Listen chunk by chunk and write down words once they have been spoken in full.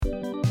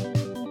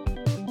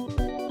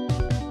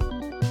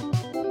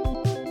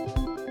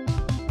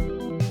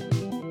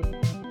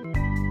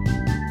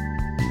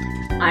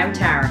I'm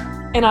Tara.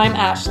 And I'm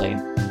Ashley.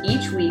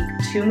 Each week,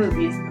 two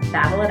movies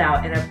battle it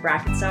out in a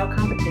bracket-style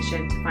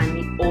competition to find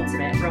the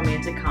ultimate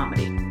romantic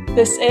comedy.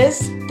 This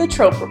is the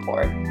Trope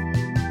Report.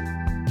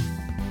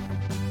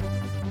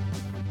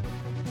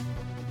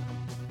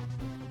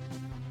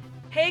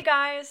 Hey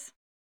guys!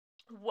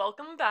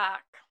 Welcome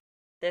back.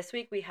 This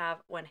week we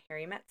have When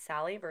Harry Met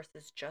Sally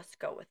versus Just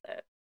Go With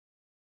It.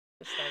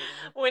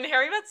 When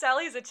Harry Met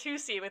Sally is a 2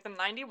 seed with a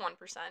 91%.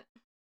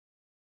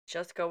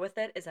 Just Go With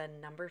It is a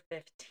number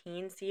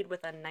 15 seed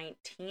with a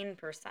 19%.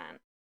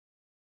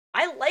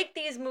 I like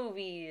these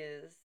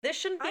movies. This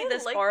shouldn't be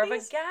this far of a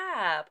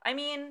gap. I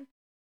mean...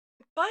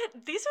 But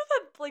these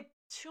are the,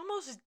 two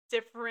most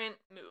different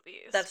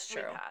movies That's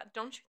true. we've had.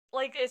 Don't you?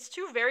 It's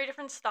two very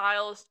different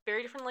styles,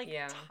 very different,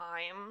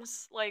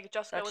 times.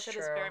 Just Go With It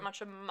is very much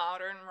a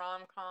modern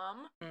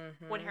rom-com.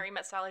 Mm-hmm. When Harry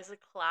Met Sally is a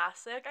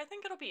classic. I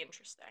think it'll be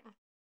interesting.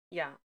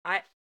 Yeah.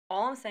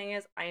 All I'm saying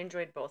is I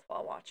enjoyed both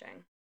while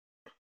watching.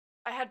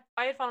 I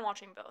had fun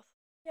watching both.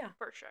 Yeah.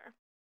 For sure.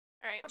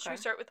 All right, Okay. Should we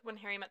start with When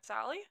Harry Met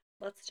Sally?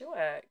 Let's do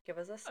it. Give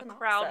us a synopsis. A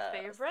crowd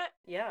favorite.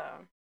 Yeah.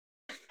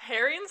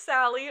 Harry and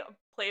Sally,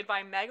 played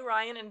by Meg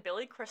Ryan and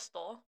Billy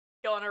Crystal,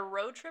 go on a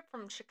road trip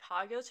from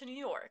Chicago to New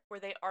York where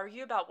they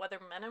argue about whether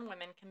men and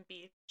women can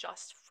be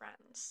just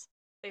friends.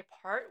 They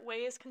part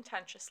ways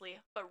contentiously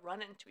but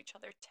run into each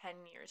other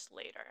 10 years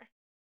later.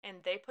 And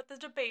they put the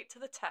debate to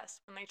the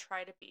test when they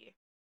try to be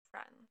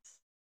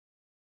friends.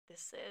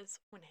 This is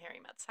When Harry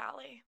Met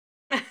Sally.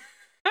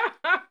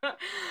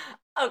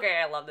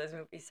 Okay, I love this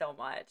movie so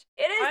much.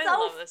 I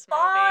love this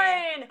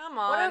fun. Movie. Come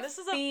on, this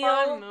is a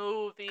fun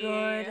movie.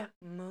 Good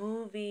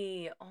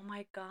movie. Oh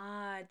my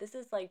god, this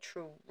is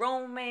true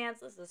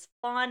romance. This is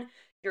fun.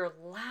 You're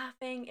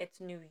laughing. It's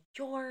New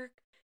York.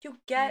 You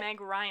get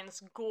Meg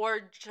Ryan's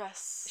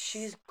gorgeous.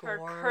 She's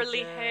gorgeous. Her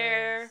curly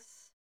hair.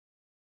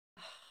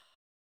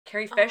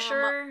 Carrie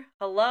Fisher.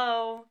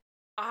 Hello.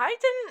 I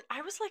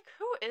was like,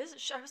 who is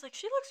she? I was like,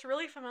 she looks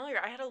really familiar.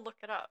 I had to look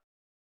it up.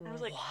 I was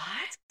like,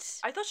 what?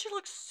 I thought she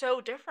looked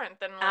so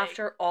different than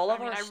after all of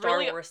our Star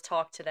Wars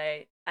talk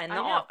today in the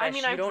office.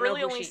 You don't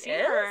know who she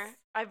is?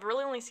 I've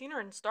really only seen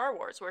her in Star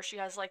Wars, where she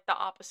has the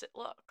opposite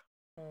look.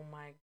 Oh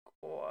my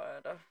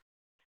god.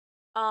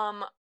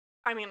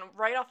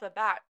 Right off the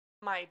bat,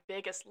 my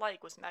biggest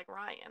was Meg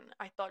Ryan.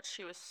 I thought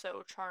she was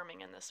so charming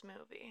in this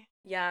movie.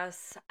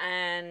 Yes,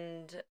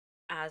 and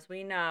as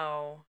we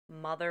know,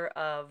 mother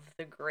of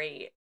the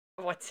great.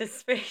 What's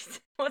his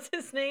face? What's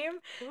his name?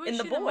 Who is in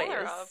the she boys? The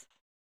mother of?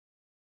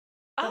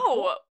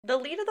 The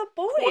lead of the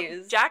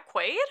boys. Jack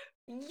Quaid?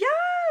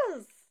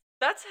 Yes.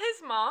 That's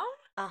his mom?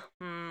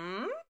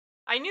 Uh-huh.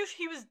 I knew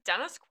he was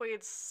Dennis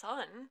Quaid's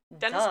son.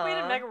 Dennis Quaid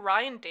and Meg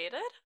Ryan dated?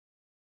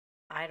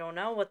 I don't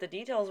know what the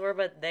details were,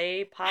 but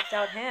they popped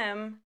out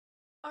him.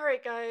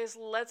 Alright, guys,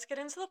 let's get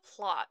into the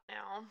plot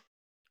now.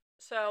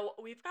 So,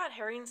 we've got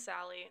Harry and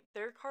Sally.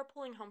 They're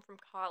carpooling home from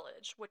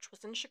college, which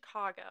was in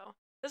Chicago.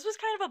 This was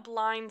kind of a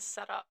blind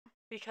setup,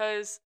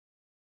 because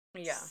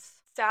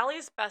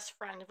Sally's best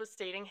friend was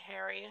dating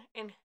Harry,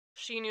 and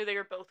she knew they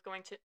were both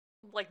going to,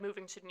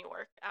 moving to New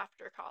York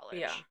after college.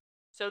 Yeah.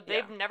 So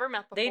they've never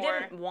met before. They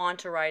didn't want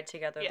to ride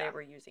together. Yeah. They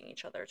were using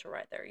each other to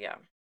ride there, yeah.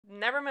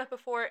 Never met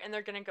before, and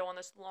they're going to go on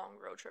this long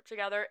road trip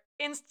together.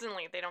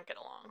 Instantly, they don't get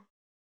along.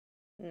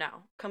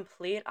 No.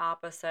 Complete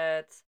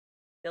opposites.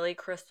 Billy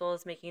Crystal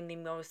is making the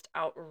most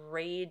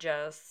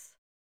outrageous,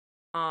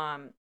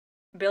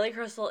 Billy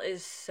Crystal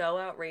is so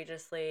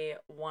outrageously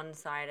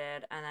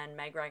one-sided, and then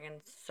Meg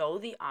Ryan's so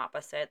the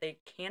opposite. They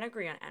can't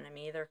agree on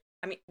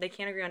they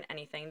can't agree on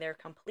anything. They're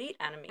complete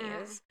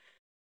enemies.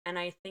 And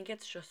I think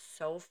it's just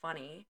so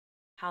funny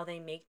how they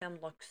make them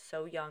look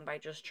so young by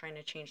just trying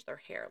to change their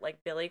hair.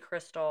 Billy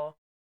Crystal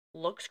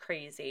looks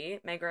crazy.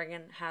 Meg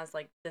Ryan has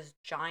this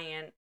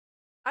giant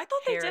I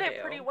thought they did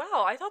it pretty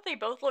well. I thought they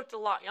both looked a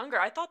lot younger.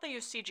 I thought they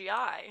used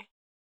CGI.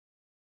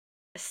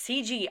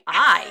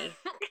 CGI?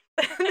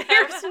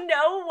 There's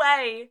no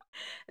way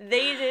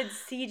they did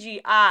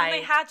CGI. And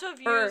they had to have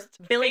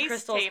used Billy face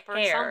Crystal's tape or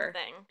hair.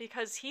 Something,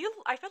 because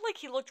I felt like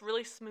he looked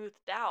really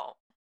smoothed out.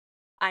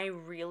 I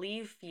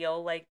really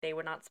feel like they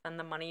would not spend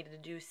the money to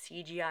do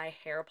CGI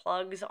hair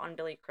plugs on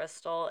Billy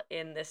Crystal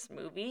in this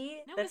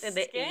movie. No, That's his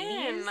in the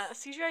skin. 80s.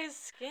 CGI his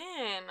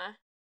skin.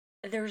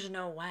 There's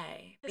no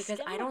way. His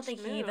because skin I don't think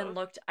smooth. he even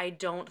looked, I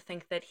don't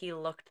think that he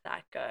looked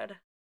that good.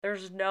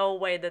 There's no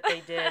way that they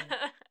did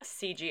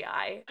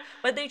CGI.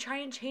 But they try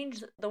and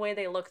change the way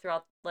they look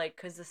throughout,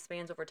 because this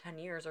spans over 10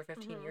 years or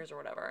 15 years or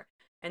whatever.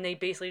 And they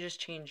basically just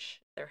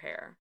change their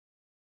hair.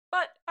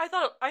 But I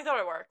thought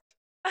it worked.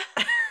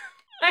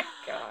 My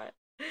God.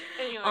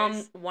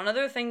 Anyways. One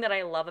other thing that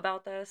I love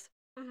about this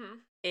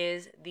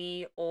is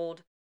the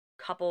old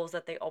couples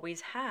that they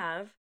always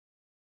have.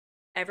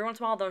 Every once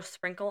in a while, they'll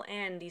sprinkle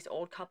in these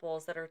old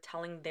couples that are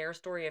telling their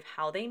story of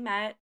how they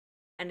met,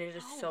 and it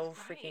is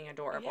freaking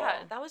adorable.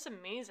 Yeah, that was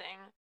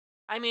amazing.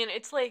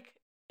 It's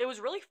it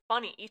was really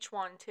funny, each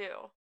one,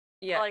 too.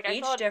 Yeah,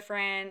 each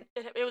different.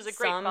 It was a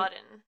great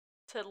button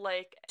to,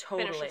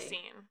 finish a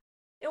scene.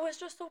 It was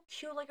just so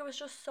cute. It was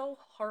just so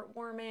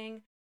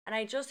heartwarming. And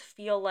I just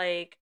feel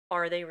like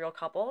are they real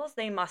couples?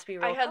 They must be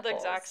I real had the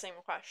exact couples. same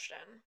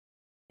question.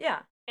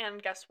 Yeah.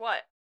 And guess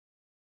what?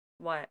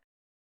 What?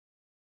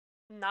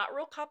 Not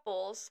real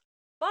couples,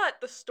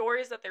 but the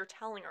stories that they're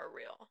telling are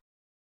real.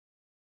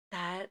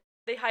 That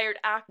They hired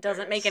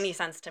doesn't make any actors.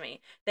 sense to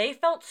me. They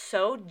felt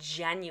so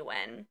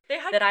genuine They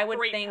had that I would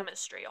great think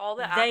chemistry. All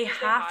the they actors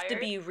they have to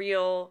hired. be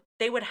real.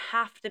 They would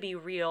have to be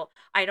real.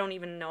 I don't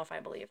even know if I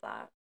believe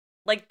that.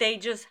 Like, they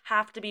just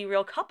have to be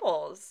real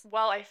couples.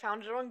 Well, I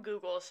found it on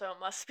Google, so it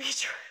must be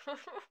true.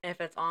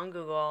 If it's on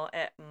Google,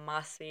 it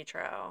must be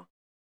true.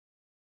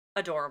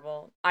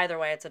 Adorable. Either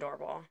way, it's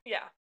adorable.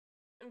 Yeah.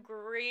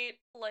 Great,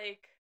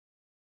 like,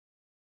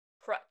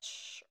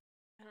 crutch.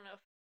 I don't know if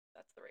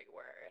that's the right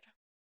word.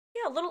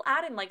 Yeah, a little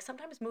add in. Like,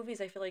 sometimes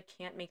movies I feel like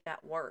can't make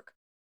that work.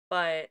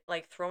 But,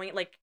 like, throwing,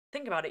 like,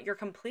 think about it. You're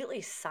completely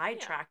Yeah.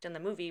 sidetracked in the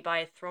movie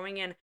by throwing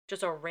in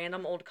just a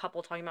random old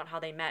couple talking about how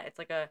they met. It's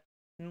like a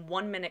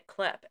 1 minute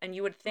clip. And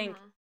you would think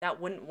Hmm. that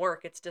wouldn't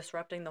work. It's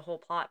disrupting the whole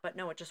plot. But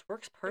no, it just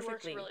works It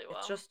works perfectly. really It's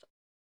well. just,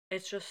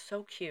 it's just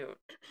so cute.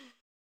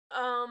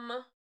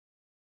 um,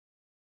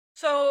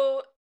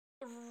 so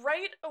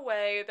right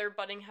away they're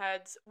butting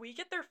heads. We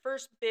get their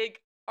first big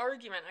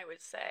argument, I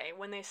would say,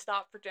 when they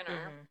stop for dinner.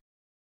 Mm-hmm.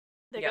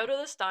 They go Yeah. to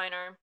this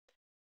diner,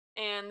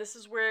 and this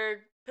is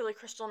where Billy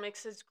Crystal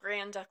makes his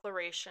grand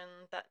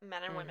declaration that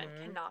men and women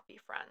Mm-hmm. cannot be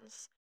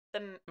friends.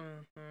 The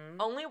Mm-hmm.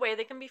 only way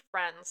they can be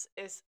friends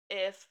is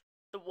if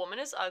the woman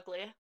is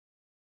ugly,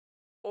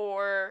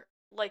 or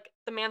like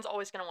the man's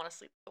always going to want to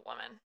sleep with the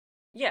woman.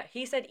 Yeah,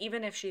 he said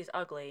even if she's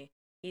ugly,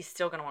 he's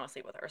still gonna want to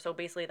sleep with her. So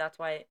basically, that's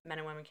why men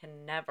and women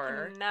can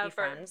never Can be never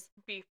friends.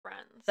 be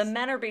The friends.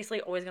 men are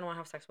basically always gonna want to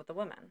have sex with the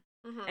women.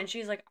 Mhm. And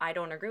she's like, I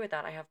don't agree with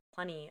that. I have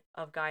plenty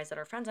of guys that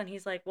are friends. And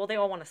he's like, well, they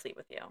all want to sleep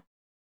with you.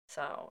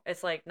 So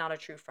it's like not a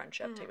true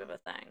friendship type of Mhm. a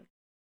thing.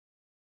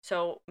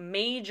 So,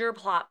 major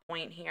plot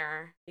point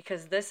here,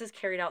 because this is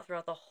carried out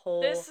throughout the This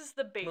whole is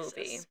the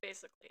movie. basis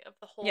basically of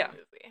the whole Yeah.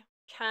 movie.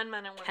 Can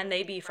men and Can women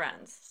they be be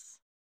friends? friends?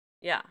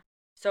 Yeah.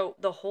 So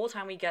the whole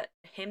time we get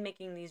him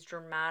making these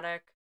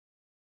dramatic,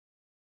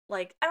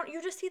 like, I don't,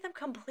 you just see them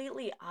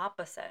completely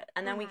opposite.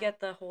 And then we Mhm. get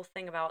the whole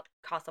thing about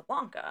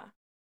Casablanca.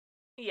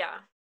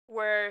 Yeah,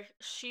 where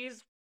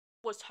she's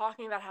was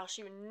talking about how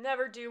she would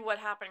never do what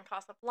happened in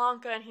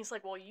Casablanca, and he's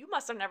like, "Well, you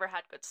must have never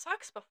had good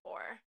sex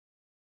before."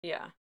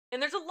 Yeah.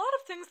 And there's a lot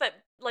of things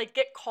that like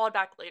get called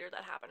back later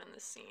that happen in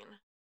this scene.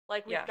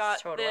 Like we've Yes, got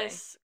totally.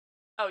 this,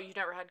 oh, you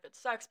never had good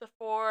sex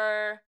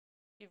before.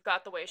 You've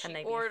got the way Can she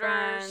they be orders.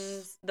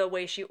 friends? The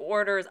way she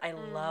orders, I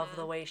love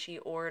the Mhm. way she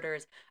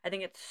orders. I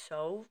think it's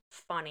so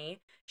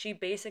funny. She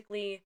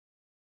basically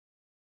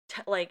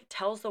like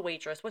tells the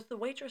waitress, what's the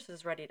waitress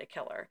is ready to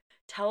kill her.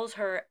 Tells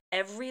her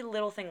every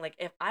little thing. Like,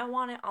 if I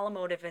want it a la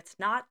mode, if it's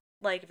not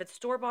like if it's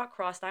store bought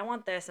crust, I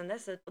want this and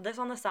this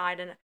on the side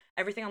and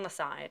everything on the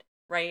side,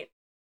 right?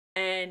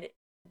 And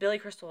Billy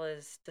Crystal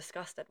is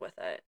disgusted with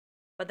it.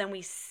 But then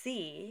we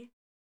see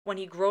when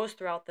he grows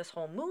throughout this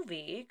whole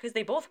movie, because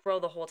they both grow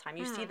the whole time.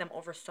 You see Mhm. them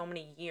over so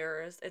many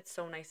years. It's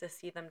so nice to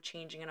see them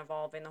changing and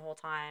evolving the whole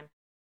time.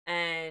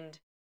 And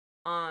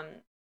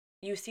um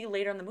you see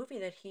later in the movie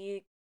that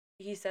he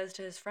says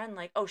to his friend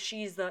like, "Oh,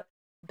 she's the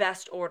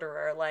best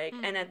orderer." Like,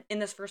 and Mhm. in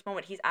this first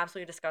moment, he's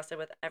absolutely disgusted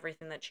with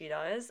everything that she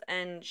does,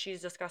 and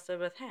she's disgusted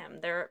with him.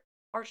 They're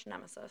arch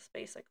nemesis,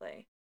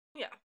 basically.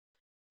 Yeah.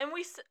 And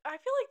I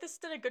feel like this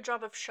did a good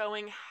job of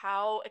showing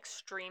how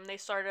extreme they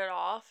started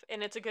off,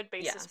 and it's a good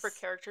basis for Yes.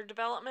 character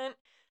development.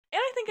 And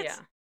I think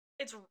Yeah.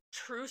 it's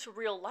true to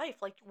real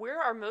life. Like we're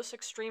our most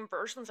extreme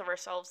versions of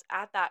ourselves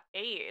at that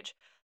age.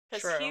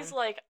 Cuz he's True.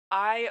 like,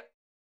 I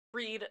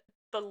read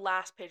the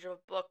last page of a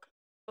book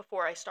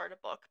before I start a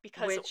book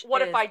because Which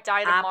what if is I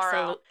die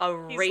tomorrow? absolute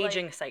a He's like,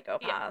 raging yeah.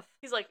 psychopath.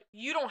 He's like,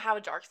 you don't have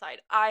a dark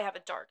side. I have a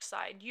dark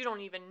side. You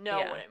don't even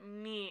know what Yeah. it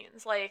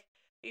means. Like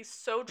he's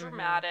so Mhm.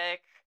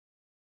 dramatic,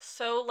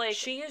 so like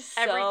She is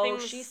so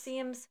everything's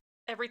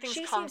everything's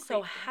she seems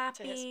so concrete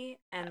to his happy head.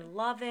 and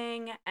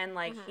loving, and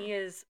like Hmm. he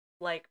is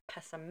like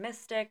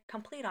pessimistic,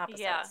 complete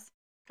Yeah, opposites.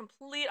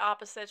 complete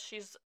opposite.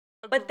 She's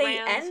a But grand they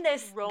end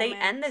this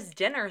romance.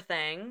 dinner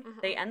thing.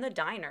 They Hmm. end the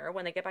diner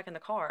when they get back in the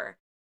car,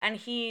 and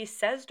he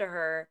says to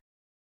her,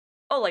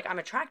 "Oh, like, I'm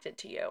attracted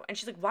to you." And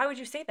she's like, "Why would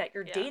you say that?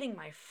 You're Yeah, dating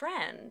my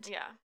friend."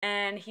 yeah.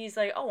 And he's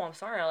like, "Oh, I'm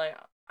sorry." Like,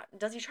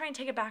 does he try and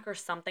take it back or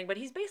something? But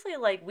he's basically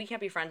like, "We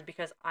can't be friends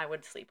because I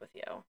would sleep with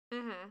you."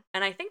 Hmm.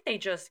 And I think they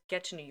just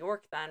get to New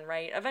York then,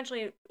 right?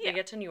 Eventually they Yeah.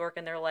 get to New York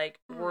and they're like,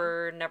 Hmm.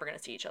 "We're never going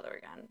to see each other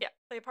again." Yeah.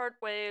 They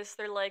part ways.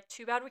 They're like,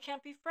 too bad we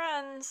can't be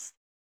friends.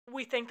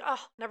 We think,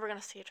 oh, never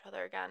gonna see each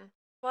other again.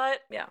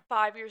 But Yeah.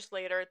 5 years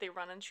later, they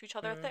run into each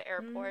other at the Mhm.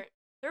 airport.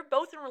 They're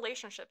both in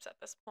relationships at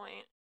this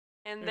point,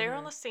 and they're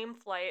on the Mhm. same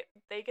flight.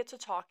 They get to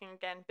talking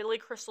again. Billy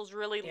Crystal's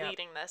really Yep.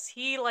 leading this.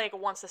 He like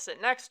wants to sit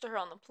next to her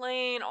on the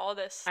plane. All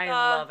this I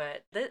stuff. love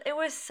it. It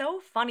was so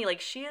funny.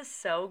 Like, she is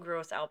so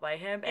grossed out by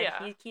him, and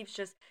Yeah, he keeps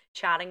just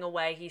chatting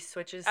away. He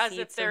switches as if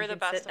seats so they're he the can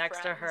best sit of next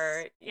to friends.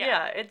 her. Yeah.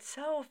 Yeah, it's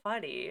so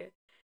funny.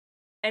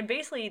 And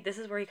basically, this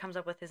is where he comes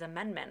up with his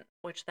amendment,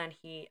 which then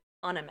he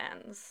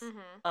unamends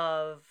Mhm.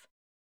 of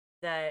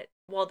that,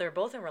 well, they're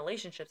both in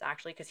relationships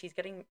actually, because he's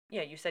getting,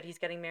 yeah, you said he's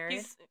getting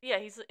married.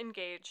 He's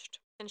engaged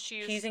and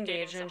He's she's dating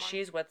engaged and someone.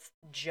 she's with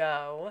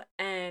Joe.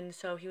 And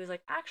so he was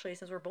like, actually,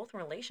 since we're both in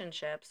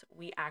relationships,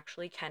 we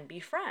actually can be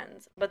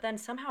friends. But then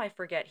somehow I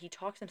forget he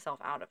talks himself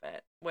out of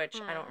it,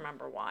 which I don't Hmm.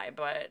 remember why.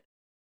 But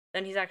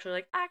then he's actually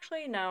like,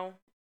 actually, no,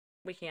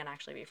 we can't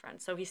actually be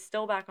friends. So he's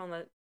still back on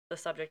the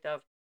subject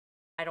of,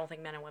 I don't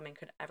think men and women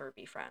could ever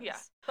be Yeah.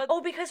 friends. But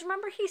Oh, because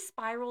remember he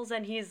spirals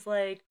and he's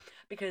like,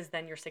 because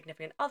then your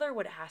significant other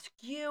would ask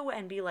you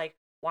and be like,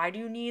 why do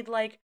you need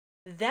like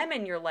them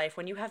in your life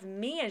when you have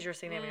me as your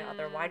significant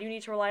other? Why mm. do you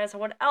need to rely on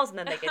someone else? And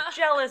then they get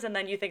jealous and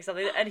then you think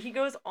something. And he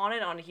goes on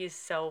and on. He's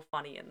so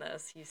funny in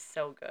this. He's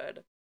so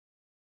good.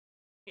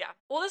 Yeah.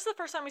 Well, this is the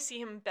first time we see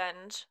him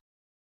bend.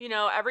 You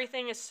know,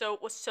 everything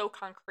was so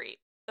concrete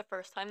the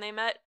first time they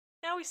met.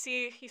 Now we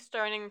see he's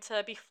starting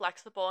to be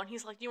flexible, and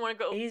he's like, "You want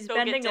to He's go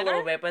get bending a dinner?"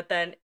 little bit, but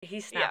then he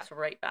Yeah, snaps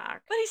right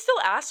back. but he still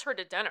asks her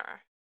to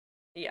dinner.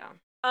 Yeah.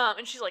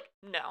 And she's like,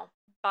 "No,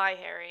 bye,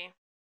 Harry."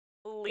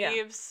 Yeah.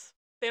 Leaves.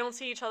 They don't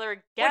see each other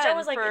Which I again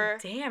was like, for.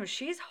 damn,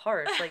 she's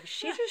harsh. Like,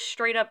 she just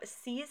straight up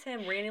sees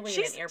him randomly in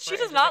an She airport and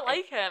does she's not like,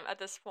 like him at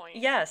this point.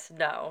 yes,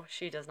 no,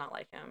 she does not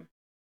like him.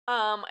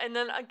 And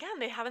then again,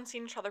 they haven't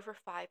seen each other for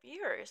 5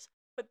 years.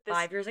 But this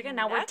 5 years again.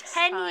 Now we're next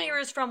 10 time,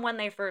 years from when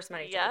they first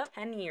met each other. yep,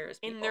 10 years,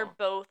 and they're people.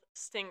 both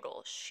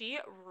single. She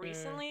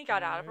recently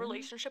got out of a Mm-hmm.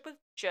 relationship with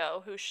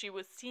Joe, who she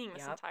was seeing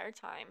this Yep. entire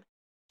time.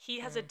 He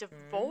has a Mm-hmm.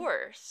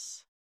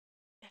 divorce,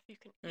 if you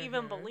can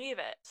even Mm-hmm. believe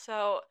it.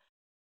 So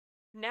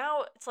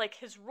now it's like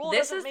his rule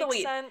This doesn't is the make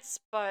weed. sense,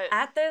 but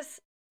At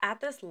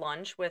this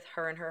lunch with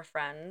her and her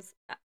friends,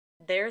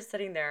 they're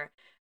sitting there,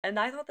 and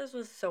I thought this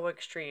was so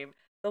extreme.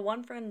 The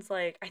one friend's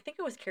like, I think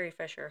it was Carrie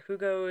Fisher, who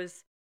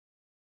goes,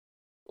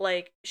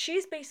 like,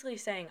 she's basically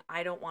saying,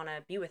 I don't want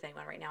to be with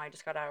anyone right now. I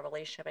just got out of a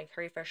relationship. And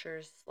Carrie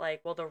Fisher's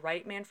like, well, the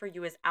right man for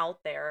you is out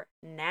there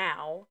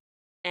now.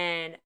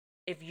 And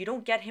if you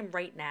don't get him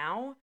right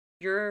now,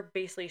 you're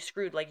basically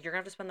screwed. Like, you're going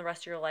to have to spend the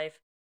rest of your life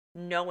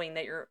knowing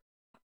that your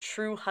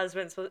true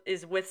husband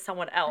is with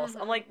someone else.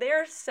 I'm mhm. like,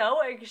 they're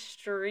so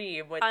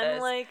extreme with I'm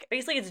this. like,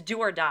 Basically, it's do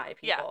or die,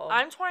 yeah, people.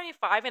 I'm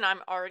 25 and I'm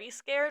already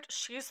scared.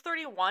 She's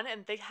 31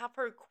 and they have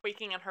her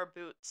quaking in her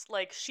boots.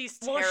 Like, she's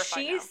Well, terrified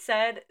she now.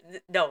 said,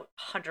 no,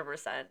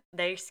 100%.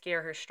 They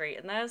scare her straight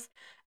in this.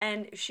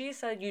 And she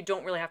said, you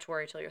don't really have to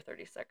worry till you're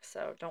 36.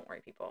 So don't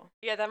worry, people.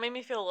 Yeah, that made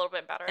me feel a little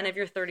bit And better. if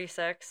you're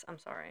 36, I'm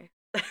sorry.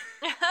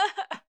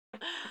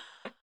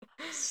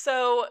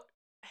 So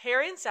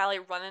Harry and Sally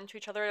run into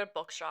each other at a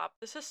bookshop.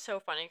 This is so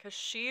funny because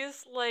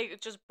she's like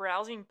just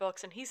browsing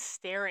books and he's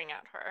staring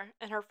at her,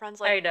 and her friend's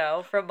like, I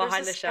know, from "There's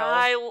behind the this shelf.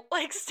 guy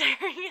like staring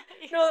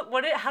at you."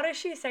 No, how does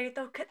she say it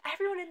though? Because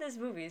everyone in this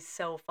movie is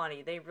so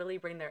funny. They really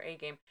bring their A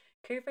game.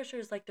 Carrie Fisher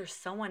is like, there's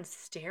someone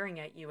staring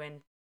at you.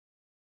 And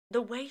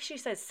the way she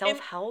says self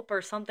In help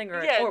or something,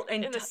 yeah, or,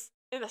 and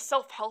in the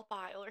self help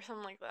aisle or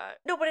something like that.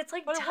 no, but it's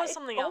like, But it was it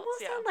something else.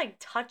 almost Yeah, sounded like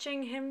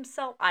touching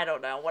himself. I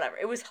don't know, whatever.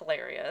 It was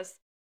hilarious.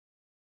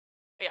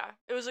 yeah.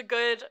 It was a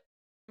good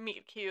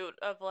meet cute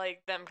of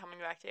like them coming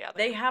back They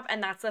together. have,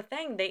 and that's the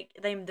thing.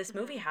 This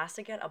movie Hmm. has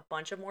to get a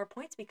bunch of more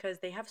points because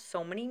they have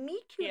so many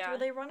meet cutes where Yeah,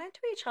 they run into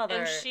each and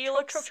other. she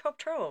Trope, trope, looks. trope,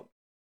 trope.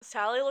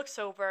 Sally looks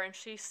over and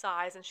she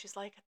sighs and she's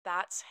like,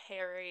 "That's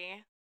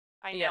Harry.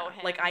 I know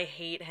Yeah, like him." I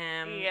hate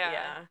him. Yeah.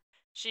 Yeah,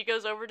 She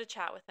goes over to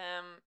chat with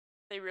him.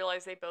 They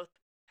realize they both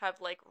have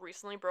like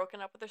recently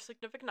broken up with their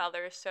significant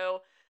others,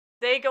 so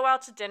they go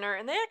out to dinner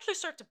and they actually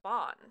start to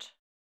bond.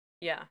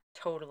 yeah,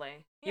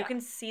 totally. You Yeah.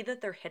 can see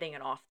that they're hitting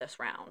it off this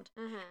round,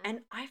 Mhm.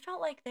 and I felt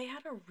like they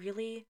had a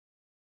really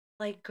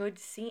like good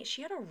scene.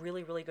 She had a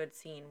really really good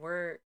scene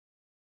where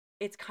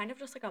it's kind of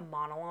just like a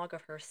monologue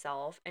of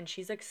herself and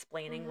she's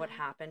explaining what Mhm.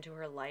 happened to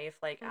her life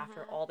like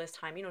after Mhm. all this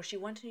time. She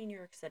went to New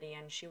York City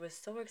and she was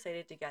so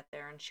excited to get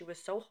there and she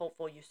was so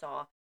hopeful, you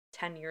saw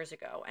 10 years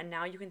ago. And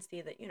now you can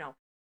see that,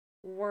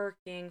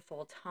 working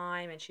full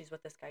time and she's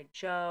with this guy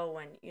Joe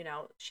and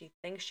she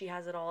thinks she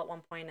has it all at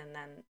one point and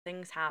then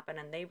things happen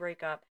and they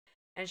break up.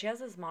 And she has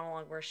this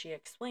monologue where she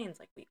explains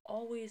like we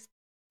always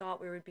thought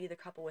we would be the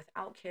couple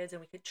without kids and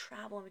we could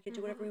travel and we could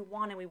do whatever we Mhm.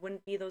 want and we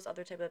wouldn't be those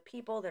other type of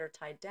people that are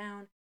tied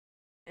down.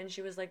 And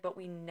she was like, but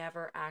we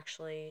never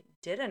actually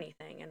did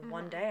anything. And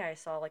one Mhm. day I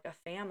saw like a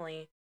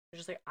family was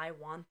just like, I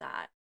want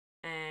that.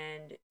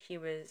 And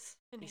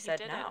And he he said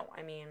did it. no.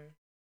 I mean,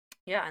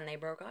 yeah, and they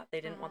broke up. They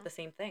didn't want Mhm. the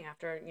same thing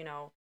after,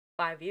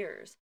 5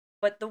 years.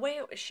 But the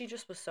way she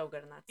just was so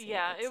good in that scene.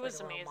 Yeah, it It's like a was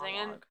little amazing.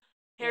 And monologue.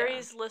 Yeah.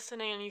 Harry's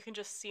listening and you can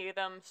just see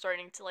them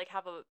starting to like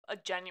have a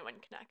genuine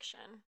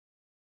connection,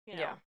 you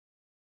Yeah. know.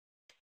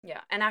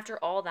 Yeah. And after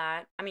all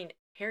that, I mean,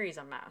 Harry's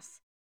a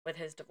mess with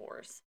his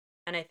divorce.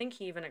 And I think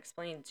he even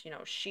explains,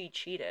 she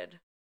cheated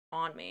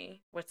on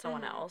me with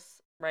someone Mhm.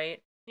 else,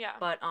 right? Yeah.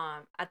 But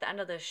at the end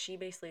of this, she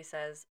basically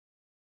says,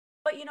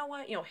 "But you know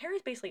what?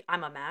 Harry's basically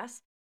I'm a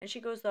mess." And she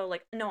goes though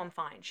like, "No, I'm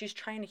fine." She's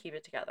trying to keep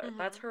it together.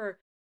 That's Mhm. her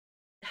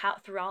how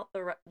throughout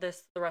the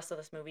rest of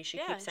this movie, she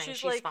Yeah, keeps and saying she's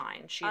she's like,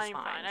 fine. She's "I'm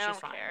fine. fine. I She's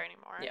don't care fine.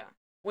 anymore." Yeah.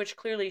 which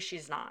clearly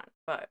she's not,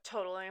 but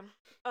Totally.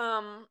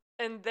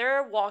 And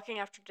they're walking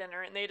after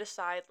dinner and they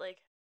decide,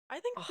 like, I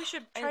think we oh,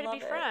 should I try to be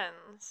love it.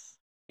 friends.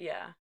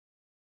 Yeah.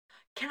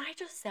 Can I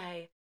just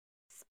say,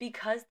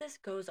 because this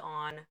goes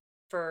on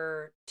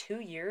for 2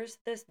 years,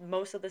 this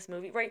most of this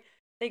movie, right?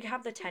 They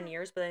have the 10 Mhm.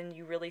 years, but then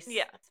you really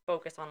Yeah.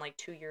 focus on like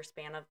 2 year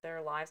span of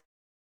their lives.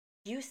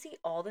 You see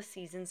all the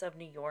seasons of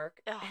New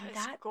York, Oh, and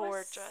it's that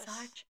was gorgeous.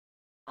 such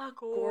a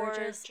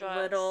gorgeous Gorgeous.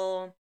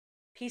 little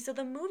piece of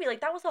the movie.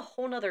 Like that was a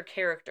whole nother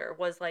character.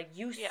 Was like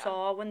you Yeah.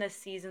 saw when the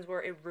seasons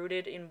were it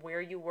rooted in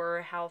where you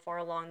were, how far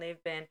along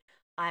they've been.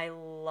 I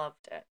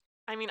loved it.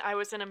 I mean, I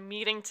was in a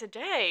meeting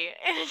today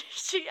and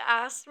she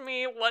asked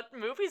me what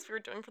movies we were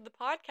doing for the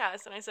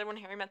podcast. And I said, When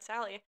Harry Met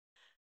Sally.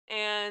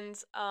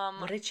 And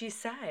What did she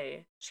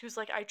say? she was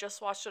like, I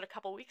just watched it a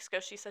couple weeks ago.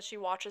 She says she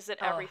watches it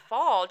Oh, every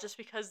fall just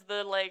because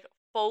the like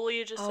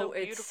foliage is so oh,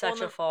 it's beautiful and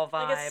such a the fall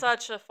like it's vibe.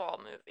 such a fall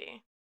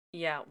movie.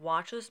 Yeah,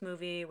 watch this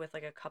movie with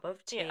like a cup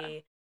of Yeah.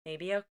 tea,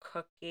 maybe a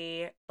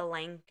cookie,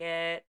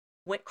 blanket.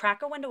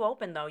 Crack a window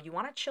open though. You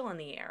want to chill in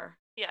the air,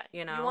 Yeah. you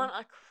You know? want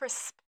a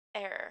crisp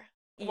air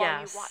while you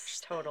Yes, watch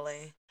this.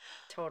 totally.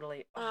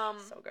 Totally. Oh, Um,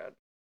 so good.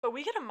 but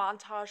we get a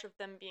montage of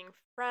them being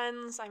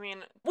friends. I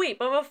mean, Wait,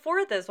 but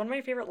before this, one of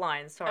my favorite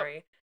lines, oh,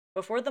 sorry.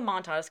 Before the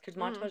montage, because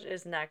mm, montage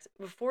is next.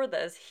 Before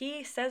this,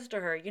 he says to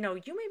her, you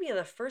may be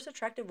the first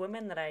attractive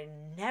woman that I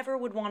never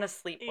would want to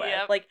sleep with.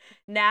 yep. Like,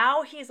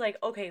 now he's like,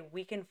 okay,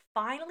 we can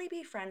finally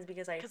be friends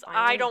because I Because I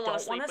finally don't want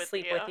to don't want sleep to with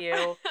sleep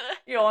you.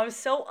 with you. I'm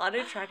so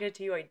unattracted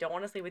to you. I don't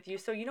want to sleep with you.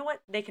 So, you know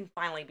what? They can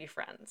finally be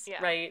friends,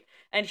 Yeah. right?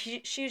 And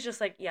she's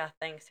just like, yeah,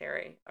 thanks,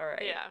 Harry. All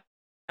right. Yeah.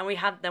 And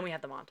then we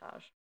had the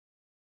montage.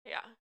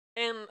 Yeah.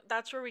 And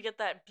that's where we get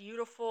that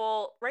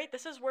beautiful, right?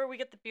 This is where we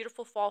get the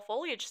beautiful fall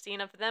foliage scene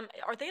of them.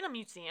 Are they in a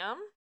museum?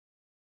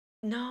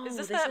 Is No, this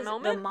this that is the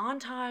moment?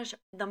 montage.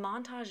 The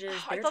montage is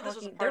Oh, I thought this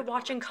was a part they're of the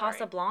watching moment. Sorry.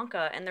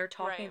 Casablanca and they're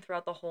talking Right.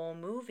 throughout the whole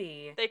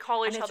movie. They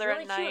call And each it's other at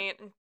really cute. night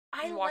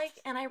and watch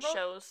I wrote,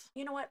 shows.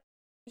 you know what?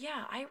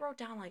 Yeah, I wrote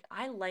down like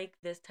I like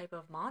this type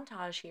of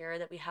montage here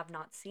that we have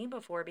not seen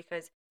before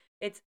because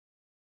it's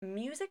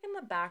music in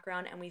the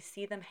background and we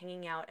see them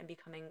hanging out and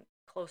becoming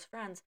close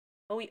friends.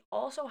 But we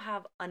also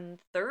have a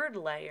third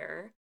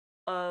layer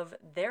of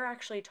they're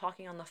actually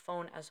talking on the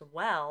phone as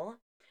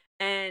well.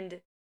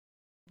 And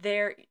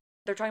they're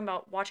they're talking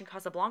about watching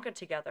Casablanca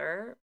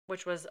together,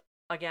 which was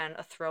again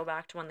a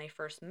throwback to when they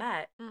first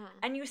met. Hmm.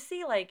 And you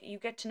see like you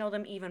get to know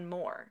them even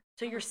more.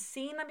 So you're Hmm.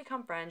 seeing them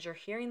become friends, you're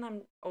hearing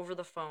them over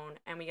the phone,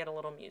 and we get a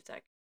little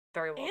music.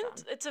 Very well And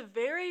done. it's a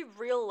very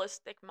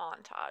realistic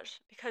montage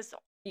because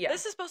Yeah.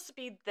 this is supposed to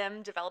be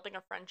them developing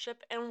a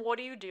friendship. And what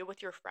do you do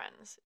with your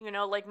friends?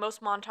 Like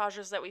most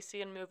montages that we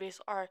see in movies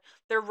are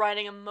they're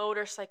riding a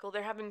motorcycle,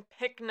 they're having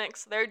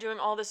picnics, they're doing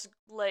all this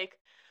like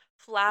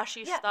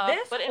flashy Yeah,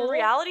 stuff. But in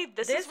reality,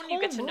 this is this when you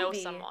whole get to know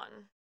movie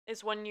someone,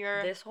 is when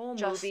you're this whole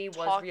just movie was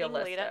talking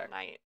late at realistic.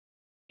 night.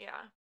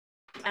 Yeah.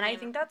 I And I mean,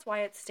 think that's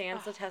why it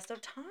stands the ugh, test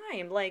of time.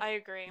 I Like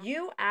agree.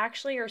 you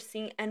actually are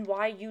seeing and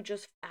why you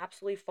just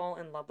absolutely fall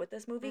in love with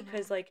this movie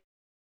cuz Hmm. like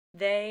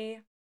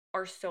they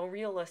are so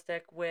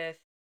realistic with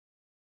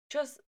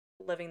just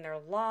living their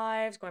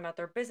lives, going about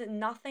their business.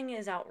 Nothing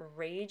is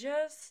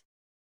outrageous.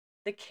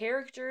 The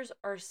characters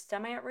are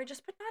semi outrageous,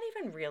 but not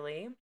even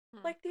really.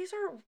 Hmm. Like these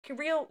are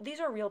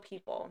real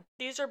people.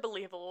 These are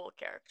believable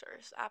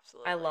characters, I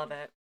absolutely. love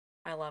it.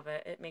 I love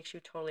it. It makes you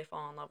totally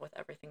fall in love with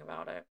everything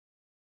about it.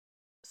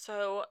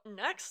 So,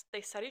 next,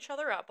 they set each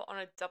other up on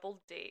a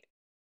double date.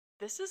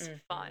 This is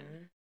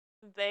fun.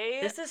 Mhm. They.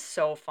 This is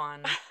so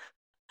fun.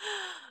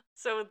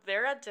 So,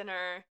 they're at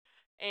dinner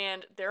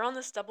and they're on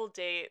this double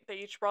date. They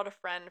each brought a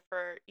friend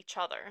for each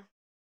other.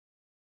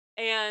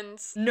 And.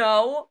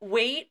 No,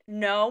 wait,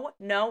 no,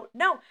 no,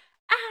 no.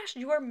 Ash,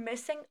 you are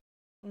missing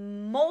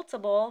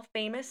multiple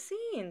famous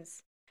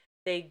scenes.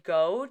 They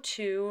go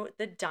to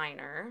the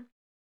diner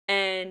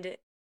and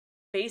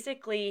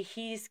basically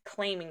he's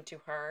claiming to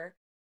her.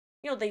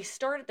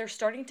 They're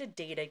starting to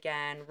date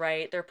again,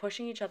 right? They're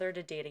pushing each other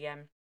to date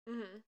again.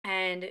 Mhm.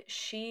 And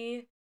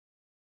she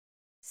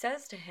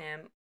says to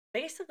him,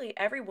 basically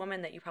every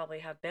woman that you probably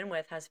have been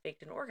with has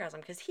faked an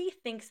orgasm because he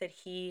thinks that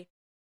he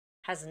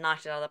has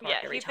knocked it out of the park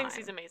Yeah, every he thinks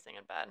he's time. amazing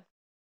in bed.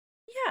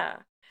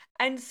 Yeah.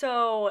 And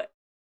so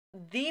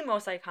the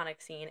most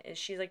iconic scene is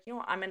she's like,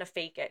 I'm gonna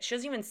fake it. She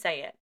doesn't even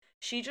say it.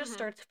 She just Mhm.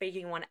 starts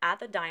faking one at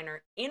the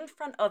diner in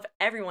front of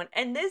everyone.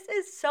 And this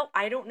is so,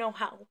 I don't know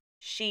how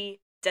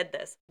she did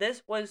this.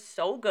 This was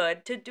so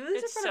good to do this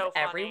in It's front of so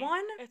funny.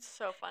 everyone. It's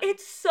so funny.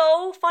 It's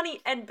so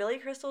funny. And Billy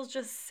Crystal's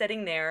just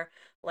sitting there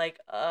like,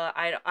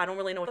 I don't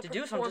really know what The to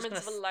do, so I'm just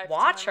performance gonna of a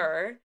watch lifetime.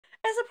 her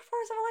as a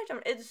performance of a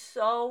lifetime. It's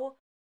so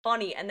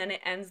funny. And then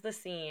it ends the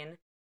scene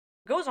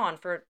goes on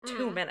for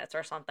two Mhm. minutes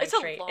or something It's a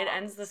straight. It long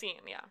ends this.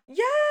 scene, yeah.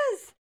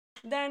 Yes!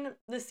 Then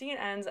the scene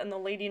ends, and the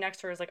lady next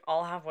to her is like,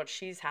 I'll have what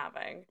she's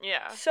having.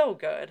 Yeah. So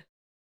good.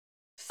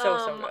 So,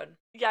 so Um, good.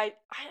 yeah,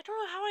 I don't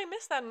know how I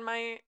missed that in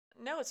my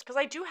notes because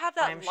I do have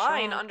I'm that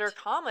line under shocked.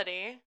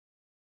 comedy.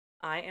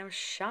 I am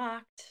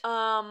shocked.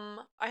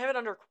 I have it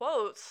under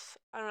quotes.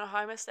 I don't know how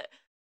I missed it.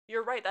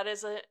 You're right. That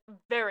is a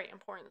very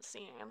important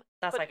scene.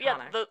 That's But yeah,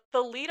 iconic.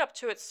 the lead up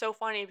to it's so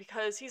funny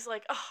because he's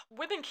like, "Oh,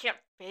 women can't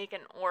fake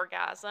an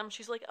orgasm."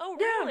 She's like, "Oh,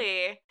 Yeah,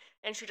 really?"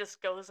 And she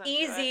just goes into it.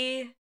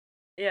 easy.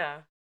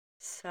 Yeah,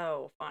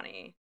 so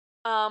funny.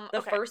 The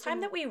Okay. first time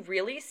So that we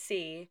really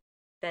see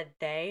that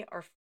they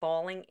are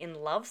falling in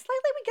love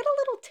slightly, we get a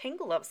little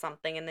tingle of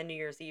something in the New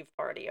Year's Eve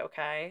party,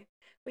 okay?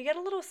 We get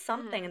a little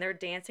something, and mhm, they're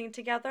dancing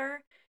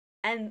together,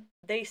 and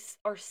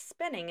are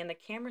spinning, and the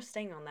camera's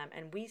staying on them,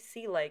 and we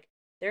see like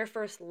they're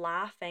first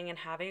laughing and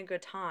having a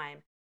good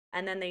time,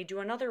 and then they do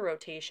another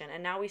rotation,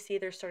 and now we see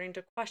they're starting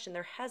to question,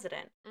 they're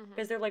hesitant mhm,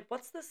 because they're like,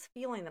 what's this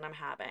feeling that I'm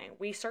having?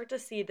 We start to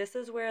see this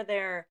is where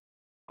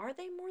are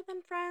they more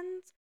than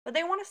friends? But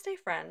they want to stay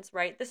friends,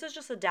 right? This is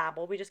just a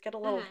dabble. We just get a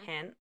little mhm.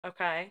 hint,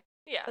 okay?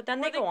 Yeah. But then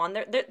Where they they go on.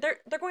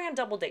 They're going on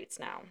double dates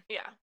now.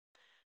 yeah.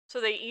 So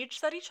they each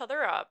set each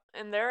other up,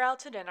 and they're out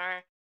to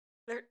dinner.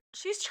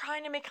 She's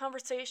trying to make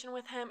conversation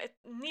with him.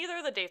 Neither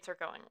of the dates are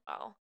going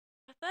well.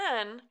 But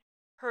then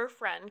her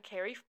friend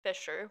Carrie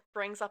Fisher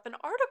brings up an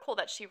article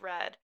that she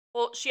read.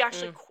 Well, she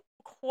actually Mm,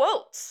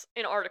 quotes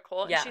an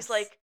article, and she's yes.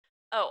 like,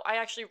 "Oh, I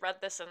actually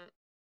read this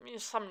in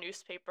some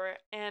newspaper."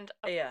 And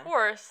of Yeah.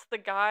 course, the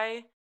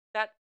guy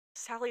that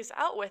Sally's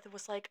out with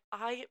was like,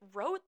 "I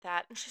wrote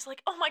that," and she's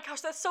like, "Oh my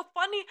gosh, that's so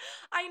funny!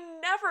 I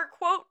never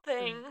quote Mm.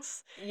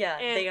 things." Yeah,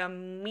 And they I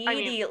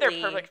mean, they're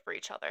immediately perfect for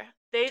each other.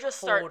 They just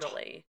start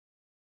totally.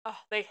 oh,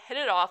 they hit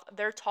it off.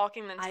 They're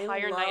talking the I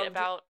entire night loved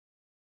about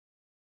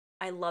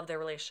I loved their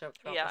relationship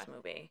throughout yeah. this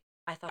movie.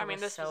 I thought I it mean,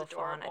 was this was so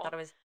fun. I thought adorable. it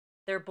was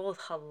they're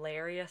both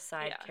hilarious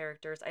side Yeah.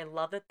 characters. I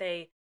love that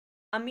they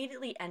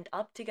immediately end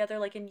up together.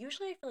 Like, and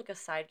usually I feel like a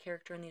side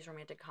character in these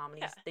romantic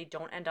Yeah. comedies, they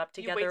don't end up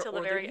You wait together, till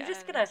the or very you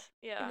just get end.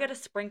 you Yeah. get a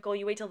sprinkle,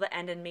 you wait till the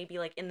end, and maybe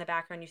like in the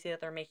background you see that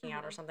they're making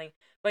out or Mhm. something.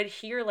 But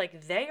here,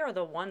 like, they are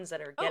the ones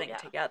that are Oh, getting yeah.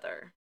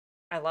 together.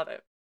 I love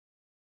it.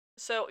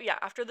 So, yeah,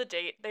 after the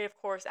date, they of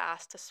course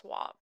asked to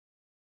swap.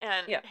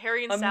 And Yeah.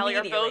 Harry and Sally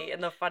are both Immediately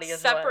in the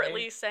funniest way.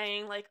 separately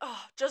saying like,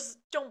 "Oh, just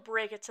don't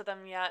break it to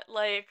them yet."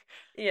 Like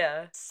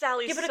Yeah.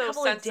 Sally's Give it a so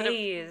couple of sensitive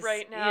days.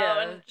 right now, Yeah.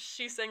 and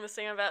she's saying the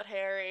same about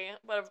Harry.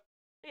 But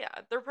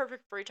yeah, they're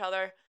perfect for each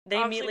other. They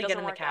Obviously, it immediately get doesn't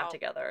in the work cab out.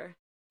 together.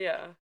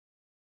 Yeah.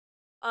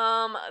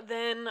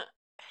 Then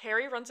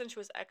Harry runs into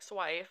his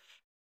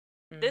ex-wife.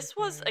 This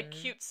was a Mm-hmm.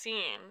 cute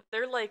scene.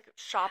 They're like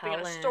shopping in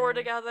a store Helen.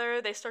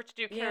 together. They start to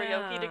do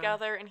karaoke Yeah.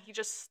 together, and he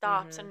just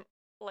stops Mm-hmm. and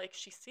like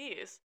she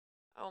sees,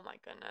 oh my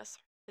goodness,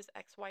 his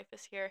ex-wife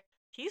is here.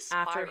 He's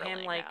After him,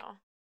 spiraling like,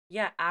 now.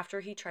 yeah, after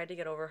he tried to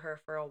get over her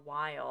for a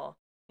while,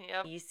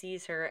 Yep. he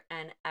sees her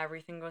and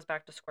everything goes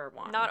back to square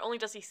Not one. only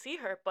does he see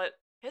her, but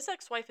his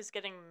ex-wife is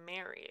getting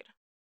married.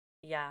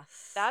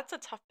 Yes. That's a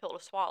tough pill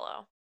to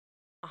swallow.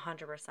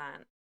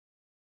 100%.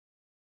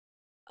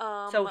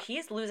 So Um,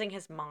 he's losing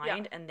his yeah.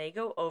 mind and they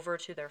go over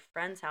to their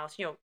friend's house.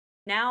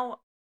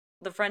 Now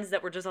the friends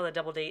that were just on the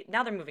double date,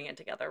 now they're moving in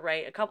together,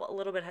 right? A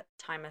little bit of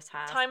time has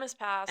passed. Time has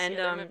passed. And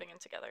Yeah, they're moving in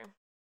together.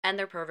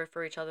 they're perfect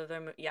for each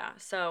other. Yeah.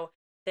 So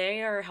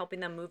they are helping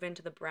them move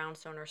into the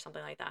brownstone or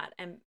something like that.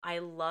 And I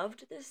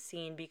loved this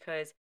scene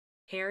because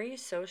Harry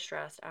is so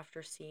stressed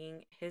after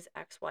seeing his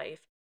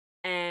ex-wife,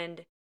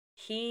 and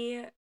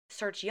he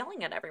starts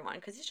yelling at everyone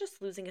because he's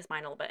just losing his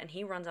mind a little bit, and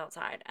he runs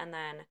outside, and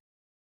then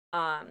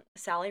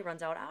Sally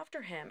runs out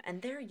after him,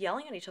 and they're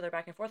yelling at each other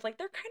back and forth. Like,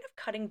 they're kind of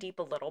cutting deep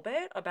a little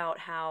bit about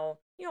how,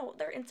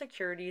 their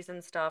insecurities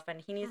and stuff,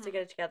 and he needs to Mhm.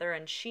 get it together,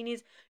 and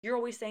you're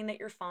always saying that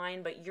you're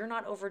fine, but you're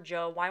not over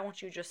Joe. Why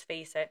won't you just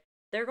face it?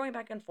 They're going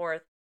back and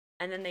forth,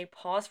 and then they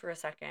pause for a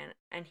second,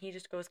 and he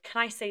just goes,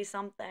 "Can I say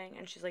something?"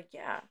 And she's like,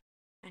 "Yeah."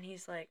 And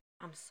he's like,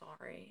 "I'm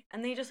sorry."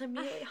 And they just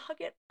immediately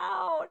hug it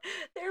out.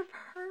 They're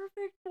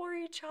perfect for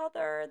each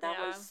other. That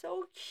was Yeah.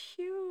 so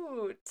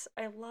cute.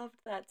 I loved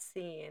that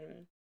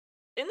scene.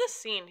 In this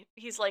scene,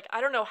 he's like,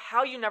 I don't know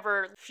how you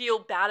never feel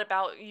bad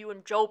about you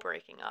and Joe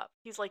breaking up.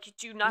 He's like,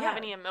 do you not have Yeah,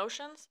 any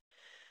emotions?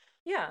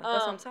 yeah,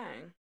 that's what I'm Um,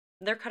 saying.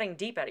 They're cutting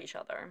deep at each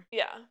other.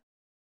 yeah.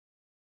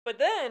 But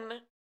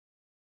then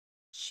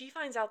she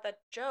finds out that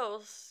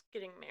Joe's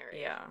getting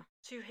married Yeah,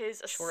 to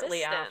his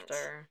shortly assistant.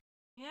 after.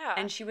 Yeah.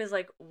 And she was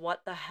like,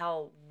 "What the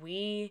hell?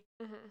 We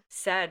Hmm.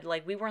 said,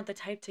 like, we weren't the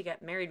type to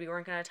get married. We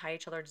weren't going to tie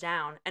each other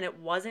down." And it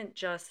wasn't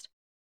just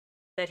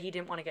that he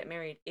didn't want to get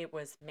married, it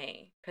was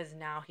me, because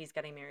now he's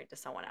getting married to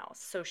someone else.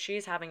 So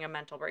she's having a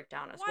mental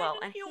breakdown as Why well.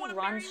 didn't And you he want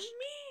to marry runs,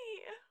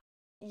 me?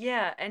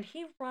 yeah, and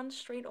he runs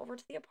straight over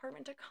to the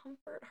apartment to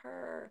comfort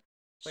her.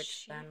 Which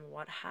She then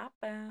what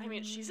I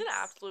mean, she's an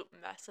happens? absolute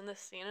mess in this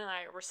scene, and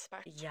I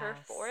respect her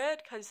for Yes.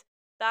 it because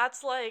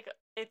that's like,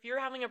 if you're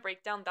having a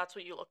breakdown, that's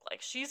what you look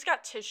like. She's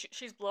got tissue,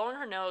 she's blowing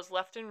her nose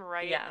left and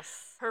right.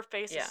 Yes. Her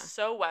face is Yeah.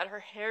 so wet, her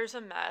hair's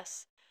a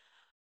mess.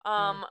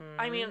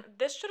 I mean, Mm-hmm.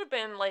 this should have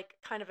been like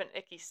kind of an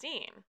icky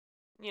scene,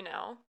 you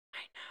know? I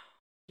know.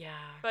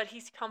 Yeah. But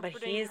he's But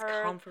comforting he's her,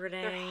 they're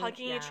comforting.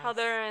 hugging each Yes.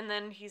 other, and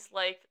then he's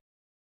like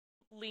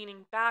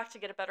leaning back to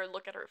get a better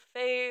look at her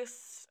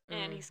face,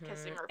 and he's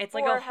kissing Mm-hmm. her It's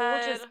like a whole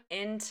just forehead.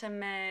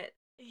 intimate,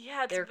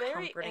 Yeah, it's they're very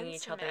comforting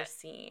each other intimate.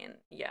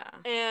 scene. Yeah.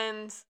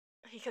 And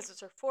he kisses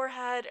her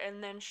forehead,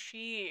 and then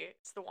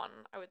she's the one,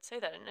 I would say,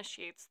 that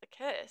initiates the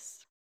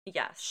kiss.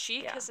 Yes,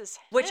 She yeah. kisses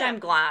Which I'm him.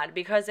 glad,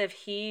 because if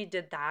he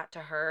did that to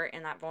her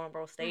in that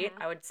vulnerable state,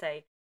 Hmm. I would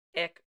say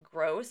ick,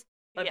 gross.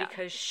 But Yeah,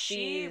 because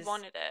she she's,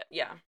 wanted it.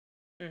 yeah.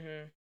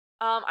 Mm-hmm.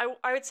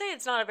 I would say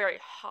it's not a very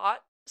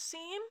hot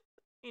scene,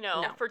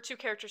 No. for two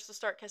characters to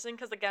start kissing,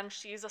 because again,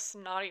 she's a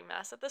snotty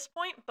mess at this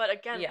point. But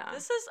again, Yeah.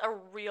 this is a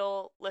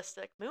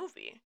realistic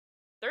movie.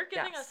 They're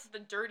giving us Yes. the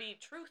dirty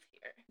truth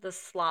here. The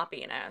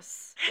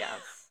sloppiness.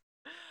 Yes.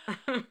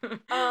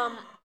 um,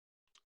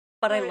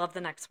 But I but love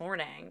the next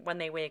morning when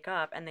they wake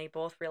up and they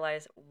both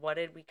realize, what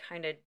did we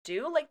kind of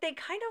do? Like they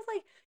kind of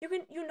like,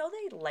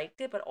 they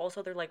liked it, but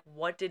also they're like,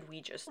 what did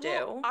we just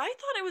well, do? I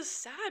thought it was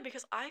sad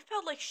because I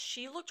felt like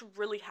she looked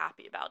really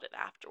happy about it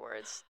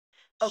afterwards.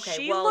 Okay,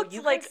 She well, looked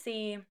you can like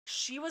see,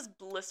 she was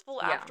blissful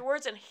yeah.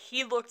 afterwards, and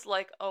he looked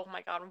like, oh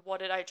my god, what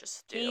did I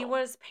just He do?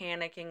 was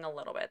panicking a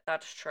little bit.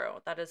 That's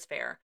true. That is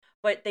fair.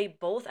 But they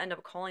both end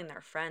up calling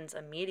their friends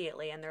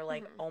immediately and they're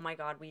like, Hmm. "Oh my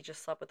god, we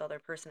just slept with the other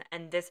person."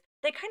 And this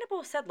they kind of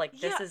both said like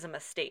Yeah, this is a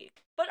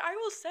mistake. but I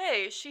will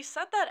say, she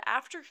said that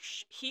after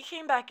he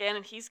came back in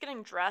and he's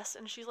getting dressed,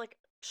 and she's like,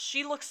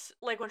 she looks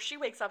like when she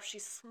wakes up,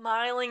 she's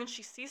smiling and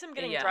she sees him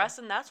getting Yeah, dressed,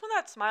 and that's when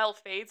that smile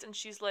fades, and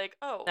she's like,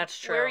 oh,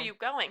 that's where are true. you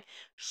going?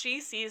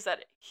 She sees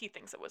that he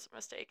thinks it was a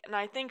mistake, and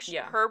I think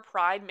Yeah. her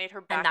pride made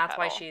her And that's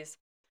why backpedal. she's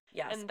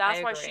Yes, And I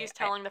that's why agree. she's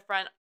telling the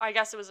friend, I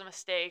guess it was a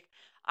mistake.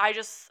 I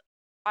just,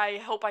 I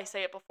hope I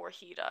say it before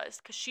he does,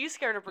 because she's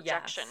scared of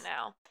rejection Yes.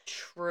 now.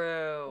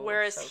 True.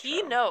 Whereas So he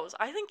true. knows.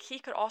 I think he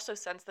could also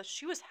sense that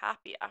she was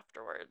happy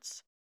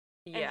afterwards.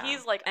 And Yeah.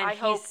 he's like, And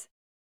he's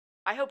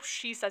I hope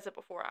she says it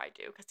before I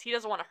do, because he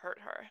doesn't want to hurt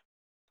her.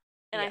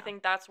 And I yeah.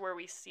 think that's where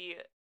we see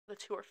the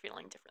two are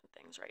feeling different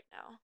things right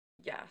now.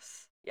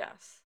 Yes.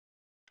 Yes.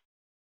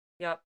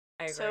 Yep,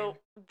 I agree. So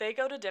they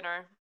go to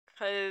dinner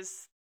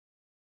because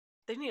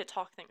they need to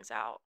talk things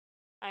out.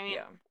 I mean,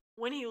 Yeah.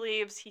 when he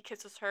leaves, he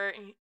kisses her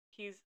and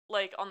he's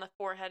like on the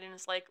forehead and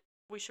is like,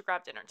 "We should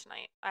grab dinner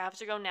tonight. I have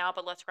to go now,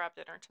 but let's grab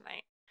dinner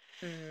tonight."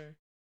 Mhm.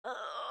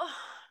 Ugh.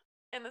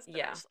 And this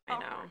Yeah, dinner's I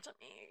know. awkward to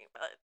me,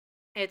 but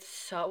It's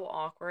so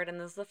awkward, and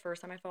this is the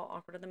first time I felt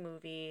awkward in the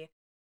movie.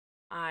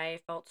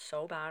 I felt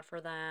so bad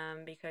for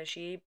them because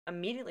she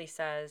immediately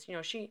says,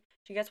 she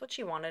gets what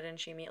she wanted and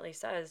she immediately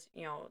says,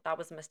 that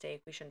was a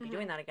mistake. We shouldn't be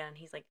doing mhm. that again. And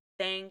he's like,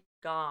 "Thank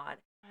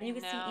God." And I you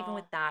can see even know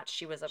with that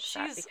she was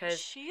upset because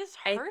she's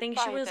I hurt think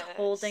she by was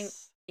holding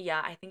this,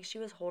 yeah, I think she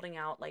was holding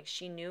out like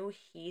she knew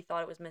he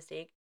thought it was a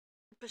mistake,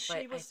 but but she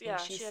I was think yeah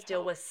she she had still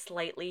hope. was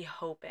slightly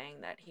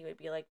hoping that he would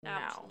be like, "No."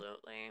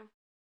 Absolutely.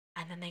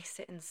 And then they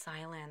sit in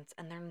silence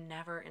and they're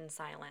never in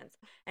silence.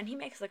 And he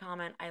makes the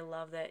comment, "I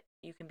love that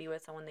you can be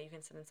with someone that you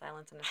can sit in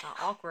silence and it's not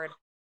awkward,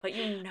 but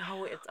it's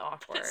But it's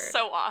awkward."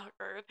 so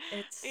awkward.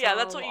 It's Yeah,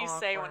 that's so what you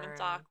say when it's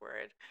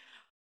awkward. awkward.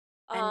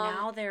 And Um,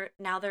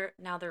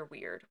 now they're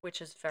weird,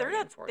 which is they're very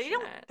not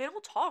unfortunate. they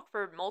don't talk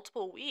for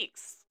multiple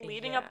weeks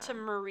leading up to Yeah.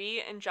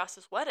 Marie and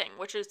Jess's wedding,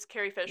 which is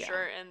Carrie Yeah.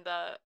 Fisher and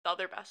the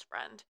other best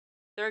friend.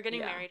 They're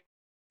getting Yeah. married.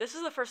 This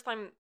is the first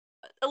time,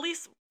 at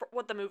least for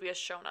what the movie has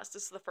shown us,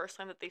 this is the first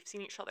time that they've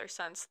seen each other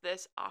since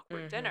this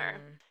awkward dinner.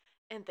 Mhm.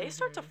 And they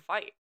start to Mhm.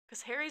 fight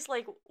because Harry's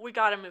like, we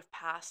gotta move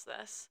past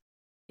this.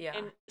 Yeah.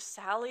 And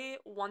Sally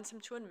wants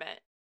him to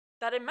admit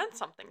that it meant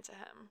something to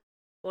him.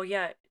 Well,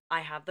 yeah,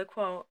 I have the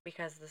quote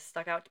because this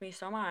stuck out to me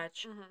so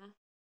much. Hmm.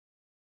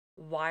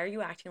 "Why are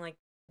you acting like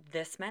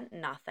this meant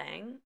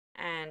nothing?"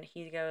 And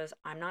he goes,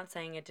 "I'm not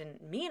saying it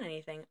didn't mean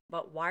anything,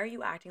 but why are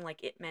you acting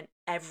like it meant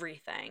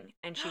everything?"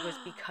 And she goes,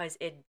 "Because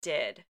it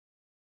did."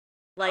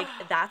 Like,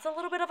 that's a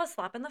little bit of a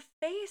slap in the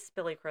face,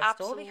 Billy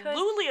Crystal, because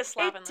Absolutely a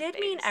slap in it the did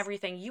mean face.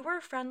 everything. You were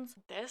friends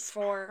This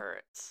for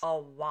hurts. a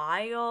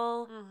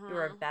while. You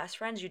were Hmm. best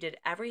friends. You did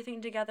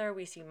everything together.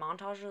 We see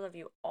montages of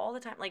you all the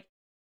time. Like,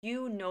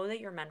 you know that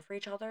you're meant for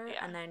each other,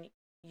 Yeah. and then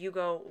you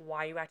go,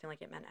 "Why are you acting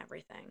like it meant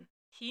everything?"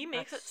 He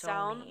makes That's it so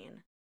sound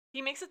mean.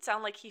 he makes it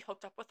sound like he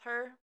hooked up with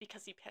her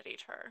because he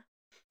pitied her.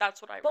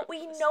 That's what I But wrote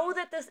we for the know scene.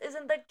 that this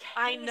isn't the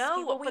I case, people.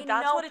 know, We but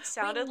that's what know. it We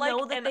sounded like,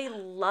 know that and they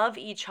love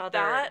each other.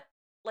 that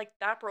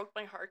that broke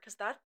my heart because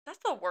that's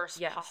the worst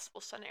Yes.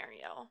 possible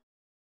scenario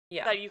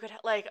Yeah. that you could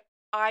like.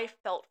 I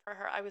felt for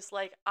her. I was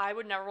like, I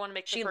would never want to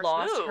make the She first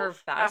lost her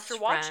move after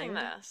best watching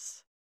friend.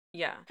 this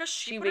Yeah. because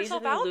she She put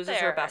herself basically out loses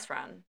her there. best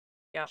friend.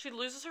 Yep. She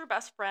loses her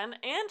best friend,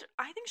 and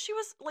I think she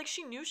was like,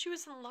 she knew she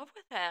was in love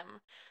with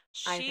him.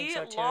 I think She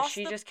so too. lost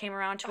She the just came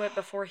around to it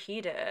before he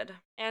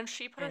did. and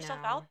she put I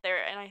herself know. out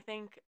there, and I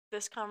think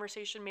this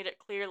conversation made it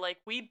clear,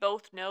 like, we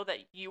both know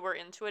that you were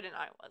into it and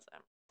I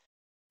wasn't.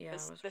 Yeah, it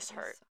was This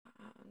really hurt.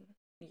 sad.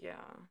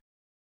 Yeah.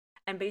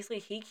 And basically,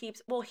 he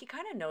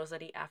kind of knows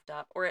that he effed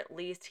up, or at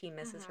least he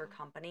misses her Mhm.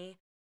 company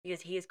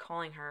because he is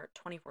calling her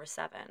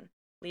 24/7,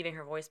 leaving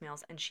her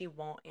voicemails, and she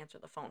won't answer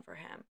the phone for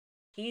him.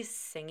 He's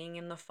singing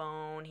in the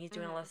phone, he's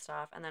doing all Mhm. this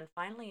stuff. And then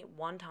finally,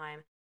 one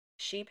time,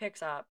 she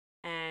picks up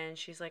and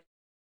she's like,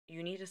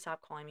 "You need to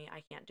stop calling me.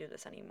 I can't do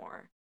this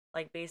anymore."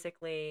 Like,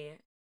 basically,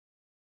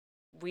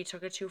 we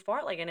took it too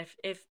far. Like, and if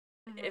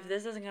if Mhm.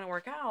 this isn't gonna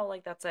work out,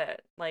 like that's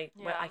it. Like,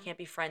 what? Yeah. I can't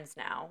be friends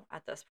now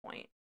at this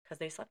point because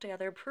they slept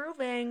together,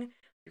 proving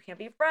you can't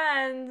be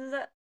friends,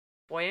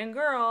 boy and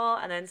girl,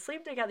 and then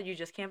sleep together. You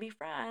just can't be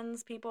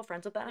friends. People,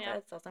 friends with Yeah.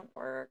 benefits doesn't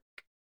work.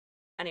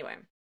 Anyway,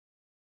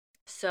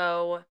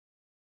 so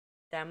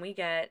then we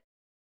get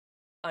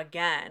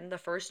again the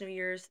first New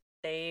Year's.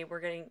 They were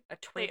getting a They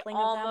twinkling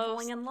of them falling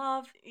almost in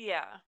love,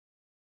 yeah.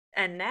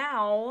 and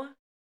now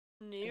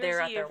New Year's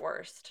they're at their Eve,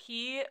 worst.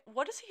 he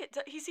what does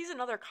he sees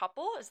another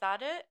couple? Is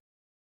that it?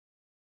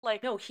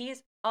 Like No,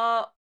 he's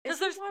is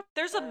cuz he what?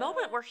 there's a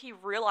moment where he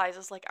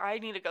realizes like I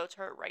need to go to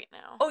her right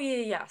now. Oh yeah,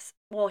 yes.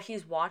 Well,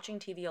 he's watching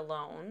TV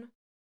alone,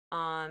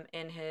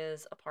 in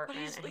his But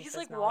apartment, and he he's says,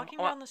 like "No, I'm." walking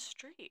Oh, down the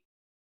street.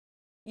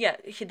 yeah.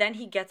 Then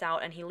he gets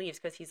out and he leaves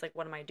because he's like,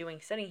 "What am I doing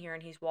sitting here?"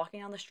 And he's walking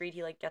down the street.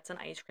 He like gets an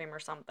ice cream or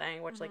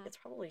something, which like Mhm. it's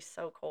probably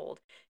so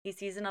cold. He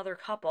sees another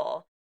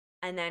couple,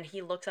 and then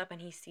he looks up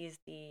and he sees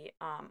the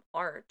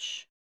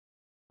arch.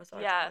 What's the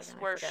arch called Yes, again?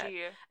 I where forget.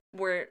 she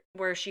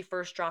Where she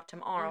first dropped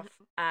him off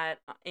mhm. at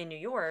in New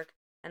York,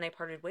 and they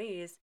parted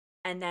ways.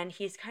 And then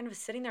he's kind of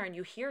sitting there, and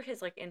you hear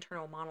his like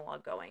internal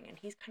monologue going, and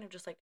he's kind of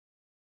just like,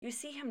 you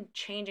see him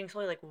changing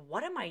slowly, like,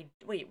 what am I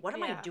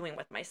Yeah. doing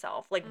with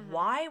myself? Like, Mhm.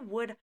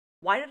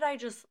 why did I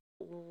just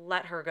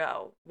let her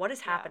go? What is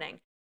Yeah.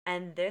 happening?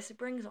 And this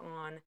brings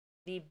on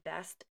the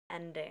best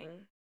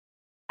ending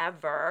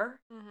ever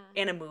Mhm.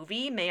 in a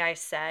movie, may I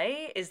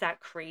say. Is that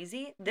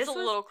crazy? It's a This was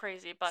little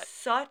crazy, but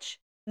such,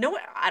 no,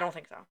 I don't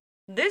think so.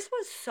 This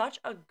was such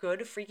a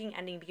good freaking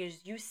ending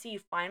because you see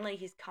finally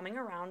he's coming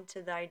around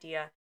to the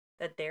idea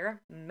that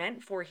they're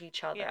meant for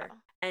each yeah. other,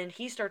 and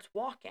he starts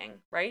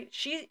walking, right?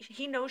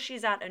 He knows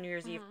she's at a New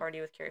Year's Eve Mhm.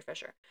 party with Carrie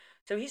Fisher.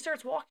 So he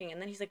starts walking,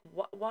 and then he's like,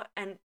 what?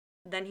 And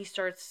then he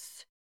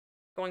starts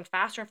going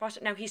faster and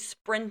faster. Now he's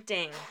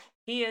sprinting.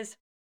 He is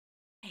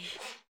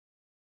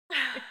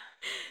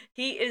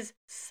he is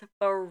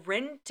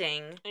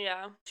sprinting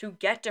Yeah. to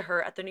get to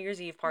her at the New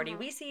Year's Eve party. Mhm.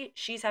 We see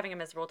she's having a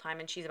miserable time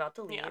and she's about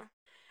to Yeah. leave.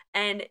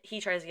 And he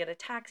tries to get a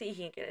taxi.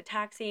 He can't get a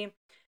taxi.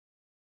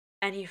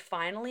 And he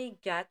finally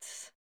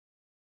gets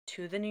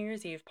to the New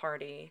Year's Eve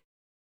party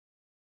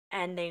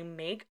and they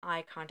make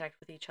eye contact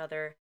with each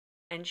other.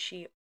 And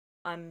she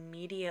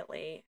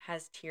immediately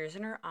has tears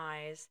in her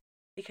eyes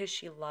because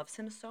she loves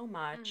him so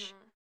much.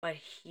 Mhm. But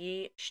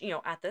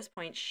at this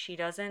point, she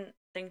doesn't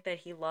think that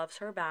he loves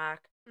her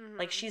back.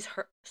 Like Mhm. she's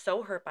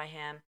so hurt by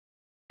him.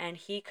 And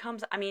he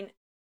comes, I mean,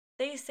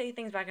 they say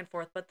things back and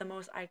forth, but the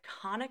most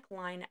iconic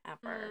line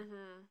ever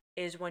Mhm.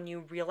 is when you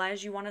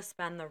realize you want to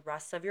spend the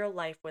rest of your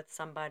life with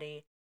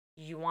somebody,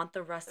 you want the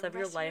The rest of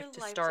your rest of your life to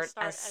life to start as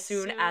start as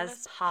soon soon as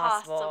as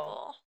possible.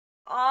 possible.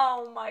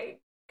 Oh my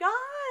God.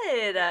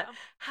 Yeah.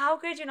 How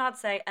could you not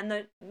say? And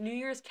the New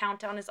Year's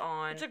countdown is It's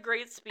on, a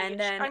great and speech. I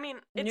then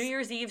mean, New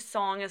Year's Eve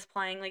song is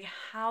playing. Like,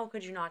 how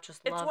could you not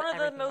just it's love one of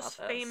the everything most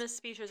about this? famous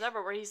speeches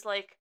ever where he's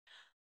like,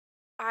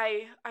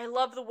 I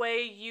love the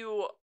way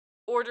you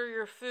order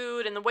your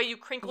food and the way you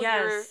crinkle your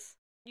Yes.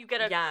 you get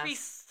a Yes.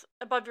 crease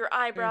above your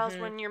eyebrows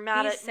Mm-hmm. when you're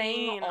mad He's at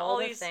saying me and all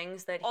the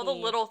things that all the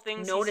he little things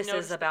he's notices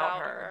noticed about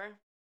about her. her.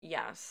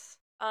 Yes.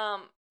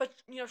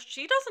 But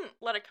she doesn't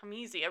let it come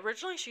easy.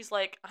 Originally she's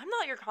like, I'm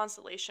not your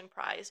consolation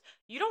prize.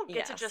 You don't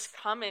get to just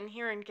Yes. come in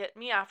here and get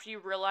me after you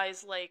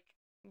realize like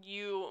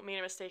you made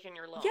a mistake and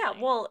you're Yeah,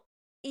 lonely. well,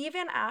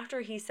 even after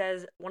he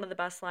says one of the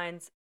best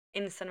lines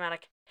in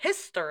cinematic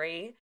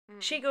history,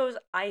 she Mm. goes,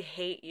 I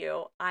hate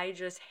you. I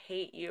just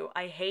hate you.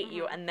 I hate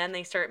you. Mhm. And then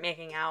they start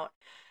making out.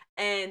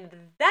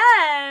 And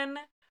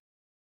then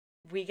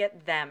we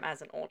get them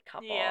as an old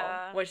couple,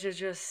 Yeah. which is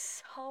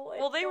just so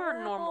Well, they were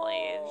normal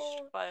aged,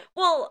 adorable. but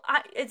Well,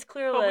 it's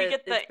clear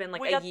that it's been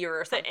like we a got year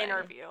or the something.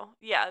 interview.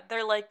 Yeah,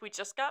 they're like we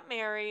just got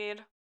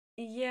married.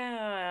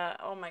 Yeah.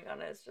 Oh my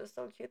goodness, it's just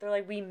so cute. They're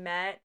like, we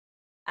met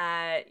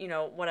at,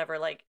 whatever,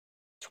 like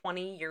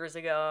 20 years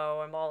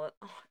ago and all that.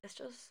 Oh, it's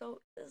just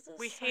so, this is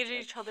We such hated a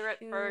each other at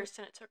cute, first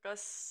and it took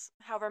us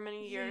however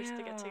many years to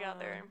get yeah.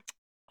 together.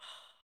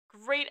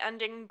 Great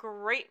ending,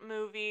 great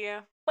movie.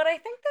 But I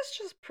think this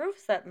just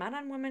proves that men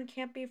and women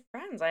can't be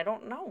friends. I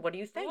don't know. What do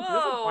you think? You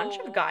have a bunch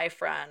of Whoa. guy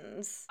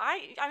friends.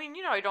 I mean,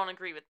 I don't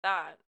agree with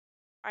that.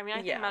 I mean,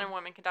 I think men Yeah. and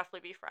women can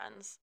definitely be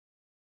friends.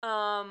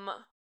 Um,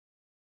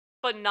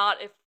 but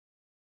not if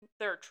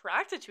they're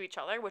attracted to each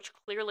other, which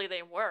clearly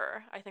they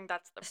were. I think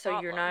that's the So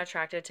you're not problem.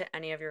 attracted to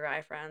any of your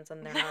guy friends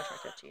and they're not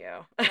attracted to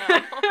you.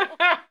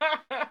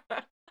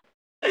 No.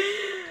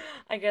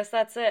 I guess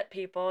that's it,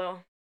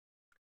 people.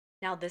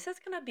 Now, this is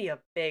going to be a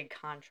big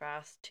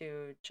contrast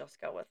to Just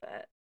Go With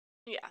It.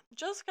 Yeah,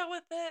 just go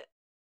with it.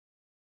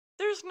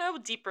 There's no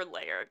deeper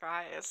layer,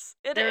 guys.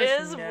 It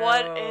There's is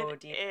what no it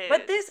deep.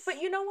 But is.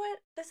 you know what?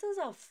 This is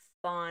a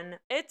fun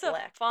It's a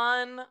flick.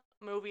 fun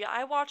movie.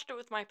 I watched it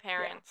with my Yeah.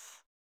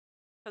 parents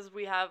because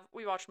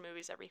we watch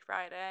movies every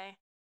Friday.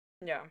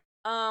 Yeah.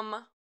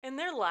 And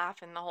they're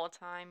laughing the whole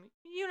time.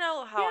 You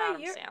know how Yeah,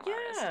 Adam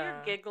Sandler is. You're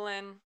yeah.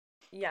 giggling.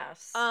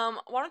 Yes. Why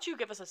don't you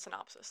give us a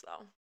synopsis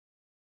though?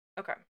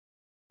 Okay.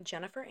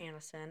 Jennifer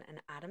Aniston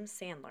and Adam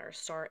Sandler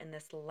star in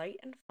this light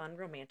and fun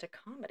romantic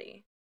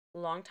comedy.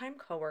 Longtime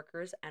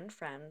coworkers and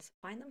friends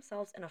find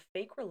themselves in a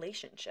fake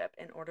relationship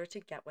in order to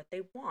get what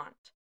they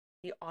want.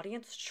 The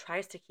audience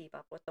tries to keep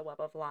up with the web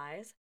of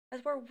lies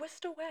as we're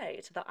whisked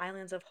away to the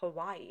islands of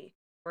Hawaii,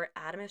 where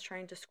Adam is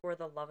trying to score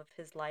the love of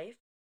his life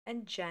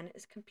and Jen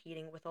is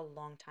competing with a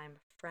longtime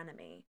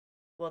frenemy.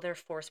 Will their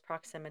forced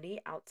proximity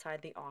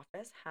outside the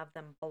office have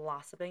them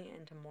blossoming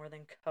into more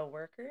than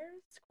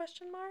coworkers?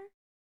 Question mark.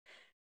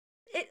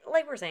 It,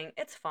 like we're saying,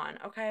 it's fun,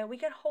 okay? We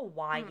get Mm.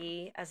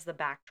 Hawaii as the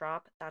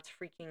backdrop. That's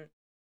freaking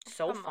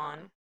so Come fun.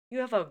 on. You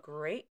have a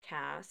great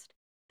cast.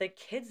 The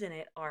kids in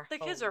it are The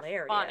kids are funny.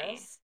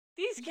 hilarious.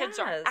 These kids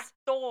are Yes.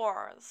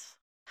 actors.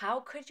 How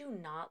could you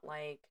not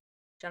like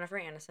Jennifer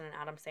Aniston and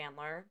Adam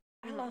Sandler?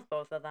 I Mm. love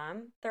both of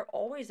them. They're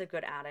always a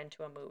good add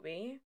into a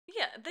movie.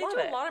 Yeah, they Love do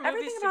a it. lot of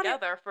Everything movies about it,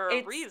 together for a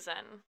it's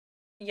reason.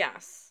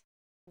 yes.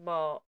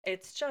 Well,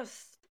 it's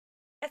just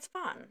it's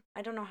fun.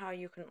 I don't know how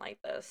you couldn't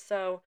like this.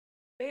 So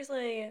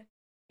basically,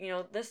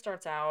 this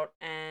starts out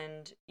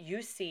and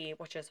you see,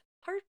 which is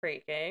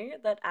heartbreaking,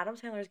 that Adam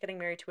Sandler is getting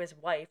married to his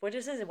wife, which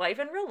is his wife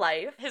in real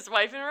life. His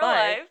wife in real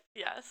But life,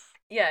 yes.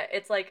 yeah,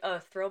 it's like a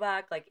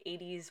throwback like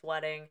 80s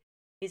wedding.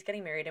 He's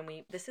getting married and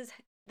we this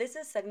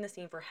is setting the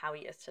scene for how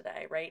he is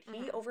today, right?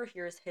 He Hmm.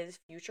 overhears his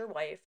future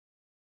wife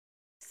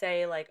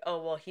say like,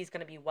 "Oh, well, he's going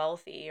to be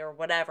wealthy or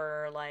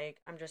whatever, like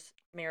I'm just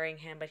marrying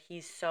him, but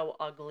he's so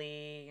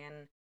ugly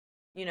and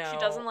She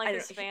doesn't like I don't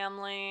his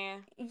family.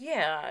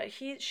 yeah,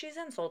 she's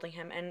insulting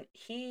him and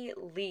he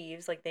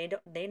leaves like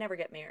they never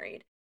get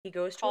married. He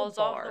goes to a Calls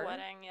off the bar.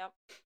 wedding, yep.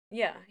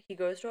 Yeah, he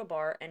goes to a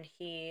bar and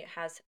he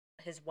has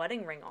his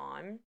wedding ring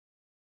on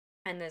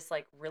and this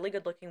like really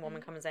good-looking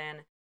woman Hmm. comes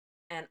in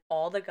and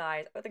all the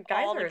guys All the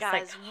are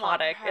guys want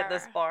psychotic in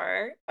this her.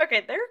 bar.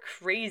 Okay, they're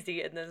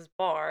crazy in this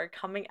bar,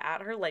 coming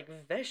at her like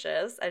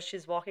vicious as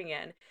she's walking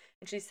in.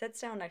 And she sits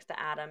down next to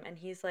Adam and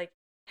he's like,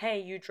 "Hey,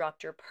 you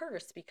dropped your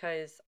purse,"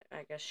 because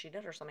I guess she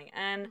did or something.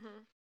 And Hmm.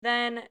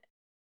 then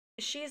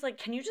she's like,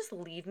 "Can you just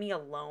leave me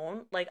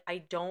alone? Like I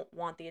don't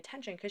want the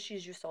attention," because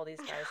she's used to all these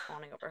guys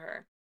fawning over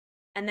her.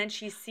 And then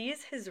she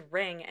sees his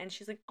ring and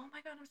she's like, "Oh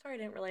my God, I'm sorry, I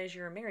didn't realize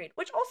you were married."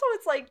 Which also,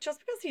 it's like, just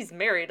because he's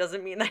married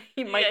doesn't mean that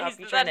he might Yeah, not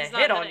be trying that to he's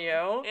not hit on hitting.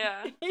 you.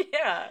 Yeah.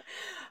 Yeah.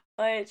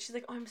 But she's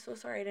like, "Oh, I'm so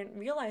sorry, I didn't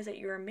realize that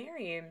you were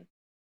married."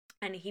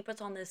 And he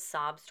puts on this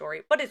sob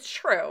story, but it's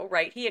true,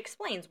 right? He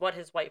explains what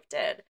his wife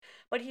did.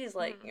 But he's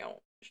like, Hmm.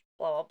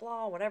 blah, blah,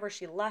 blah, whatever.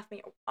 She left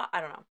me.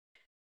 I don't know.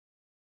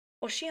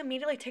 Well, she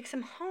immediately takes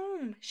him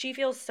home. She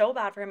feels so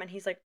bad for him, and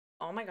he's like,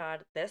 "Oh my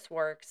God, this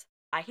works.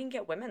 I can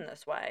get women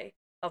this way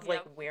of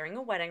like Yep. wearing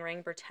a wedding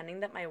ring, pretending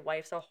that my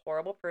wife's a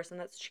horrible person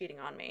that's cheating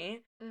on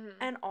me." Hmm.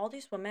 And all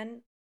these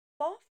women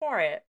fall for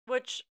it.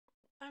 Which,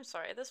 I'm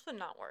sorry, this would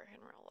not work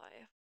in real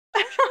life.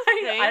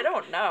 Don't you I think?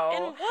 don't know.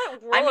 In what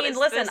I world mean, is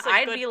listen, this a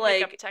I'd good be pickup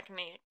like,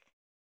 technique?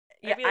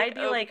 yeah, I'd be like, I'd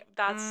be oh, like,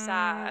 that's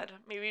sad.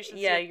 Maybe you should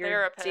see yeah, a you're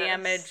therapist.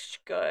 damaged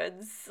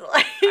goods.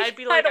 Like, I'd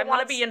be I like, don't I'm want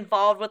to not. be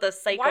involved with a Why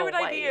psycho would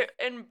I be wife.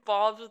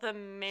 involved with a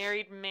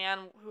married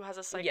man who has a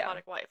Yeah.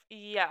 psychotic wife?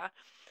 Yeah,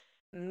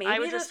 I would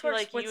Maybe just this be works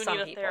like, with you need some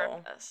a people.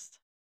 therapist.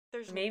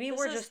 There's Maybe this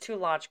we're is just too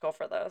logical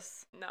for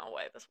this. no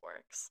way this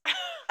works.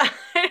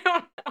 I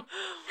don't know.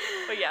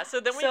 But yeah, so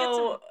then we get to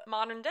So,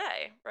 modern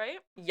day, right?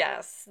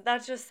 yes,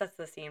 that just sets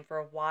the scene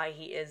for why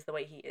he is the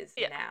way he is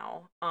Yeah,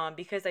 now.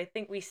 Because I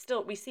think we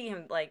see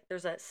him like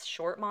there's a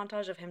short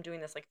montage of him doing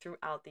this like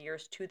throughout the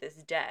years to this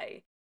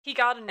day. he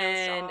got a nose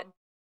And job.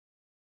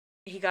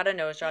 he got a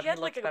nose job. He He had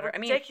like looks a better. I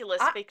mean,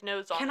 ridiculous I fake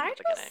nose on can in I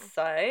the beginning. just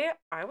say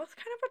I was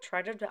kind of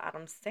attracted to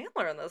Adam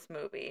Sandler in this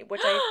movie,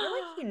 which I feel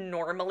like he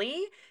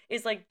normally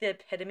is like the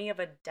epitome of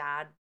a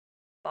dad,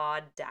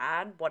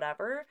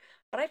 whatever.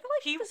 But I feel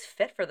like he He was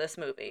fit for this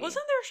movie.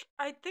 wasn't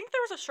there. I think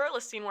there was a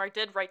shirtless scene where I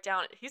did write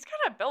down he's kind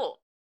of built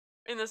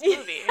in this Yes,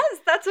 movie.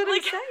 that's what I'm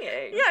Like,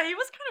 saying. yeah, he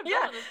was kind of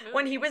built Yeah, in this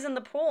when he movie. was in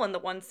the pool in the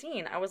one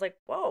scene, I was like,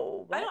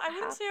 "Whoa, I don't. I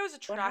wouldn't say I was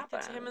what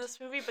attracted to him in happened?" this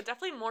movie, but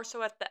definitely more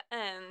so at the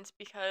end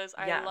because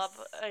I love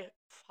Yes. a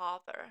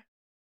father.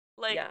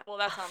 Like, Yeah. well,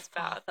 that sounds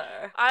bad.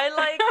 Father. I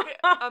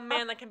like a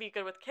man that can be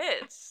good with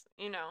kids.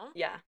 You know.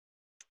 Yeah.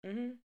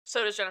 Mhm.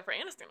 So does Jennifer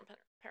Aniston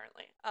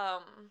apparently.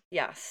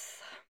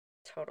 Yes.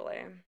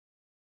 Totally.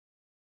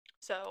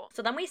 So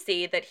So then we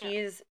see that yeah.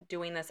 he's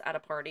doing this at a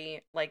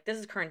party. Like this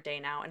is current day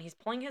now, and he's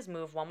pulling his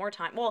move one more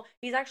time. Well,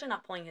 he's actually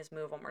not pulling his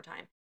move one more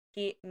time.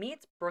 He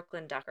meets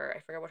Brooklyn Decker. I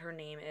forget what her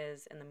name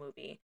is in the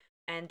movie.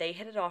 And they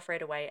hit it off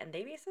right away, and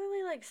they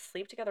basically like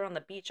sleep together on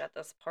the beach at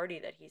this party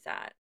that he's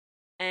at.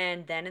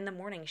 And then in the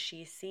morning,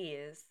 she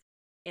sees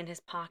in his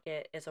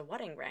pocket is a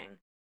wedding ring.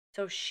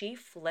 So she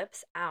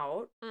flips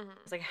out. It's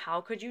Hmm. like,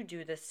 "How could you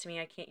do this to me?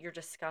 I can't, you're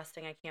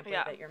disgusting. I can't believe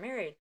Yeah. that you're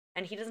married."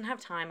 And he doesn't have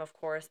time, of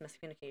course,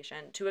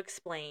 miscommunication, to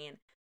explain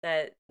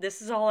that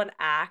this is all an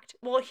act.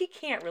 Well, he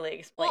can't really Well,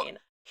 explain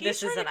he's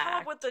this is trying to an come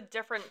up with act. a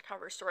different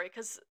cover story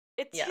because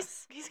it's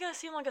Yes. he's gonna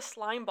seem like a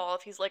slime ball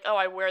if he's like, oh,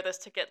 I wear this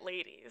to get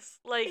ladies.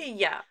 Like,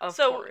 Yeah, of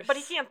so, but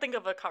he course. can't think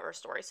of a cover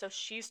story, so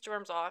she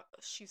storms off.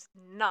 She's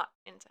not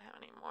into him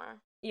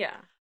anymore.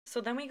 Yeah. So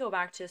then we go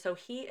back to so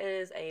he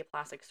is a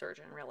plastic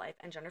surgeon in real life,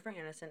 and Jennifer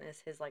Aniston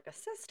is his like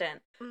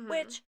assistant, Hmm.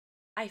 which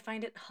I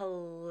find it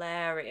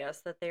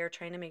hilarious that they are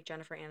trying to make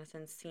Jennifer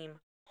Aniston seem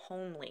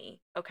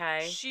homely,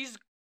 okay? She's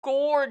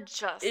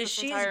gorgeous Is this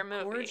she's entire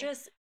movie.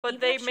 gorgeous. But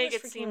Even they if she make was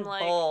it seem freaking like,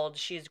 bald,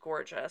 she's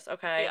gorgeous,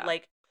 okay? yeah,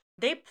 Like,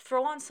 they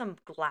throw on some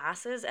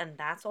glasses and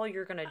that's all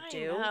you're gonna I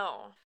do.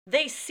 know.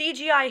 They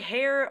CGI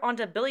hair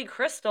onto Billy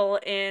Crystal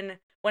in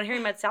When Harry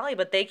Met Sally,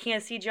 but they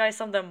can't CGI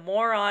something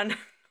more on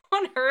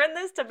on her in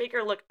this to make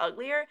her look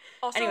uglier.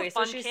 Also, a Anyway,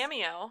 so fun she's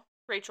cameo.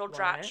 Rachel what?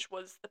 Dratch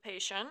was the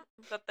patient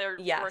that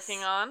they're working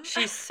Yes. on.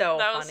 She's so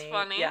That was funny.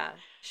 funny. Yeah,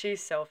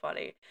 she's so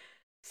funny.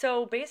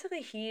 So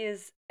basically he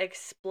is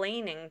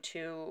explaining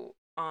to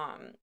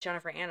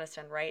Jennifer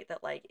Aniston, right,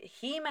 that like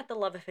he met the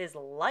love of his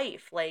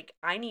life. Like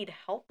I need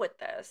help with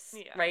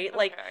this, Yeah, right?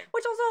 Like okay.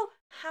 which also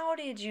how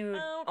did you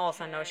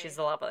also know she's Okay.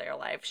 the love of your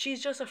life?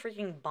 She's just a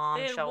freaking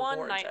They had bombshell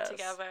one night gorgeous.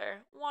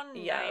 together.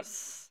 One night.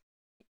 Yes.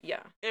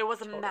 Yeah, It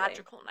was a totally.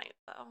 magical night,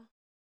 though.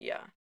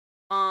 Yeah.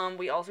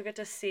 We also get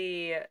to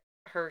see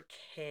her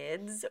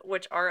kids,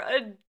 which are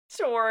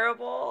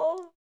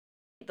adorable.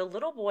 The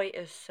little boy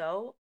is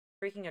so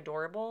freaking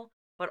adorable,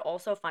 but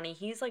also funny.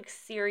 He's like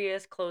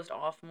serious, closed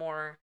off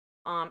more.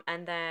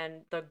 And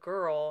then the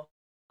girl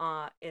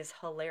is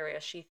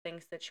hilarious. She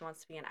thinks that she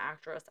wants to be an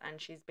actress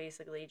and she's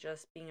basically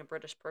just being a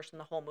British person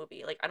the whole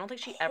movie. Like I don't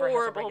think she ever has a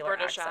Horrible regular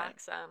British accent.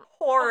 accent.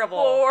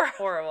 Horrible.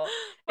 Horrible.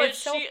 But It's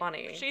so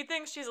funny. she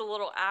thinks she's a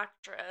little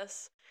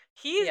actress.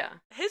 Yeah.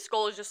 His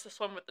goal is just to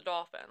swim with the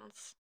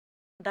dolphins.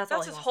 That's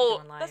all he wants to do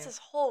in That's life. his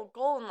whole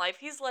goal in life.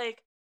 He's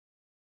like,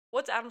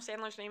 what's Adam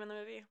Sandler's name in the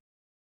movie?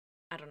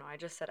 I don't know. I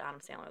just said Adam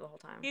Sandler the whole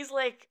time. He's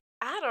like,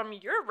 Adam,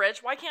 you're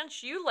rich. Why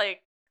can't you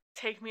like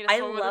take me to I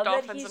swim with the love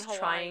that dolphins in he's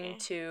trying Hawaii?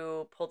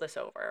 to pull this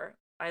over.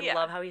 I Yeah.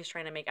 love how he's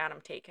trying to make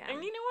Adam take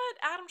And him. you know what?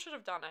 Adam should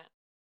have done it.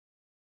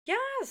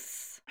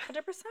 Yes,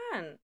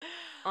 100%.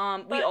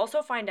 We But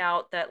also find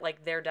out that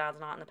like their dad's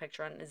not in the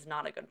picture and is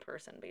not a good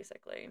person,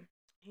 basically.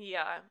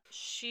 yeah,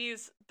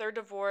 they're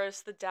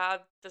divorced. The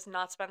dad does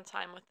not spend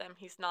time with them.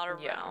 He's not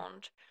Yeah,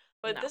 around.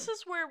 But no, this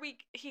is where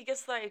he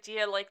gets the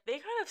idea like they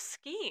kind of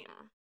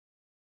scheme.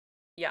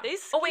 yeah. They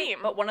Oh wait,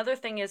 scheme. but one other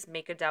thing is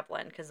make a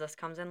Devlin because this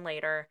comes in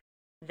later.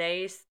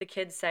 The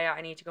kids say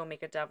I need to go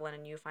make a Devlin,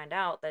 and you find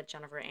out that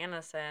Jennifer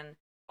Aniston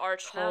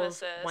Arch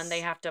calls when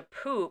they nemesis. have to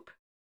poop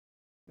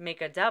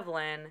make a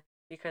Devlin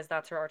because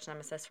that's her arch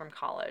nemesis from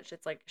college.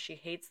 It's like she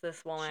hates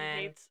this She woman.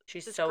 hates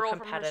She's this so girl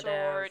from her competitive.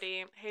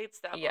 sorority, hates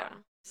that Yeah.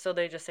 one. So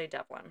they just say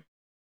Devlin.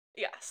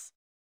 Yes.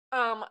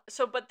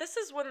 But this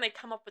is when they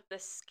come up with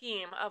this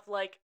scheme of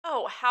like,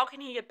 oh, how can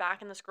he get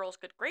back in this girl's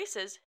good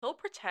graces? He'll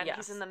pretend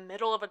he's in Yes. the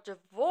middle of a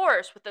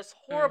divorce with this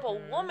horrible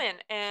Mm-hmm.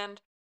 woman,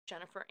 and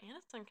Jennifer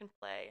Aniston can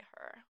play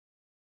her,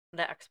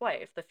 The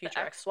ex-wife, the the future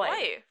ex-wife.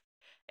 ex-wife.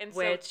 And so,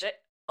 Which,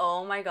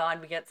 oh my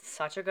god, we get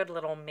such a good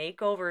little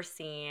makeover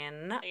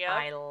scene. yep,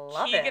 I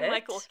love Keegan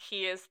Michael it.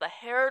 Key is the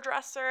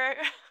hairdresser.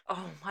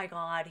 Oh my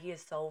god, he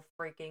is so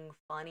freaking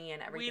funny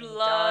in We everything he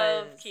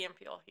love does. Key and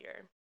Peele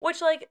here.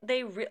 Which, like,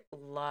 they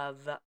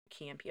love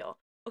Key and Peele.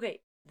 Okay,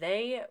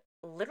 they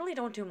literally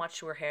don't do much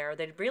to her hair.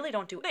 They really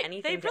don't do They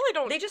anything to. really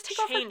don't They just take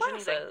off her change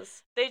anything.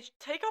 glasses. They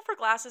take off her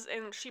glasses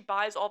and she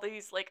buys all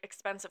these like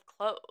expensive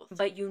clothes.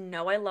 But you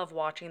know, I love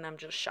watching them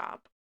just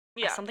shop.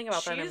 Yeah, Something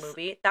about that in a she's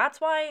movie.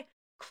 That's why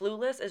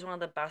Clueless is one of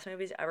the best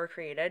movies ever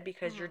created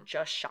because you're mhm,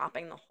 just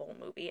shopping the whole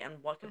movie,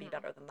 and what could be mhm.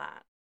 better than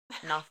that?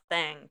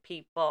 Nothing,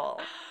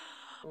 people.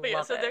 But yeah,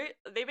 Love so it.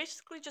 they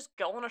basically just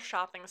go on a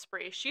shopping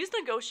spree. She's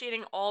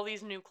negotiating all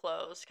these new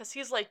clothes because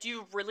he's like, "Do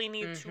you really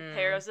need two Mm-hmm.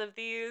 pairs of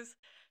these?"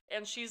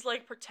 And she's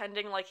like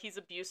pretending like he's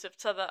abusive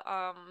to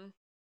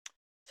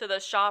the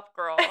shop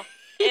girl,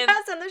 and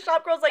Yes, and the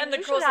shop girl's like, the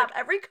you should girl's have like,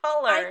 every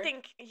 "I color.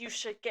 think you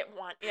should get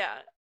one. Yeah,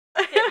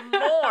 get I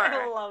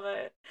more." love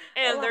it.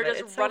 I And love they're it. just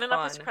It's so running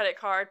up his fun. credit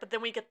card, but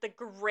then we get the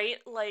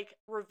great like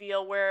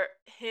reveal where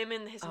him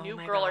and his Oh new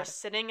my girl are god.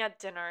 sitting at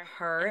dinner, and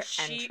Her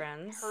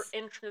her entrance.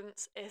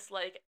 entrance is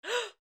like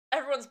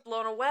everyone's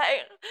blown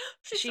away.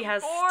 She's She so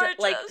has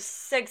like gorgeous.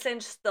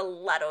 6-inch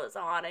stilettos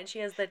on, and she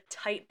has the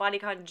tight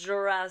bodycon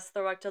dress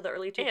throwback to the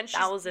early And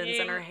 2000s,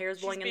 and her hair's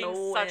she's blowing in the being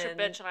such a wind.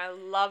 bitch, and I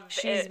love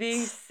She's it.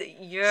 being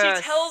She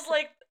tells yes.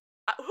 like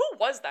who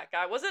was that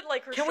guy? Was it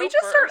like her Can we just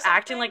chauffeur or start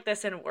acting something? like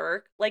this in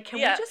work? Like,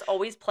 can we Yeah. just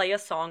always play a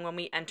song when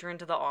we enter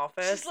into the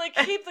She's office? like,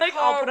 And, keep the like,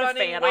 I'll car put a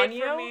running, fan on wait for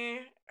you.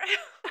 me.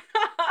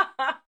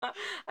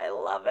 I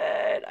love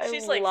it. I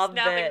She's like love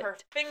snapping it. her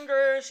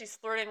fingers. She's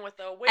flirting with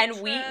a waitress.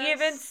 And we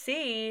even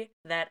see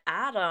that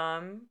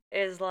Adam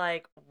is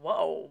like,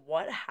 whoa,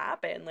 what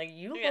happened? Like,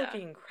 you look Yeah.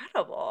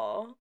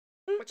 incredible.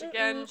 Which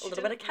again, A she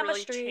little bit didn't of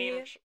really chemistry.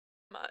 change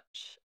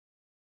much.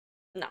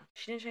 No,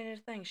 she didn't change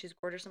a thing. She's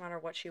gorgeous no matter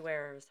what she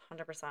wears.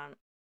 100%.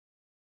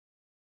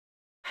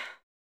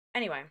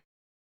 Anyway,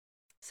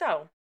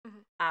 so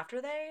Mhm.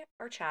 after they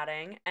are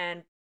chatting,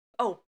 and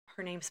oh,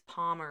 her name's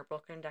Palmer.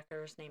 Brooke and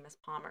Decker's name is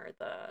Palmer,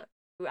 the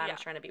who Yeah.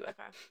 Adam's trying to be with.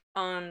 Okay.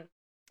 Um,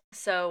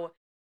 so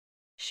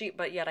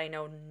but yet I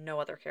know no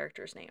other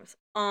characters' names.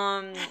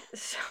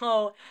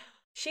 So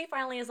she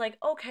finally is like,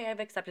 okay, I've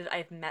accepted.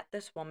 I've met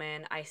this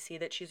woman. I see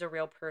that she's a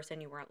real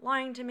person. You weren't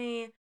lying to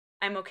me.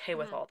 I'm okay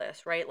with Mhm. all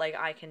this, right? Like,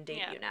 I can date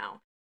Yeah. you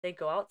now. They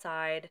go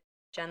outside.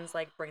 Jen's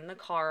like, bring the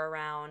car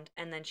around.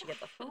 And then she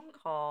gets a phone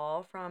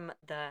call from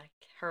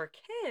her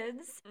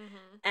kids.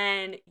 Mhm.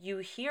 And you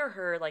hear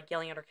her like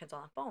yelling at her kids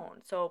on the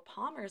phone. So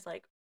Palmer's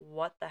like,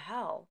 what the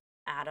hell?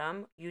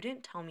 Adam, you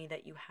didn't tell me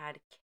that you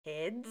had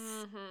kids.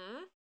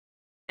 Mhm.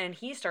 And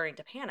he's starting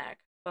to panic.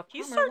 But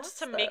He Palmer starts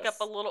to loves make up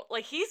a this. little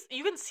like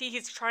you can see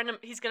he's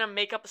gonna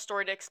make up a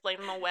story to explain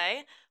them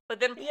away, but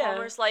then Yeah.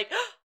 Palmer's like,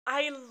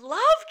 I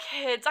love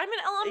kids. I'm an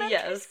elementary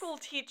Yes. school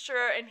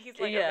teacher, and he's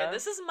like, okay, Yeah.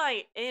 this is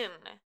my in.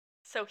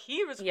 So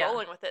he was Yeah.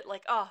 rolling with it,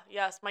 like, oh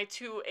yes, my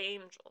two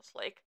angels.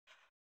 Like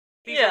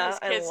these are Yeah. his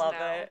I kids love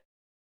now. it.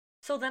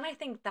 So then I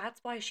think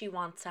that's why she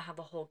wants to have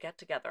a whole get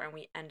together and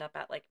we end up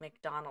at like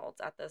McDonald's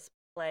at this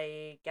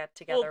play get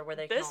together Well, where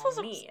they can this all was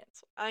meet.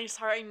 I'm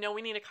sorry, I know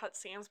we need to cut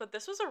scenes, but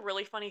this was a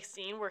really funny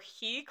scene where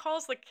he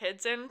calls the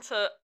kids in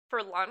to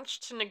for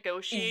lunch to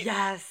negotiate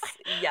Yes.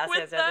 Yes, with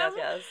yes, yes, them.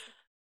 yes,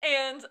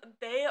 yes. And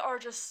they are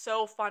just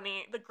so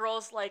funny. The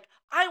girl's like,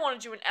 I want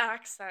to do an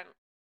accent.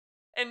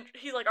 And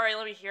he's like, all right,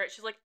 let me hear it.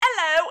 She's like,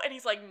 hello. And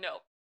he's like, no,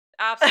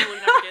 absolutely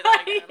never do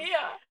that again.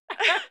 Yeah.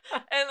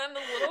 And then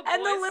the little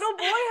And the boys, little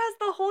boy has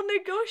the whole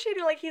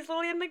negotiator like he's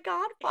literally in The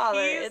Godfather.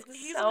 It's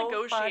he's a so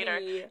negotiator.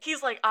 funny.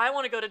 He's like, I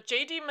want to go to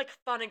JD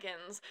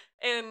McFunnigan's.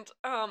 And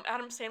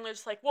Adam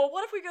Sandler's like, well,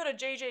 what if we go to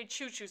JJ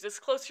Choo Choo's? It's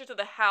closer to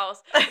the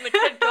house. And the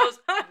kid goes,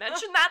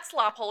 mention that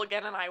slop hole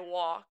again, and I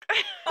walk.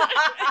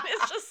 And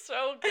it's just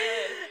so good.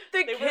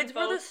 The They were kids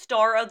were the both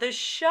star of the the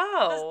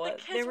show. They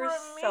kids were were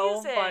so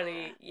amazing.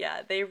 funny.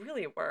 Yeah, they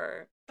really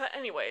were. But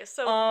anyway,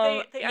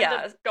 so they end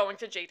up Yeah. going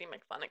to JD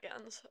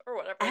McFunnigan's or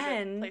whatever the place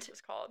And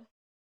was called.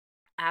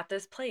 at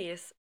this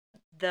place,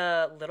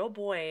 the little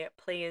boy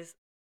plays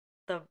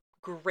the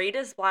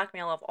greatest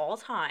blackmail of all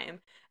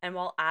time. And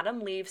while Adam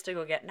leaves to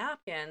go get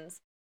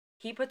napkins,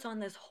 he puts on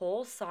this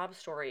whole sob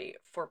story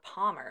for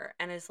Palmer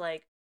and is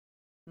like,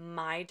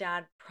 my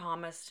dad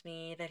promised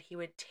me that he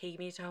would take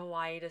me to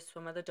Hawaii to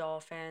swim with the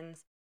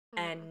dolphins. Hmm.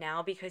 And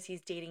now, because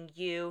he's dating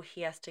you,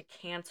 he has to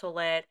cancel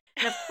it.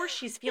 And of course,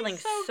 she's He's feeling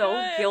so so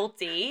good.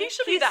 guilty. He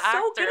should be He's the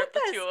so good actor at of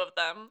the two this. of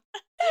them.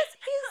 Yes,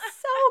 he's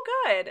so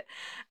good.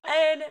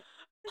 And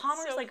It's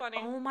Palmer's so like, funny.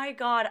 oh my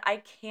God, I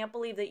can't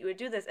believe that you would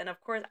do this. And of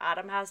course,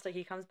 Adam has to,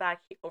 he comes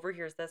back, he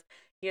overhears this,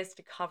 he has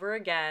to cover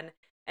again.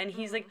 And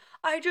he's like, Hmm.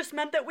 I just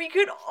meant that we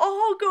could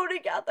all go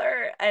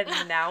together. And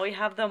now we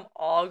have them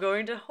all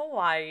going to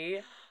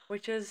Hawaii,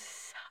 which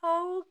is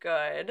so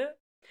good.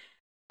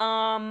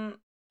 Um,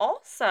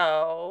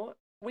 Also,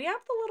 we have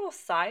the little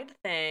side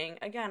thing.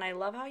 Again, I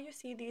love how you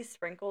see these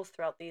sprinkles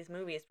throughout these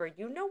movies where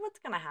you know what's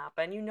gonna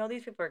happen. You know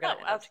these people are gonna Oh,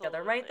 end up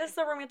together, right? This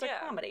absolutely. is a romantic Yeah.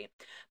 comedy.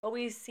 But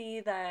we see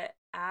that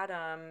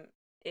Adam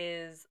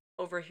is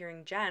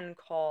overhearing Jen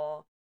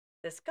call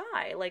this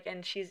guy, like,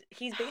 and he's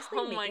basically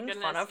Oh my making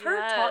fun goodness, of her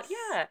talk. yes.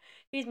 Yeah,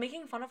 he's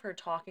making fun of her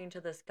talking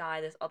to this guy,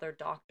 this other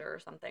doctor or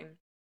something.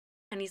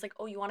 And he's like,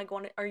 "Oh, you want to go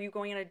on? Are you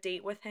going on a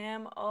date with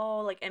him? Oh,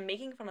 like," and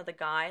making fun of the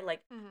guy,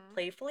 like Hmm.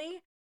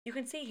 playfully. You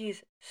can see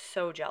he's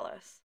so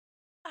jealous.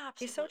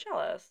 He's so Absolutely.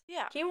 jealous.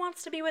 Yeah. He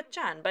wants to be with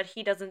Jen, but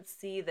he doesn't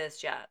see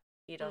this yet.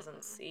 He doesn't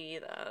Mm-mm. see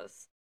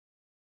this.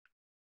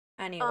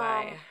 Anyway,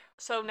 Um,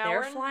 so now they're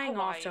we're in flying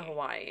off to Hawaii.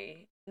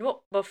 Hawaii.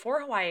 Well, before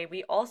Hawaii,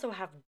 we also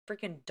have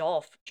freaking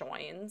Dolph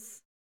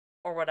joins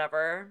or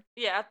whatever,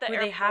 Yeah, at the who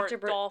they have to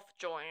airport, Dolph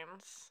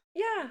joins.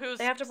 yeah,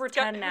 they have to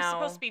pretend Who's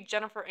supposed to now. be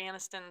Jennifer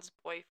Aniston's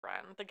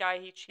boyfriend, the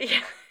guy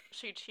Yeah.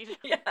 she cheated.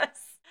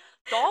 Yes.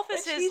 Dolph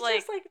is Which his he's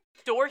just like like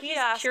dorky he's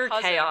ass pure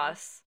cousin,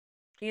 chaos.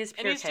 He is and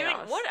pure he's doing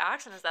what chaos.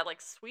 accent is that?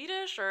 Like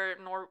Swedish or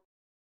I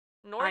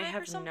Nordic or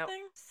have no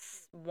something?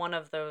 one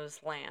of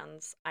those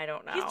lands. I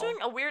don't He's doing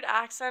know. a weird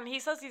accent. He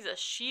says he's a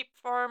sheep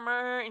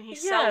farmer and he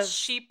sells Yes.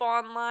 sheep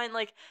online.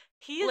 Like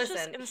he is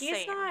just Listen,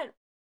 insane.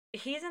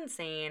 he's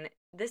insane.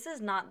 This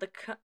is not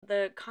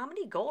the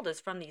comedy gold is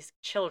from these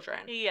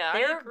children. Yeah, I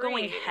They're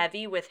going agree.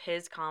 heavy with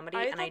his comedy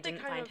I and I thought they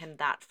didn't kind find of him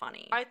that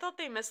funny. I thought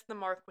they missed the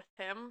mark with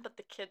him, but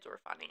the kids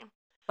were funny.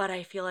 But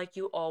I feel like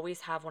you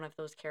always have one of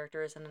those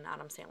characters in an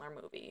Adam Sandler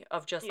movie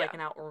of just like Yeah.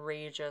 an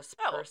outrageous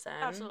Oh, person.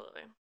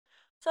 absolutely.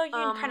 So you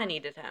kind of Um,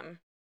 needed him.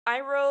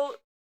 I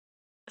wrote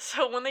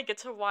so when they get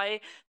to Hawaii,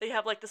 they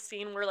have like the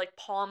scene where like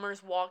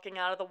Palmer's walking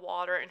out of the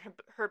water in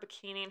her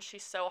bikini and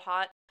she's so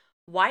hot.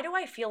 Why do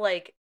I feel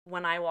like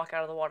when I walk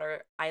out of the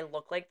water, I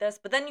look like this?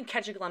 But then you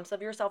catch a glimpse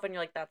of yourself and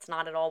you're like, that's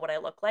not at all what I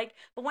look like.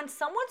 But when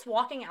someone's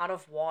walking out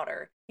of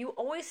water, you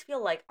always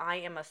feel like I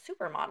am a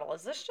supermodel.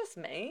 Is this just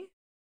me?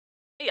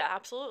 Yeah,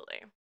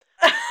 absolutely.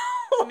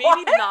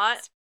 Maybe not.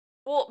 What?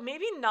 Well,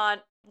 maybe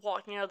not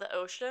walking out of the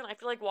ocean. I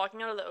feel like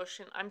walking out of the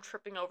ocean, I'm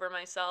tripping over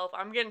myself.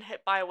 I'm getting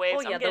hit by Oh,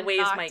 waves. I'm yeah, the getting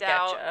waves knocked might get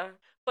out. you.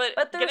 But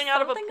But there's getting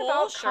out of a something pool,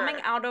 about coming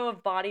sure. out of a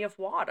body of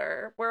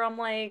water where I'm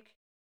like,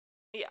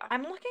 Yeah.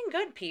 I'm looking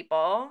good,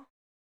 people.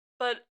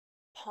 But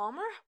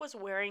Palmer was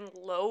wearing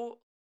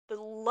the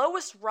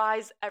lowest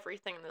rise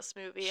everything in this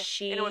movie,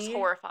 and it was She,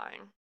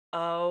 horrifying.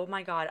 oh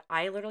my God,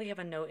 I literally have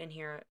a note in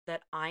here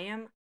that I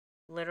am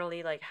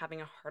literally like having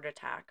a heart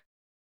attack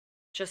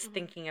just Mhm.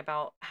 thinking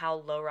about how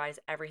low rise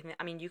everything.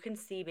 I mean, you can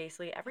see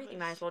basically It everything.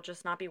 Might as was well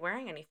just not be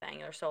wearing anything.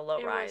 They're so low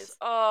it was rise.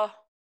 I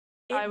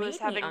It was made me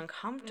having nightmare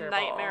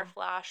uncomfortable.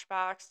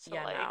 flashbacks to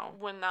Yeah, like no.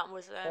 when that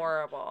was in.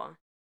 Horrible.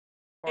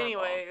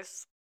 Horrible.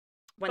 Anyways,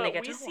 When they but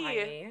get we to see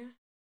Hawaii, yeah,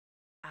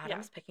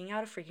 Adam's picking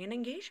out a freaking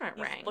engagement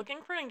he's ring.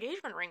 looking for an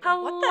engagement ring.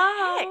 What the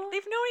heck? Hello?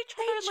 They've known each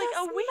They other like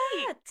a just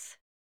week. met.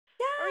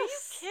 Are you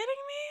Yes.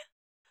 kidding me?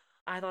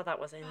 I thought that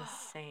was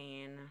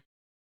insane.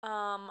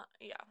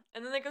 Yeah.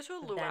 And then they go to a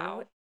Then, luau,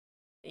 right?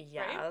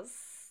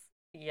 yes.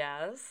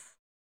 Yes.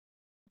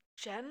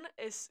 Jen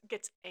is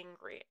gets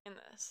angry in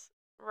this,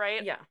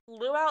 right? Yeah.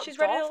 Luau, She's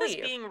ready to Dolph is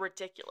leave. being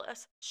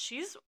ridiculous.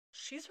 She's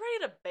ready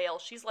to bail.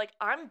 She's like,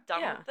 I'm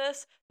done Yeah. with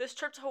this. This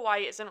trip to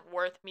Hawaii isn't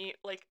worth me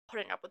like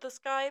putting up with this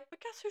guy. But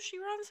guess who she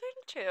runs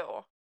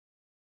into?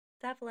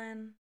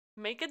 Devlin.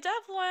 Make a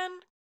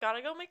Devlin.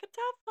 Gotta go make a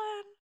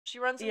Devlin. She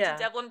runs into Yeah.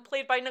 Devlin,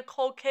 played by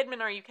Nicole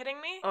Kidman. Are you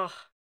kidding me? Ugh.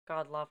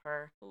 God love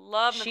her.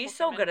 Love Nicole She's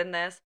so good Kidman. in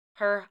this.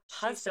 Her She's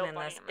husband so in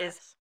funny this in is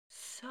this.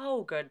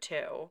 so good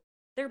too.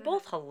 They're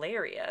both Hmm.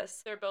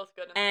 hilarious. They're both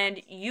good in And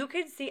this. you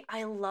could see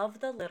I love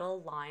the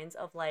little lines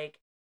of like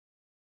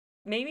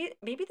maybe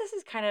this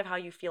is kind of how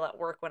you feel at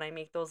work when I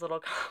make those little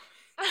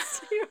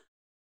comments.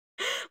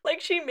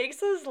 Like she makes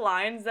those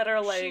lines that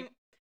are she, like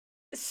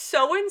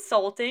so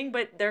insulting,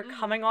 but they're mhm.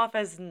 coming off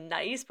as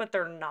nice, but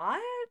they're not.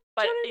 Do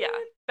But you yeah, know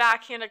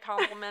backhanded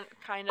compliment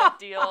kind what of I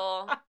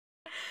deal. mean?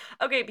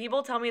 Okay,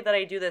 people tell me that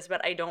I do this,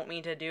 but I don't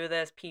mean to do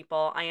this,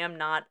 people. I am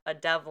not a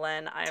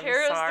Devlin. I am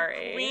Tara's the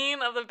sorry.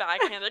 queen of the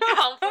backhanded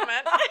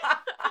compliment.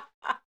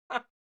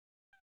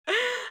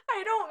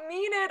 I don't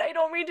mean it. I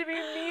don't mean to be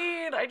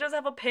mean. I just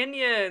have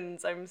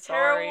opinions. I'm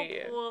Tara will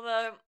sorry. pull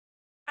the.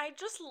 I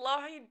just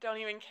love how you don't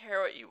even care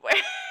what you wear.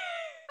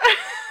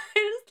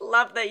 I just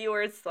love that you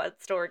are a slut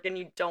stork and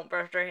you don't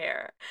brush your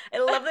hair. I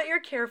love that you're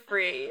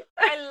carefree.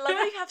 I love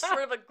that you have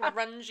sort of a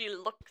grungy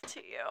look to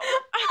you.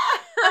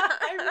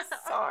 I'm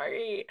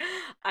sorry.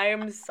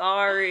 I'm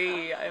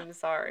sorry. I'm We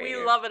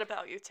sorry. love it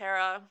about you,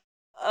 Tara.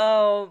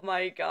 Oh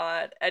my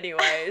god.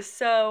 Anyway,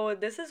 so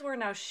this is where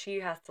now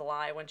she has to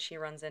lie when she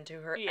runs into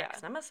her Yeah.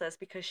 ex nemesis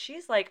because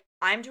she's like,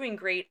 I'm doing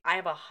great. I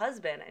have a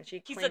husband. And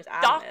she He's a claims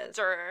Adam is.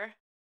 doctor.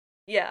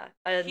 Yeah,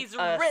 He's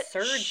a rich.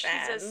 He's a surgeon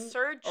or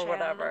surgeon.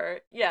 whatever.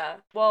 Yeah.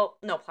 Well,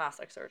 no,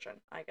 plastic surgeon.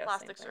 I guess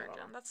same Plastic thing. I don't know.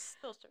 surgeon. That's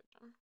still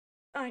surgeon.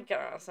 I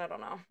guess I don't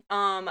know.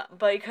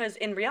 But because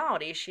in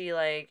reality, she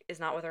like is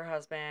not with her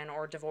husband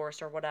or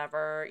divorced or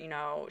whatever. You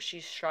know,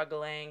 she's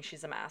struggling.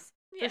 She's a mess.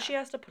 So Yeah. she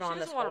has to put She on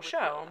this doesn't whole want to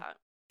reveal show. that.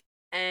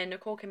 And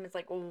Nicole Kim is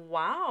like,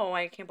 "Wow,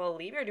 I can't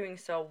believe you're doing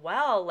so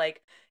well.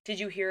 Like, did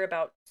you hear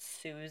about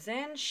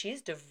Susan?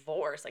 She's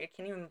divorced. Like, I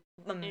can't even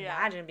Yeah.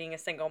 imagine being a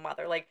single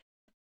mother. Like,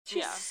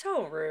 she's Yeah.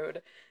 so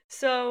rude."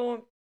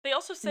 So They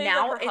also say that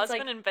now her it's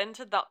husband like,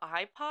 invented the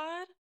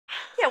iPod.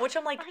 yeah, which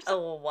I'm like, Or something.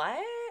 oh,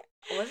 what?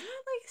 Wasn't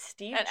that like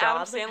Steve And Adam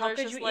Jobs? Like, how Sandler's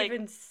could you just like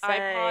even iPod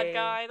say?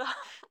 guy the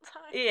whole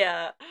time.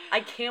 Yeah,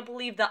 I can't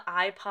believe the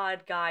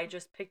iPod guy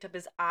just picked up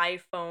his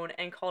iPhone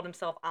and called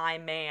himself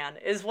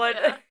iMan, is what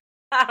Yeah.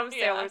 Adam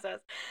Yeah. Sandler says.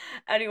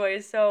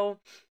 Anyway, so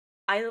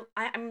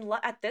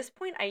at this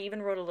point, I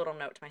even wrote a little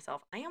note to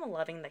myself. I am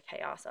loving the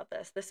chaos of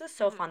this. This is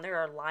so Hmm. fun. There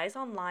are lies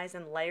on lies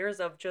and layers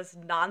of just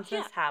Yeah.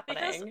 nonsense Because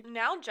happening.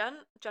 now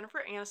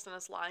Jennifer Aniston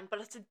is lying, but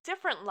it's a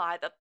different lie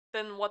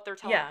than what they're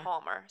telling Yeah,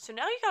 Palmer. So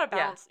now you gotta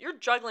yeah. balance. You're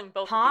juggling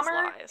both of these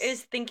Palmer lies.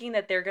 is thinking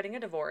that they're getting a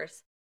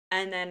divorce,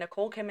 and then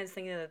Nicole Kim is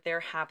thinking that they're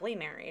happily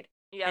married.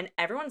 Yep. And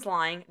everyone's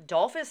lying.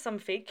 Dolph is some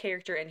fake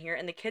character in here,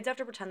 and the kids have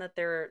to pretend that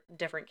they're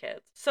different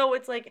kids. So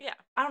it's like, Yeah.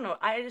 I don't know.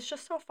 It's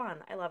just so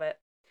fun. I love it.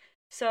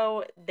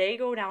 So they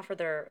go now for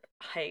their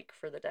hike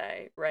for the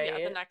day, Yeah.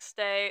 The right? next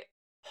day,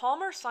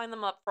 Palmer signed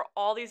them up for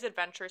all these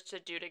adventures to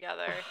do Ugh,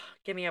 together.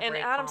 give me a And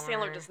break, Adam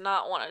Sandler does Palmer.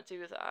 not want to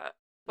do that.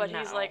 But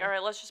he's like, all No.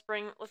 right, let's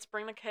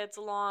bring the kids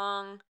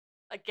along.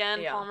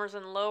 Again, Yeah. Palmer's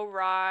in low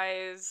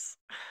rise.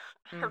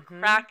 Her Mm-hmm.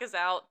 crack is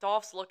out.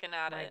 Dolph's looking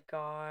at My it.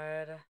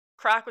 God.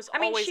 Crack was I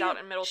mean, always out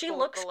in middle she school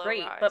with the looks low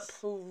great, but rise.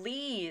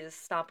 please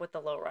stop with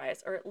the low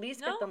rise, or at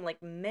least No, get them like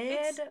it's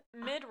mid.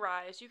 mid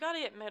rise. You gotta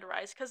get mid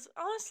rise. Because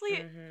honestly,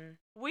 Mm-hmm.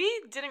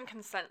 we didn't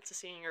consent to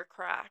seeing your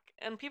crack.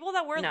 And people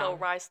that wear low No.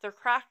 rise, their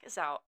crack is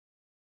out.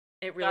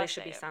 It really Gotta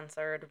should say be it.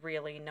 censored.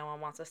 Really, no one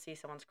wants to see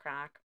someone's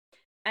crack.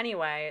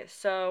 Anyway,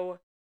 so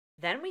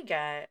then we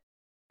get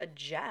a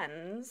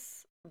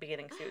Jen's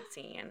bathing suit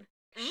scene.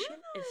 Mm.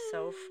 She is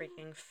so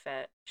freaking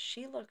fit.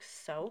 She looks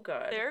so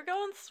good. They're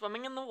going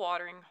swimming in the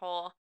watering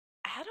hole.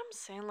 Adam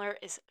Sandler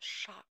is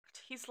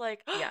shocked. He's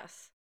like,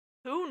 Yes.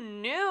 who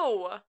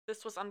knew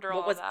this was under What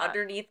all of was that?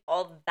 underneath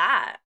all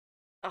that?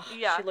 Ugh,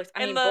 Yeah. she looks,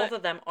 I And mean, both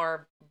of them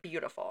are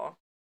beautiful.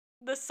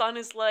 the son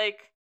is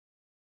like,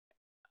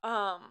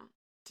 um,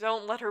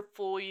 don't let her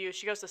fool you.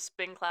 She goes to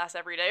spin class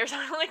every day or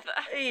something like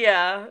that.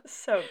 Yeah,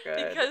 so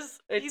good. Because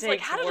It he's like,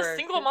 takes how did a work.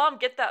 single mom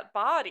get that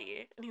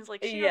body? And he's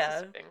like, she goes to Yeah.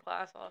 spin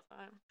class all the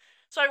time.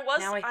 So I was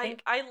Now I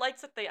think, I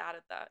liked that they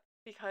added that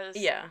because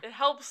yeah, it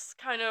helps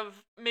kind of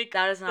make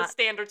that is the not,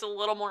 standards a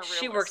little more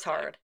she works realistic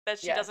hard. that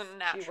she Yes, doesn't she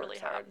naturally works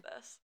have hard.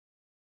 this.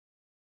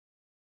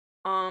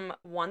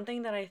 One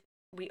thing that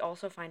we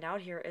also find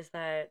out here is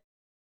that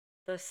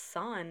the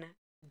son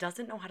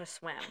doesn't know how to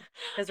swim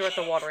because they're at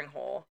the watering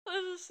hole.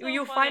 This is so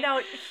You find funny.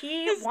 out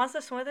he His wants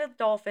to swim with the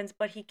dolphins,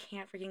 but he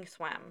can't freaking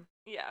swim.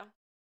 yeah.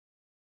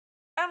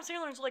 Adam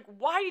Sandler's like,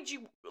 why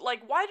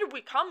did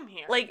we come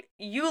here? Like,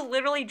 you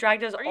literally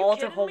dragged us Are you all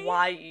to kidding me?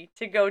 Hawaii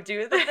to go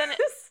do But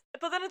this.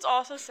 then it's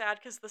also sad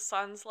because the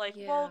son's like,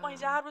 well, my Yeah.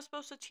 dad was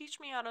supposed to teach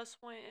me how to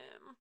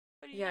swim,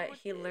 but he Yeah, never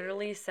he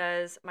literally did.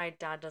 says, my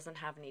dad doesn't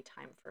have any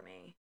time for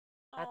me.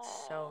 That's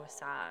so Oh.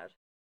 sad.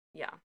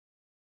 Yeah.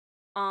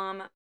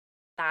 Um,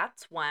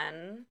 that's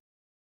when,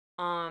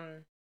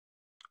 um,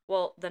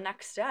 well, the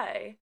next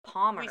day,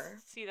 We Palmer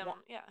see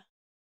them. Yeah.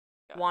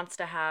 Go ahead. wants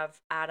to have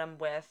Adam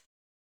with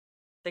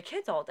the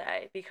kids all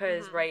day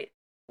because, Mhm. right,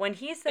 when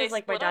he They says,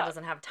 like, my split dad up.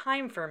 doesn't have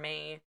time for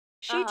me,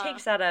 Uh she huh.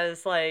 takes that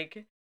as,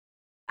 like,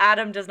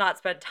 Adam does not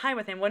spend time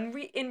with him when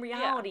in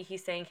Yeah. reality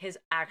he's saying his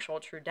actual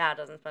true dad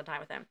doesn't spend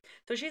time with him.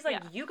 So she's like,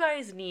 Yeah. "You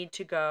guys need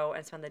to go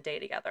and spend the day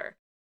together."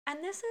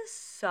 And this is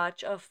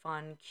such a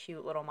fun,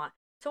 cute little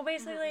So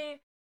Mhm.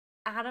 basically,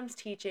 Adam's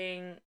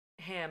teaching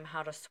him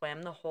how to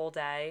swim the whole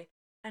day,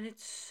 and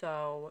it's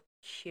so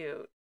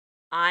cute.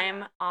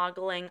 I'm Yeah.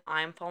 ogling,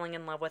 I'm falling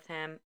in love with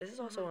him. This is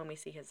also Mhm. when we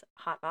see his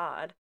hot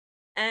bod.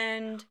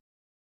 And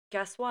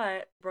guess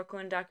what?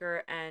 Brooklyn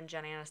Decker and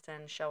Jen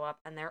Aniston show up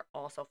and they're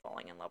also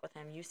falling in love with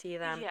him. You see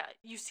them Yeah,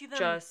 you see them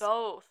just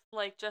both,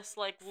 like, just,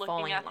 like, looking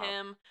falling in at love.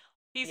 him.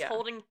 He's Yeah.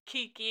 holding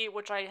Kiki,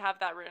 which I have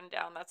that written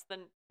down. That's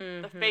the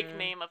fake Mm-hmm.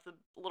 name of the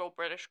little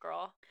British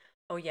girl.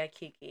 Oh yeah,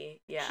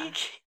 Kiki. Yeah.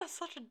 Kiki, that's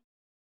such a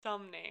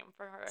dumb name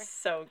for her.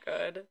 So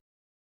good.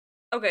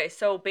 Okay,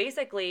 so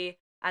basically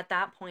at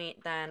that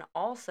point then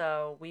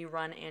also we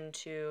run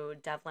into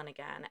Devlin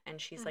again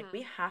and she's like,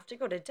 we Mhm. have to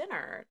go to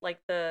dinner.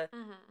 Like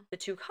Mhm. the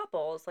two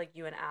couples, like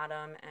you and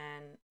Adam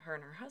and her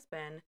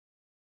husband.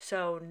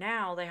 So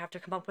now they have to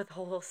come up with a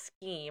whole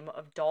scheme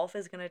of Dolph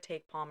is gonna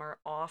take Palmer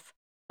off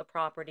the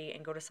property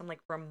and go to some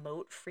like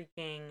remote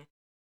freaking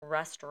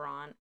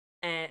restaurant.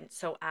 And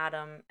so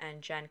Adam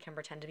and Jen can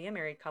pretend to be a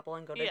married couple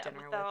and go to Yeah,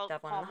 dinner with without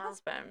Devlin and the Palmer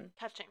husband.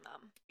 catching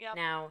them. Yep.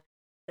 Now,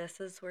 this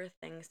is where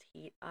things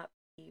heat up,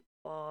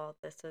 people.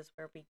 This is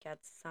where we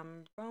get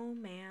some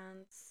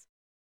romance.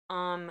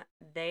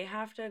 They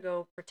have to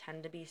go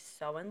pretend to be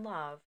so in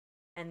love,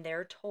 and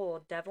they're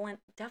told Devlin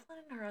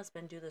and her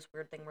husband do this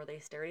weird thing where they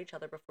stare at each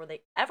other before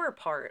they ever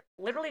part.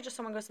 Literally, just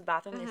someone goes to the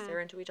bathroom, they Mhm. stare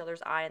into each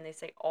other's eye, and they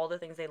say all the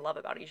things they love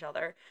about each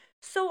other.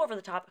 So over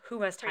the top.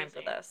 Who has time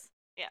for Crazy. this?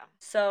 Yeah.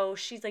 So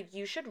she's like,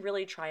 you should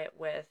really try it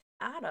with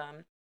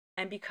Adam.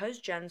 And because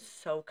Jen's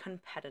so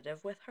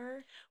competitive with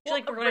her, she's Well,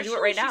 like, we're gonna do it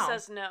originally right she now.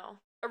 says no.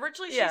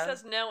 Originally she Yeah.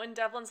 says no, and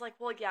Devlin's like,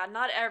 well, yeah,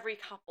 not every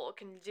couple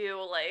can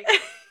do like,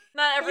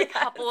 not every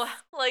couple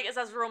Yes. like is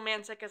as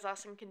romantic as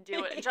us and can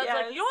do it. And Jen's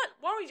like, you Yes. know what?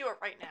 Why don't we do it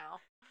right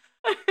now?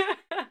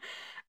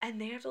 And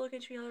they have to look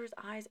into each other's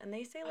eyes and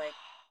they say like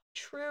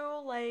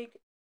true like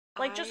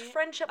just I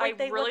friendship I like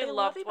they what really they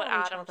love loved what about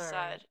each Adam other.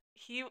 said.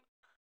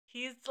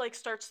 He's like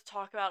starts to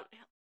talk about.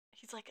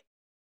 He's like,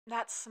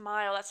 that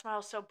smile is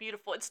so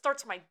beautiful. It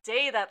starts my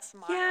day, that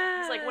smile.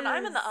 He's like, when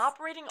I'm in the Yes.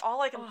 operating,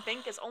 all I can Oh,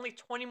 think is only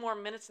 20 more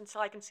minutes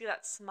until I can see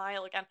that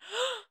smile again.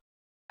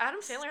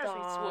 Adam Sandler has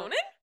me stop. swooning?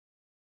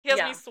 He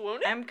has me Yeah.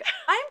 swooning? I'm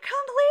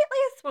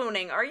completely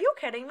swooning. Are you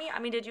kidding me? I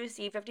mean, did you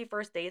see 50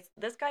 First Dates?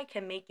 This guy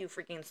can make you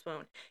freaking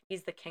swoon.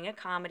 He's the king of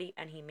comedy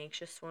and he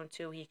makes you swoon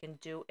too. He can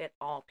do it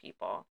all,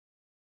 people.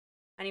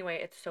 Anyway,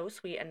 it's so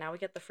sweet and now we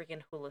get the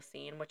freaking hula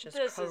scene, which is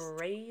This is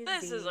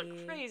this is a crazy.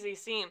 crazy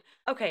scene.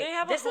 They Okay,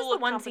 have a this is the hula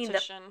one scene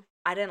that competition.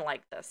 I didn't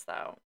like this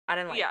though. I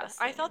didn't like Yeah, this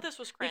I thought scene this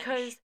was cringe.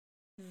 because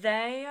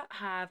they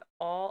have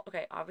all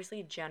okay,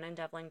 obviously Jen and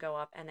Devlin go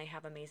up and they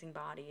have amazing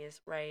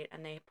bodies, right?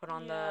 And they put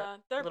on the Yeah,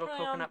 they're little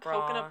putting on coconut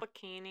coconut bra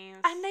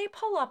and bikinis. they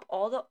pull up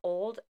all the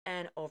old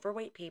and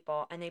overweight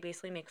people and they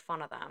basically make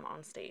fun of them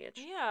on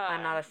stage.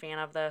 I'm Yeah, not a fan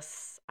of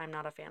this. I'm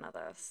not a fan of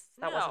this.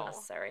 That wasn't no.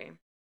 necessary.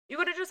 You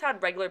could have just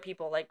had regular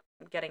people like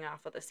getting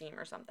off with a seam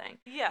or something.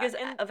 Yeah, Because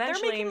and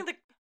eventually,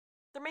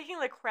 they're making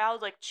the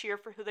crowd like cheer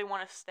for who they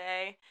want to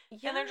stay,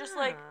 and they're just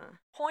like yeah.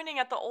 pointing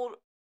at the old,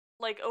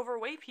 like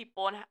overweight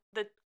people, and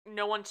the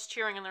no one's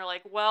cheering, and they're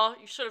like, "Well,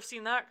 you should have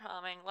seen that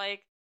coming."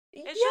 Like,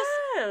 it's just,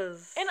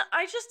 and Yes.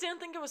 I just didn't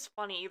think it was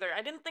funny either.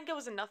 I didn't think it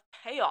was enough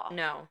payoff.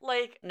 No,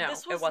 Like, no,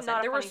 this it was wasn't.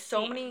 not a There were funny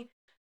so scene. many.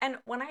 And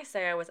when I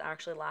say I was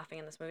actually laughing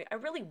in this movie, I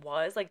really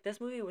was. Like,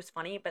 this movie was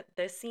funny, but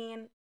this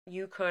scene,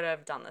 you could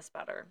have done this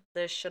better.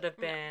 This should have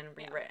Yeah, been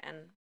yeah.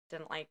 rewritten.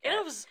 Didn't like And it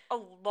it. was a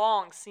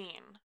long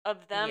scene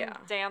of them Yeah,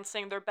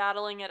 dancing. They're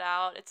battling it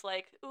out. It's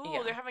like, ooh,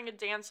 yeah. they're having a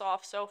dance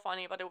off. So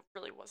funny, but it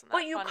really wasn't But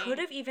that you could funny.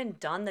 have even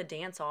done the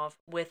dance off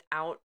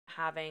without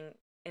having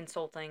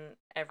insulting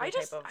every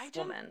type I of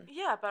didn't, woman.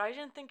 yeah, but I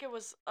didn't think it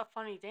was a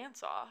funny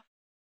dance off.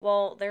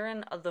 Well, they're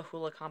in the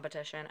hula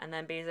competition, and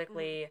then Hmm.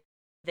 basically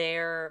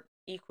they're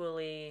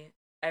equally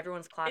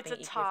everyone's It's clapping a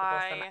equally for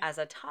both of them tie. as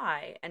a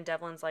tie, and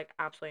Devlin's like,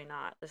 absolutely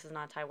not. This is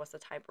not a tie. What's the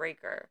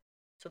tiebreaker?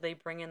 So they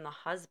bring in the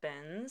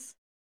husbands,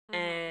 Hmm.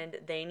 and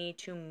they need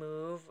to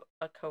move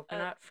a A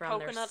coconut from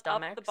their coconut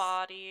up the stomachs.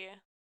 body.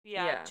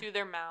 Yeah, Yeah, to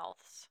their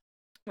mouths.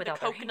 The without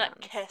their coconut hands.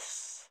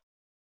 kiss.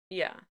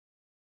 Yeah.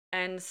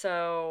 And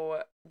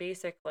so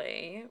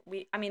basically,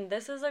 I mean,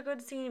 this is a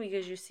good scene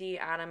because you see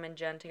Adam and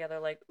Jen together,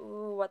 like,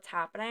 ooh, what's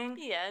happening?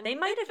 Yeah, and They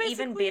might it have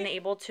even been basically,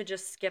 able to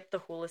just skip the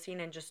hula scene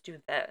and just do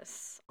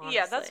this,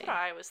 yeah, that's what honestly.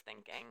 I was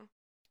thinking.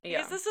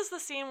 Because Yeah. this is the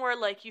scene where,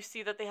 like, you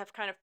see that they have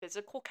kind of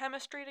physical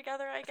chemistry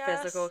together, I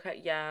Physical, guess.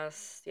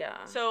 yes,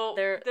 yeah. So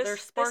Their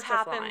this sparks are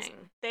happens.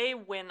 flying. They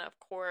win, of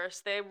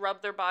course. They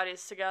rub their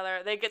bodies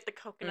together. They get the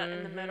coconut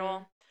in the Mm-hmm.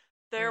 middle.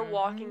 They're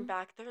walking Mm-hmm.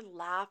 back. They're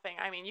laughing.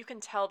 I mean, you can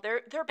tell they're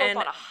both on And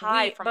a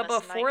high from but this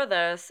before night.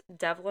 this,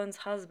 Devlin's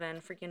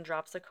husband freaking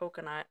drops a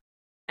coconut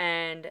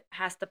and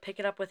has to pick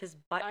it up with his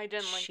butt I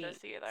didn't like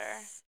this either.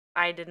 cheeks.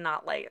 I did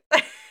not like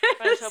I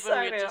was this. hoping we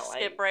I would didn't just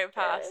skip like right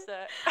past it.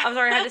 it. I'm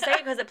sorry, I had to say it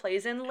because it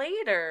plays in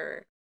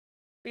later.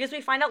 Because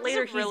we find out Does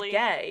later it he's really?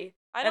 gay.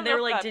 I And don't they know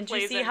were if like, that didn't you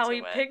plays see how he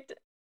into it. picked.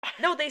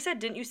 No, they said,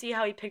 didn't you see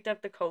how he picked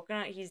up the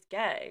coconut? He's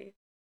gay.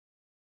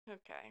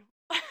 Okay.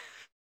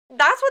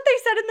 That's what they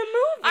said in the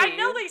I movie.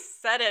 know they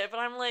said it, but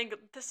I'm like,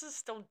 this is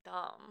still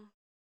dumb.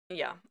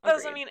 Yeah,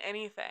 Doesn't agreed. mean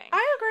anything.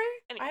 I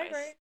agree. I Anyways,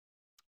 agree.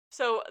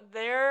 so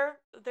they're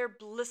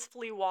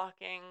blissfully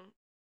walking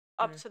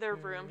up to their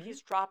room. Mm-hmm.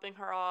 He's dropping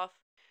her off.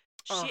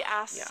 She Oh,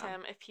 asks yeah.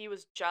 him if he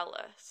was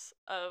jealous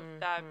of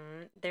that.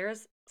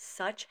 There's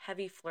such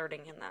heavy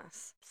flirting in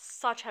this.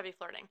 Such heavy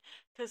flirting.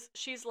 Because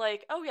she's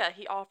like, oh yeah,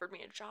 he offered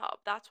me a job.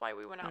 That's why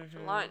we went out for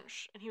Mm-hmm.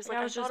 lunch. And he was Like, like,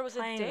 I I was thought it just was a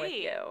playing with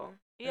date. you.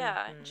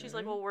 Yeah. And she's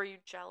like, Mm-hmm. well, were you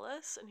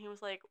jealous? And he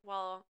was like,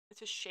 well,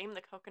 it's a shame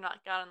the coconut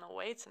got in the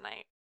way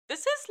tonight.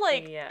 This is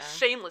like Yeah.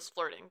 shameless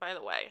flirting, by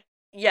the way.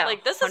 Yeah,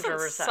 Like, this isn't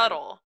 100%.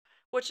 subtle,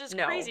 which is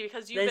No, crazy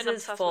because you've this been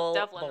is obsessed with full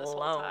Devlin this whole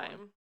blown.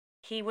 time.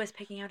 He was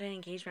picking out an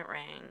engagement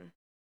ring.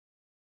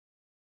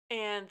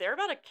 And they're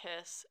about to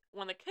kiss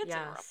when the kids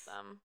interrupt Yes.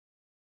 them.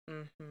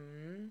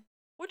 Mm-hmm.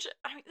 Which,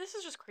 I mean, this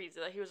is just crazy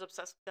that he was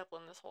obsessed with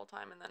Devlin this whole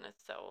time, and then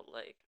it's so,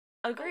 like,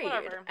 but Agreed.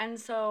 whatever. And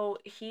so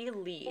he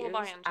We'll buy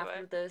leaves into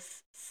after it.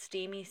 this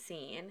steamy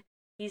scene.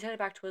 He's headed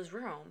back to his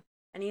room.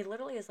 And he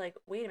literally is like,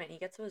 wait a minute. He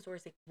gets to his door.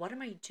 He's like, what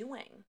am I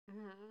doing?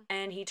 Mm-hmm.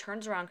 And he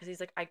turns around because he's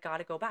like, I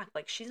gotta go back.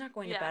 Like, she's not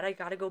going to Yeah. bed. I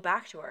gotta go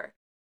back to her.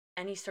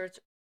 And he starts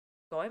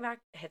going back,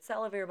 hits the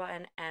elevator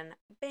button, and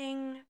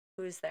bing,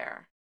 who's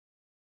there?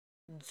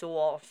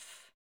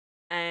 Dolph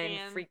and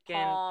And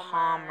freaking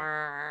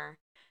Palmer.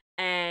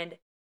 And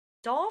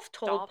Dolph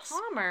told Dolph's,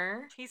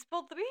 Palmer, he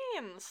spilled the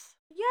beans.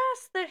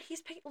 yes, that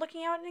he's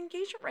looking out an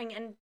engagement ring.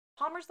 And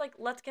Palmer's like,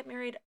 let's get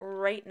married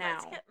right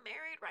Let's now. get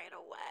married right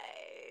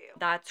away.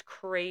 That's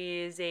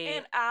crazy.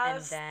 And And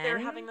as they're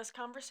then, having this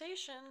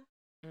conversation,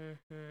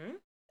 mm-hmm,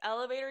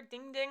 elevator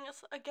ding ding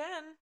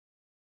again.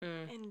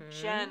 And mm-hmm,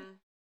 Jen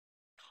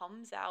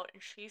comes out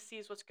and she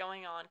sees what's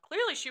going on.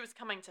 Clearly, she was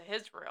coming to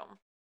his room.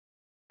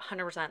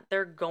 100%.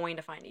 They're going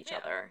to find each Yeah.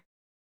 other.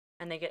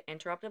 And they get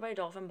interrupted by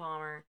Dolph and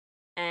Palmer.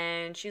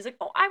 And she's like,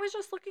 oh, I was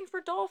just looking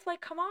for Dolph.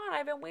 Like, come on,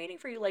 I've been waiting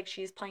for you. Like,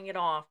 she's playing it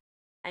off.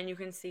 And you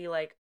can see,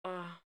 like,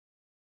 oh,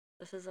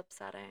 this is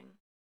upsetting.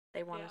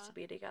 They want us to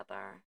be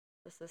together.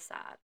 This is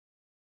sad.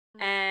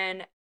 Mm-hmm.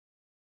 And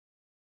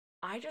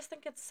I just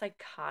think it's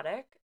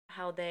psychotic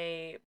how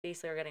they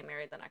basically are getting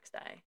married the next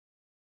day.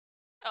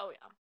 Oh,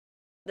 yeah.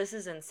 This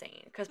is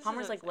insane. Because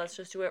Palmer's like, let's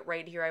just do it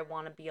right here. I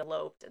want to be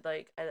eloped.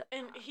 Like,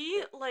 and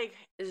he, like,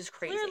 this is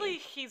crazy. Clearly,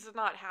 he's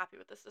not happy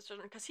with this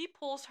decision because he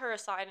pulls her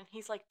aside and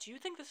he's like, do you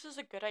think this is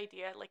a good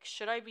idea? Like,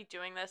 should I be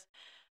doing this?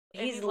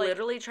 And He's like,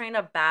 literally trying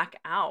to back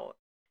out.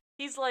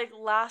 He's like,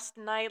 last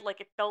night,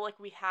 like, it felt like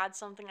we had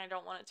something. I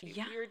don't want it to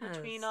be weird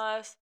between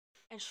us.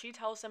 And she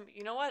tells him,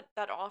 you know what?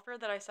 That offer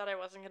that I said I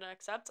wasn't going to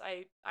accept,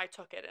 I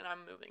took it and I'm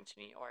moving to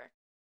New York.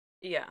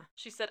 Yeah.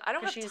 She said, I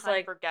don't have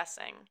time for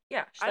guessing.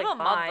 Yeah. I'm like, a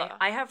mother.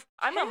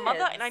 I'm a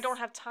mother and I don't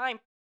have time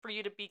for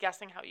you to be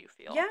guessing how you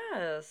feel.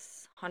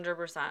 Yes.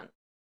 100%.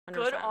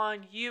 Good on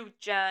you,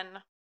 Jen.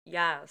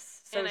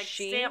 Yes. So what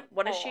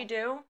does she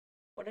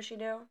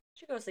do?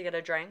 She goes to get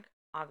a drink.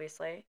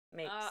 Obviously.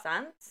 Makes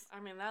sense.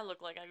 I mean, that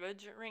looked like a good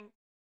drink.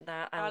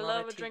 I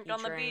love a drink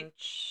on the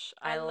beach.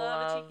 I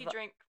love a tiki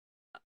drink.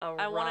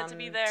 I want it to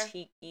be there.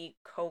 Tiki,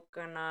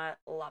 coconut,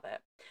 love it.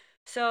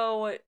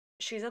 So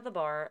she's at the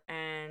bar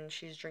and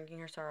she's drinking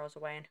her sorrows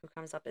away, and who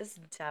comes up is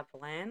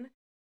Devlin.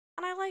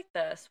 And I like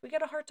this. We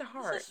get a heart to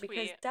heart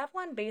because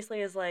Devlin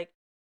basically is like,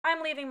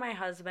 I'm leaving my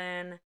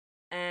husband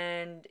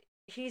and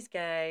he's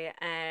gay,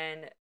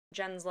 and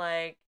Jen's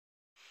like,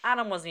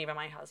 Adam wasn't even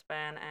my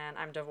husband and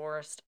I'm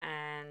divorced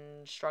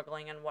and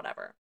struggling and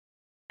whatever.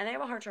 And they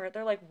have a heart to heart.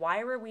 They're like,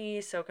 why were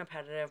we so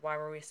competitive? Why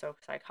were we so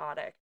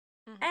psychotic?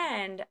 Mm-hmm.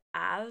 And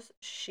as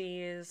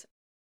she's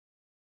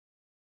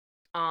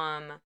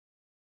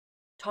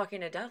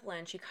talking to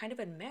Devlin, she kind of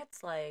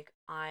admits, like,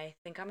 I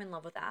think I'm in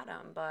love with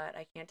Adam, but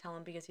I can't tell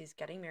him because he's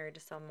getting married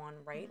to someone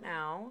right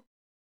now.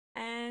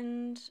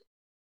 And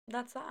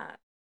that's that,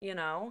 you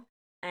know?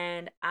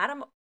 And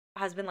Adam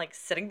has been, like,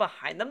 sitting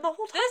behind them the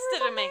whole time. This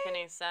didn't make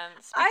any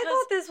sense. I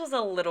thought this was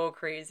a little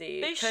crazy.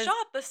 They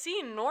shot the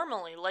scene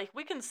normally. Like,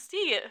 we can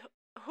see it.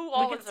 who We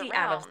all could was see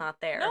Adam's around. not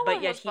there, No but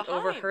one yet was he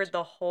behind. overheard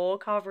the whole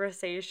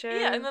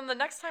Yeah, and conversation. then the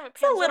next time it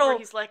It's a pans over, little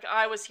he's like,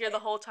 I was here the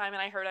whole time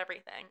and I heard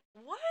everything.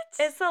 What?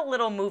 it's a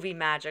little movie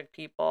magic,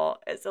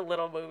 people. It's a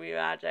little movie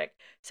magic.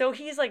 So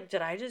he's like,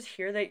 "Did I just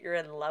hear that you're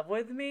in love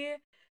with me?"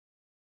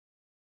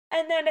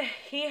 And then I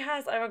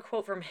have a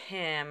quote from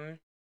him.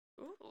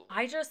 Ooh.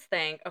 I just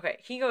think, okay,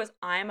 he goes,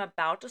 I'm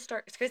about to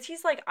start, because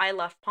he's like, I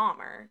left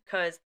Palmer,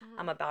 because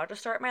I'm Mhm. about to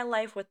start my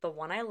life with the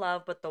one I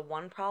love, but the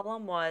one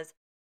problem was,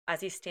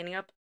 as he's standing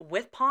up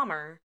with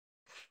Palmer,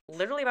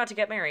 literally about to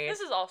get married,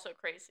 This is also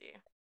crazy.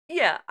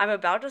 yeah, I'm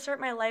about to start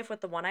my life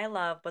with the one I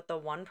love, but the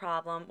one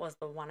problem was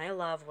the one I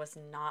love was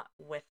not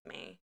with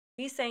me.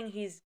 He's saying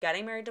he's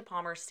getting married to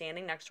Palmer,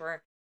 standing next to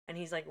her, and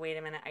he's like, wait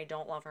a minute, I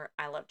don't love her,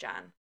 I love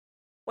Jen.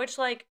 Which,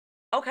 like,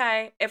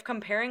 okay, if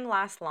comparing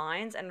last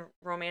lines and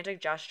romantic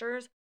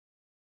gestures,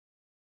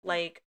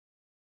 like,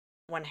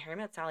 when Harry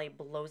Met Sally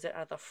blows it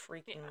out of the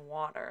Yeah. freaking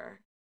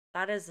water,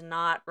 that is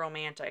not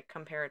romantic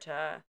compared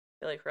to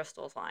Billy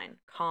Crystal's line.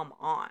 Come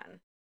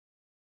on.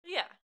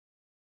 Yeah.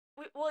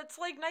 Well, it's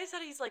like nice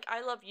that he's like,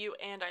 I love you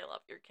and I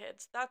love your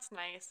kids. That's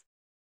nice.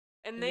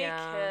 And they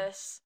Yeah,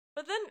 kiss.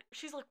 But then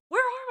she's like,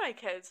 where are my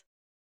kids?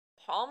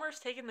 Palmer's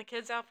taking the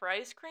kids out for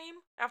ice cream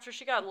after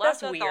she got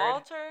that's left at the weird.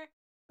 altar?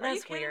 Are you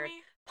That's kidding weird.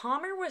 me?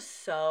 Palmer was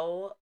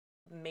so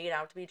made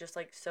out to be just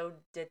like so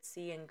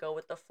ditzy and go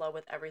with the flow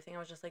with everything. I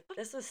was just like, But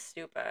this is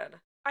stupid.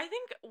 I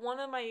think one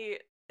of my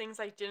things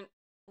I didn't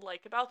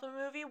like about the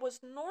movie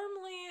was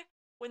normally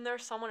when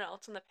there's someone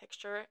else in the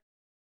picture,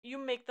 you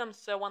make them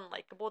so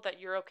unlikable that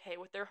you're okay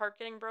with their heart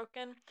getting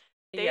broken.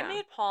 They Yeah.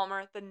 made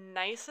Palmer the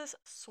nicest,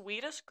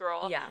 sweetest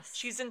girl. Yes.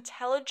 She's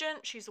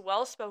intelligent, she's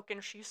well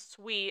spoken, she's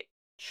sweet,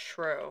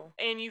 True.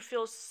 and you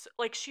feel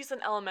like she's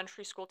an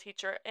elementary school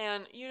teacher,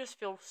 and you just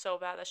feel so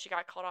bad that she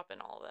got caught up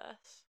in all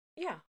this.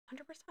 Yeah,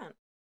 100%.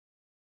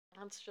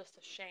 That's just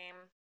a shame.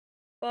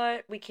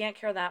 But we can't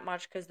care that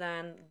much because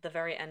then the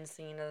very end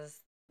scene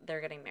is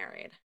they're getting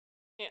married.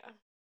 Yeah.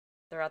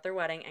 They're at their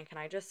wedding, and can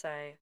I just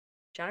say,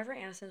 Jennifer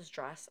Aniston's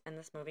dress in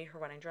this movie, her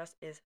wedding dress,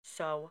 is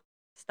so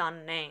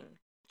stunning.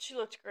 She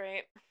looked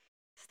great.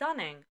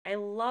 Stunning. I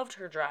loved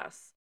her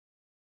dress.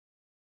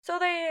 So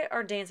they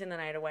are dancing the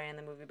night away, and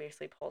the movie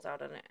basically pulls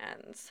out and it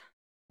ends.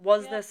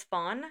 Was Yep. this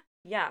fun?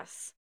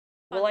 Yes.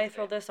 Will Fun I movie.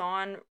 throw this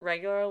on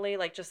regularly,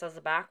 like just as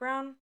a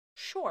background?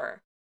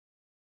 Sure.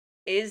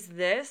 Is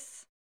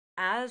this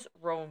as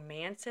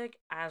romantic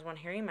as When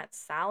Harry Met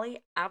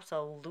Sally?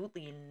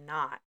 Absolutely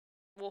not.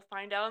 We'll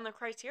find out in the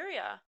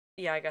criteria.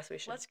 Yeah, I guess we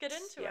should. Let's get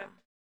into Yeah. it.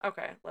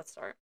 Okay, let's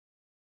start.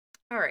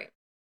 All right.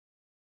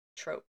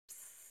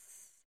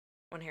 Tropes.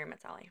 When Harry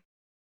Met Sally.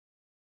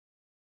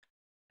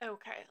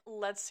 Okay,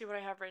 let's see what I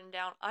have written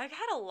down. I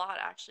had a lot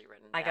actually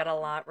written I got a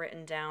down. lot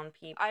written down,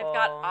 I've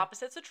got people.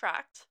 opposites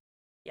attract,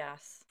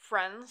 Yes.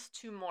 friends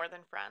to more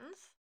than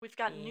friends. We've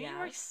got New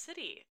York Yes.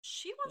 City.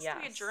 She wants to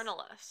be a Yes.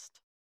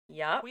 journalist.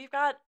 Yep. We've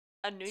got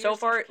a New So Year's Eve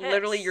far,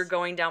 literally, you're kiss.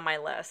 going down my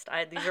list.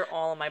 These are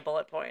all my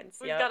bullet points.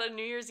 We've Yep. got a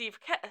New Year's Eve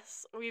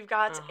kiss. We've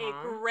got Uh a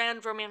huh.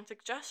 grand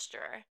romantic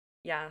gesture.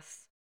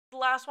 Yes. The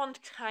last one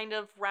kind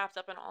of wrapped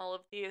up in all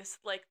of these.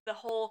 Like the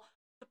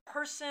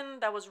person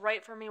that was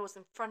right for me was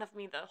in front of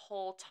me the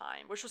whole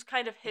time, which was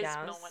kind of his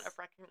moment Yes. of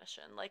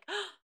recognition. Like,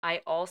 I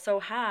also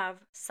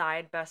have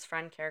side best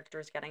friend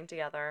characters getting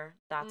together.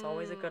 That's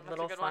always a good that's a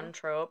little good one. fun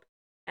trope.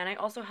 And I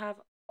also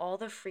have all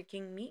the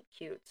freaking meet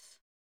cutes.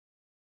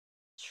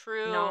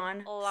 True,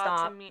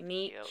 lots of Non-stop meet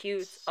meet cutes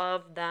cutes.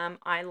 of them.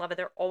 I love it.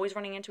 They're always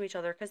running into each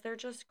other because they're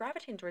just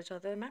gravitating towards each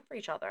other. They're meant for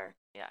each other.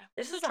 Yeah,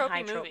 this This is is a a tropey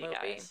high trope movie, movie.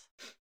 guys.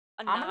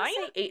 A I'm gonna 9?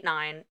 say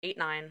 8-9.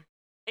 8-9.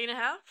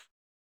 8.5?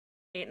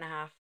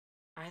 8.5.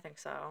 I think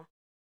so.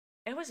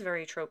 It was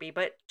very tropey,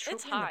 but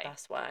It's tropey in the high.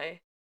 best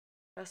way.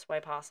 Best way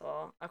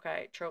possible.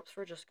 Okay, tropes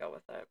for just go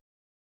with it.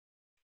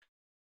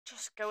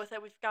 Just go with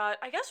it. We've got,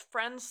 I guess,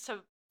 friends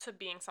to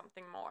being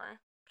something more.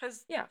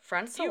 Cause Yeah,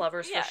 friends to you,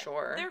 lovers for yeah,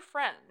 sure. they're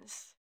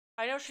friends.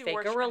 I know she Fake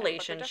works a for him,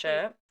 but they're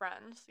definitely relationship.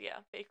 friends. Yeah,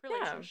 fake Yeah.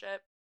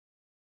 relationship.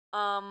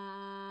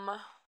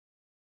 Um,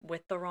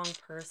 With the wrong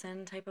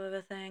person type of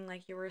a thing,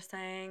 like you were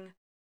saying.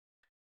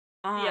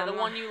 yeah, the Um,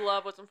 one you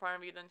love was in front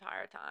of you the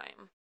entire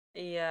time.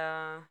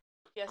 yeah.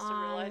 He has to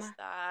realize Um,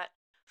 that.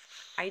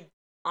 I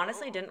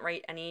honestly Oh. didn't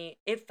write any.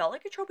 It felt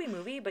like a tropey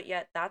movie, but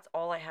yet that's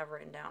all I have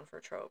written down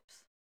for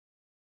tropes.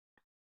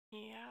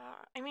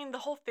 Yeah, I mean the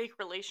whole fake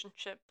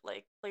relationship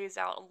like plays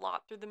out a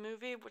lot through the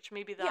movie, which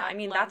maybe Yeah, I that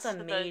mean, that's lends a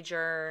to the.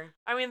 major.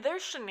 I mean,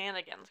 there's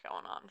shenanigans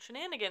going on.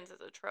 Shenanigans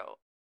is a trope.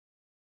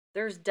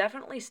 There's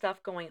definitely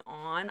stuff going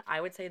on.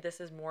 I would say this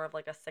is more of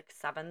like a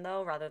 6-7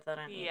 though, rather than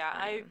an eight Yeah,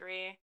 I nine.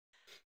 agree.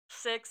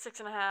 6,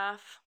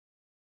 6.5.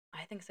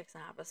 I think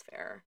 6.5 is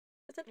fair.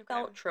 Because it Okay.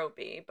 felt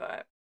tropey,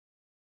 but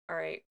all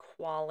right,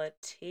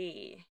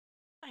 quality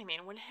I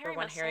mean, when for Harry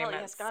When Met Harry Sally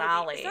Met has got to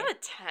be. Is Sally. that a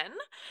 10?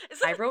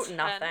 Is I that a wrote 10?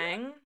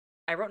 nothing.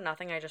 I wrote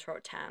nothing. I just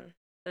wrote 10.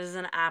 This is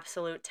an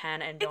absolute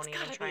 10, and It's don't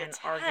even got to try be a and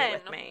argue 10,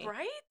 with me.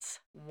 right?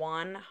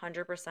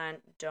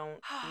 100%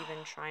 don't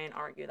even try and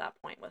argue that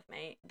point with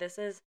me. This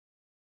is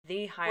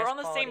the We're highest on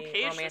the same quality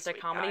page this romantic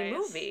week, comedy guys.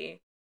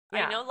 movie.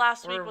 I Yeah, know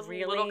last we're week was a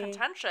little really.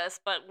 contentious,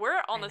 but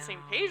we're on I the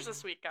same page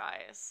this know. week,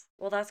 guys.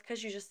 Well, that's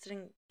because you just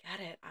didn't get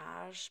it,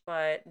 Ash.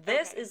 But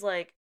this Okay. is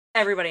like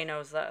everybody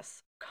knows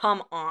this.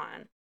 Come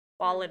on,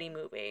 quality Mm,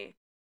 movie.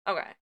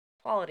 Okay,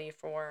 quality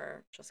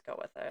for just go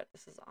with it.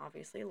 This is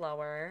obviously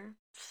lower.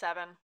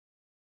 7.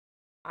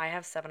 I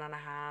have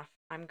 7.5.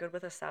 I'm good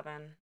with a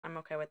 7. I'm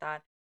okay with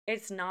that.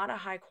 It's not a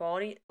high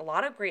quality. A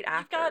lot of great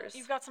You've actors.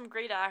 got some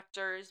great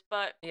actors,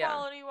 but Yeah,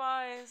 quality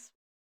wise,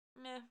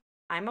 meh,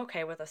 I'm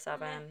okay with a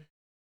meh. 7.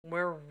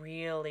 We're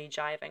really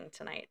jiving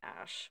tonight,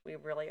 Ash. We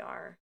really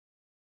are.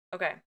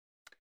 Okay,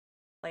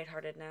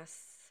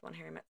 lightheartedness. When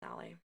Harry Met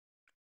Sally.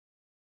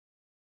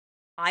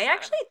 I 7.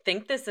 actually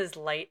think this is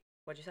light.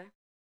 What'd you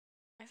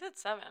I said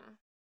 7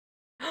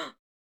 say?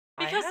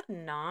 I because had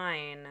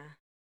 9.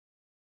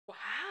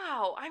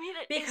 wow. I mean,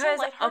 it is a Because,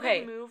 lighthearted okay,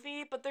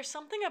 movie, but there's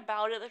something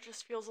about it that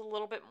just feels a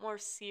little bit more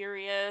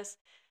serious.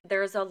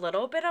 there's a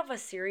little bit of a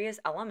serious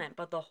element,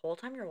 but the whole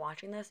time you're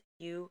watching this,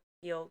 you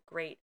feel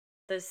great.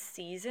 The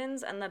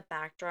seasons and the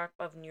backdrop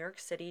of New York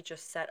City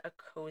just set a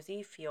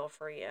cozy feel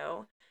for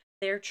you.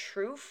 Their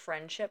true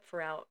friendship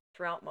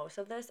throughout most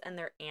of this and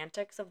their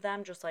antics of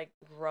them just like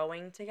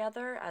growing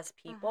together as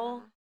people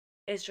Mhm.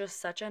 is just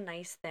such a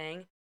nice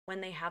thing.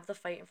 When they have the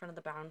fight in front of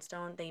the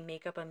brownstone, they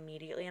make up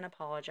immediately and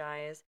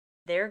apologize.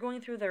 They're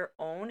going through their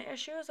own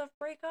issues of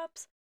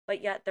breakups,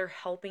 but yet they're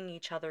helping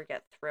each other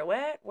get through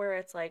it, where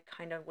it's like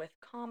kind of with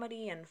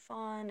comedy and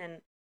fun.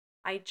 And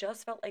I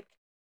just felt like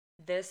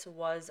this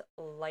was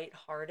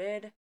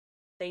lighthearted.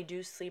 They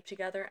do sleep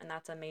together, and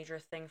that's a major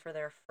thing for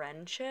their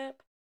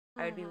friendship.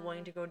 I would be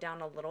willing Mhm. to go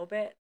down a little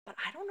bit, but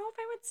I don't know if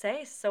I would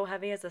say so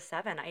heavy as a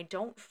 7. I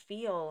don't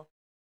feel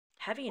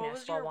What heaviness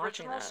was while your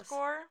watching original this.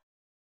 score?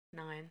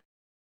 9.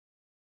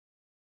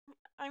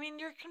 I mean,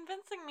 you're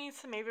convincing me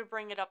to maybe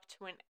bring it up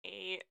to an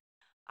 8.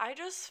 I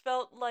just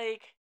felt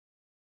like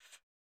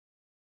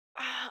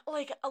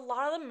a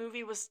lot of the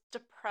movie was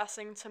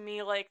depressing to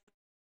me.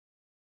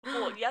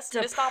 Well, yes,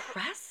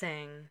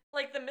 Depressing.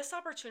 like the missed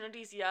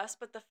opportunities, yes,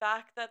 but the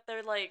fact that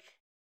they're like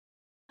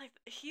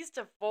he's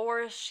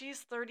divorced,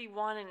 she's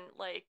 31 and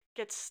like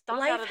gets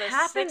stuck out Life of the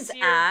happens, 6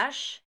 year.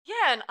 Ash.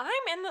 Yeah, and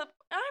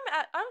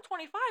I'm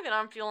 25 and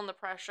I'm feeling the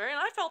pressure, and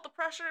I felt the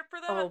pressure for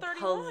them at Oh,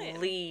 31.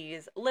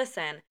 please.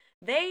 Listen,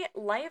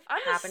 life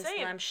I'm just happens to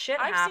saying, them.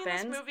 Shit I've seen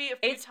this happens. movie a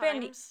few It's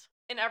been, times,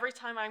 and every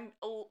time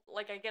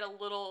like I get a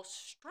little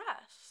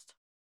stressed.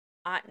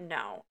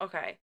 no.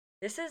 Okay.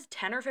 This is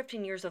 10 or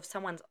 15 years of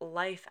someone's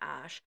life,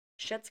 Ash.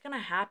 Shit's gonna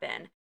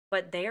happen,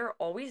 but they are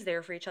always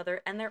there for each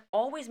other and they're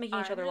always making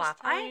each I'm other just laugh.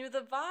 telling you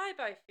the vibe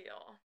I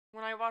feel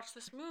when I watch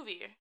this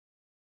movie.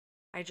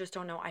 I just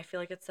don't know. I feel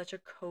like it's such a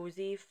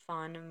cozy,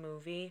 fun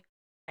movie.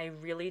 I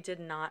really did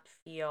not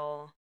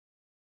feel.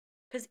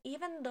 Because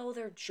even though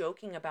they're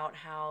joking about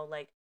how,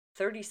 like,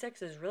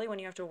 36 is really when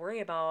you have to worry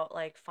about,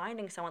 like,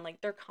 finding someone,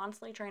 like, they're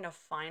constantly trying to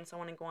find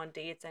someone and go on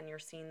dates, and you're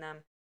seeing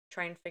them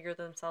try and figure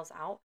themselves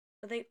out.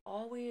 But they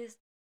always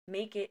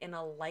make it in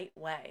a light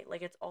way.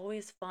 Like, it's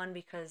always fun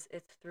because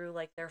it's through,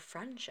 like, their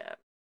friendship.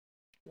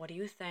 What do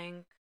you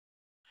think?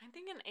 I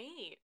think an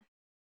 8.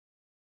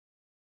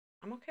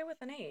 I'm okay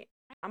with an 8.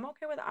 I'm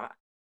okay with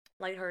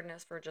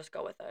lightheartedness for just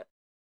go with it.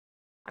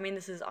 I mean,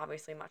 this is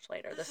obviously much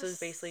later. This This is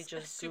basically is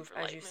a just super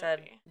as light you said,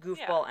 movie.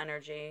 Yeah. goofball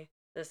energy.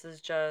 This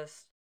is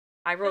just,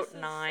 I This wrote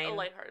is a 9.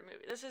 lighthearted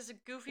movie. This is a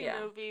goofy Yeah.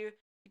 movie.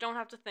 You don't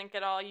have to think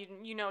at all.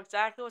 You know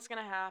exactly what's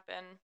gonna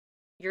happen.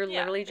 You're Yeah,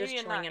 literally just maybe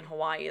a chilling in 9.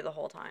 Hawaii the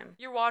whole time.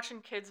 You're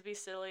watching kids be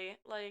silly.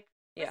 Like,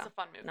 it's Yeah. a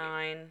fun movie.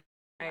 9.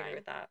 I agree 9.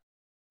 with that.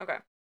 Okay.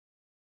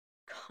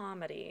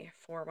 Comedy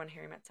for When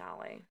Harry Met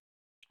Sally.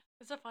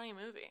 It's a funny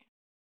movie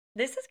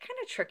This is kind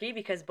of tricky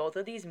because both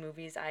of these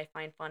movies I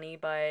find funny,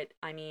 but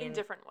I in mean,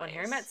 different When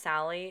Harry Met ways.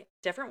 Sally,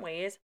 different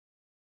ways.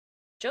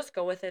 Just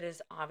Go With It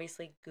is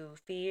obviously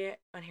goofy.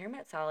 When Harry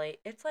Met Sally,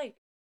 it's like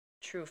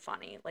true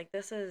funny. Like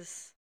this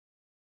is,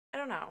 I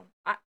don't know.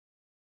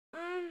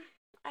 Mm,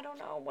 I don't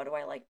know. What do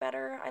I like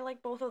better? I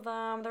like both of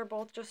them. They're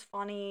both just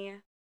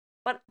funny.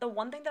 But the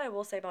one thing that I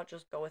will say about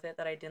Just Go With It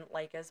that I didn't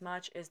like as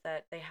much is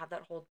that they have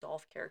that whole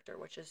Dolph character,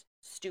 which is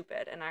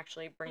stupid and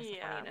actually brings the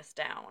Yeah. funniness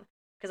down.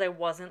 Because I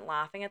wasn't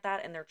laughing at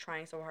that, and they're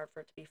trying so hard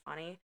for it to be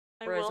funny.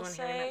 I Whereas will when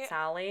Harry Met say,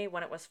 Sally,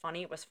 when it was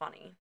funny, it was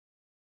funny.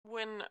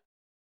 when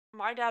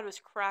my dad was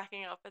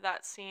cracking up at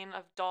that scene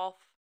of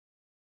Dolph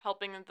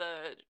helping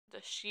the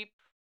sheep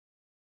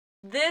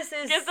This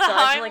is get the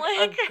such like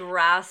a Heimlich.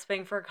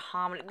 grasping for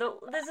comedy.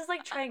 This is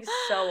like trying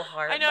so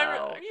I hard know,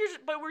 though.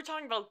 but we're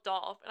talking about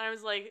Dolph, and I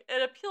was like,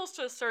 it appeals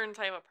to a certain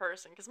type of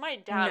person because my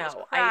dad was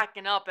No, I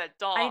cracking up at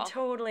I Dolph.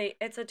 totally,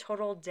 it's a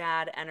total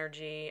dad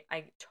energy.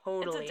 I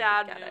It's a totally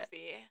dad get it.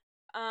 movie.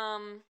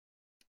 Um,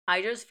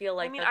 I just feel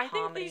I like mean, the I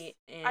think these. comedy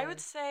I would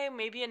in, say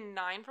maybe a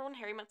 9 for When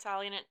Harry Met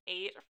Sally and an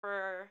 8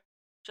 for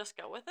Just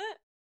Go With It.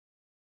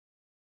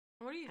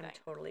 What do you I'm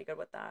think? totally good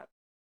with that.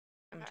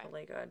 I'm Okay.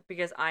 totally good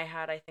because I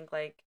had, I think,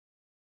 like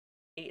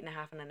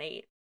 8.5 and an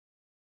 8.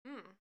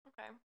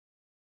 Okay.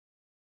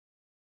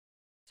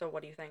 So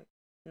what do you think?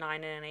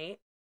 9 and an 8?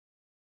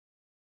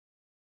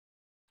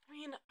 I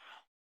mean,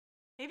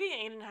 maybe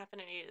 8.5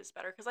 and an 8 is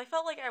better because I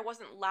felt like I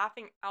wasn't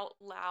laughing out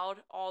loud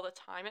all the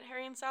time at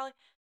Harry and Sally.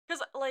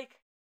 Because, like,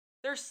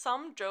 there's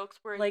some jokes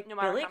where Like no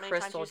matter Billy how many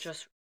times Crystal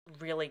just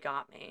really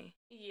got me.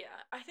 yeah,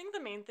 I think the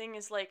main thing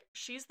is like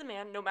she's the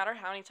man. No matter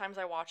how many times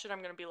I watch it,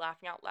 I'm gonna be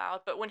laughing out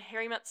loud. But when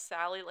Harry met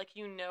Sally, like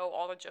you know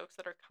all the jokes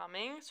that are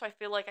coming, so I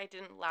feel like I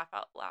didn't laugh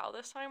out loud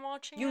this time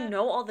watching You it.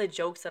 know all the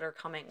jokes that are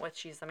coming with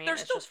She's the They're Man.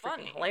 It's still just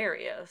freaking funny.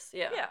 hilarious.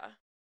 Yeah. Yeah,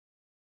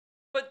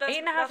 but Eight that's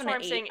and a half that's and why an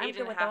I'm eight. saying I'm eight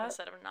good and a with half that.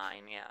 instead of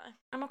 9. Yeah.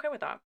 I'm okay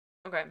with that.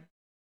 Okay.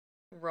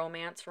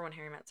 Romance for When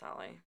Harry Met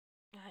Sally.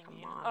 I Come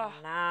mean,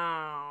 on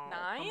now.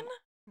 9,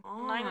 Come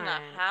on. nine and a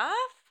half.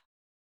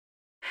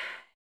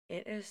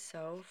 It is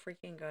so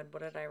freaking good.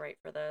 What did I write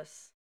for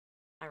this?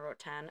 I wrote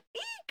 10.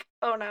 Eek!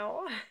 Oh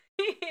no.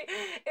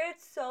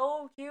 It's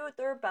so cute.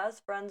 They're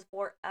best friends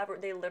forever.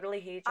 They literally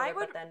hate each I other,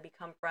 would. but then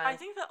become I friends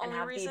think the and only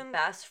have the reason,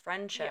 best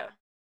yeah, friendship.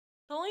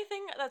 the only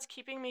thing that's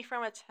keeping me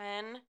from a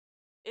 10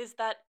 is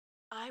that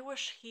I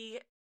wish he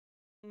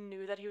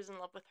knew that he was in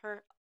love with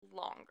her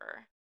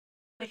longer.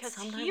 But Because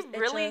sometimes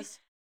it just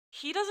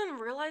he doesn't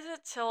realize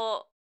it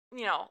till,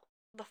 you know,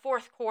 the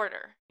fourth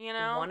quarter, you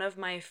know? one of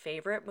my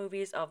favorite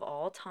movies of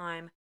all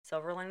time,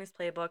 Silver Linings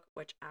Playbook,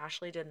 which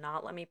Ashley did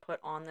not let me put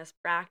on this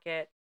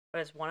bracket, but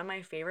it's one of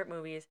my favorite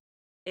movies,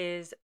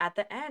 is at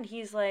the end,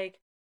 he's like,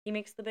 he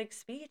makes the big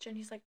speech and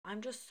he's like,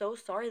 I'm just so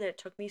sorry that it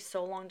took me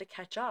so long to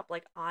catch up.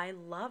 Like, I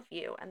love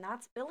you. And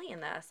that's Billy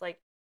in this.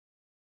 Like,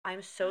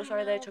 I'm so I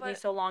sorry that it know, took me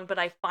but so long, but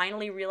I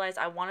finally realized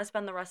I want to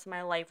spend the rest of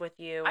my life with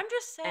you. I'm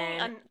just saying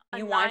And a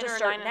you wanted 9 to or a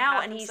start nine and a now,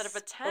 half and he instead of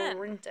a 10.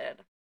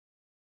 sprinted.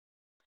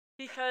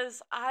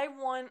 Because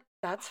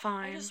That's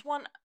I fine. just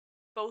want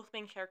both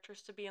main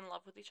characters to be in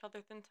love with each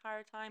other the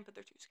entire time, but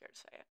they're too scared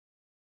to say it.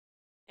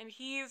 And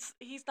he's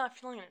not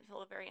feeling it until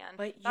the very end.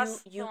 But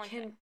That's the you only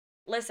thing. can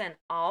listen,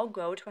 I'll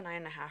go to a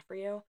 9.5 for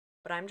you,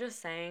 but I'm just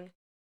saying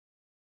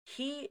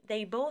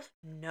they both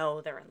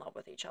know they're in love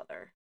with each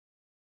other.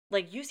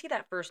 Like you see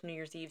that first New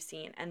Year's Eve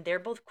scene and they're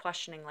both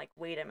questioning, like,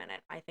 wait a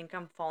minute, I think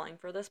I'm falling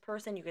for this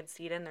person. You can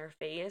see it in their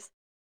face,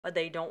 but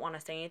they don't want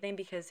to say anything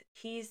because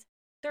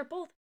they're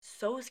both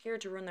so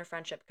scared to ruin their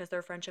friendship because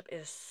their friendship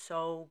is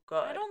so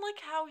I good. don't like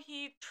how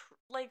he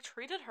like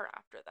treated her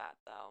after that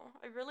though.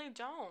 I really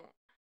don't.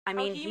 I How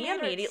mean, he he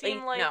made it seem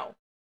immediately, like no,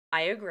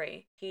 I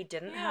agree. He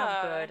didn't have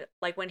yeah, good,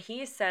 like when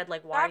he said,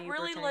 like, why are that you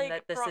really pretending like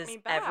that this brought is me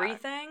back.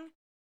 everything?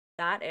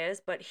 That is,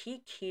 but he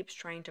keeps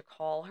trying to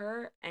call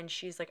her and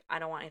she's like, I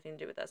don't want anything to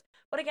do with this.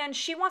 But again,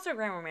 she wants a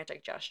grand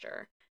romantic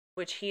gesture,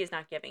 which he is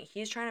not giving.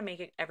 He's trying to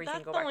make everything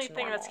That's go the back only to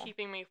thing that's normal.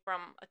 keeping me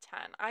from a 10.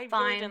 I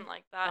really didn't Fine,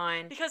 like that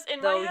fine. because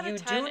in my Though head a you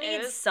 10 do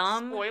need is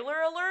some.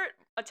 spoiler alert,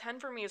 a 10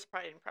 for me is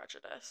Pride and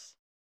Prejudice.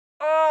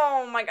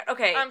 Oh my God.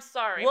 Okay. I'm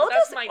sorry, but We'll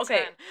that's just, my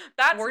okay. 10.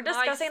 That's We're my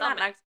discussing that summit.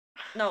 next.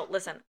 No,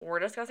 listen, we're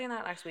discussing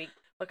that next week.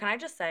 But can I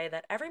just say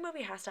that every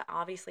movie has to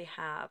obviously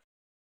have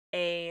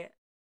a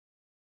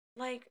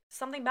like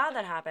something bad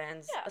that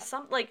happens. Yeah.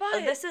 Some like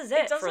But this is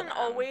it for them.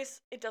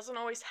 it doesn't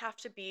always have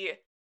to be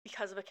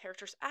because of a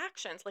character's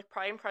actions. Like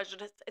Pride and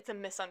Prejudice, it's a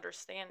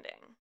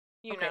misunderstanding.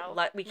 You Okay, know,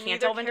 we can't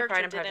neither delve into Pride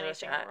character and did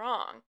Prejudice anything yet.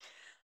 wrong.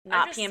 I'm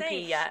Not just saying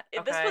PMP yet.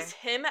 this was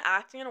Okay, him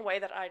acting in a way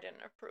that I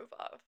didn't approve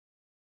of.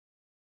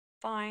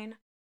 fine.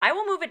 I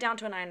will move it down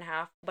to a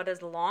 9.5, but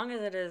as long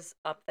as it is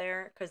up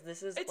there, because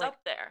this is It's like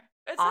up there.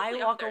 It's I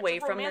definitely up walk there. It's a away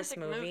from this romantic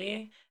movie.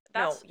 movie.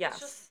 No,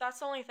 yes, That's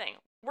the only thing.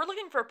 We're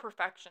looking for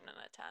perfection in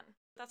a 10.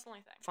 That's the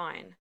only thing.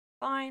 fine,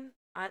 fine.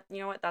 You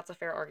know what? That's a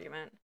fair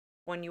argument.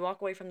 When you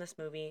walk away from this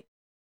movie,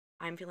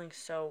 I'm feeling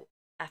so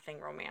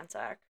effing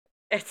romantic.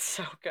 It's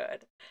so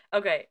good.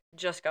 Okay,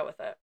 just go with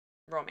it.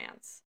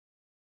 Romance.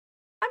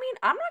 I mean,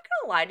 I'm not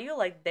gonna lie to you,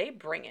 like they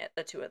bring it,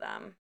 the two of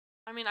them.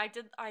 I mean,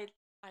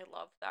 I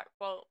love that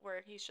quote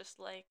where he's just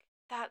like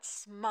that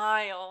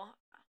smile.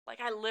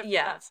 Like I live for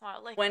Yeah. that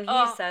smile. Like, When he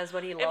oh, says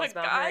what he if loves a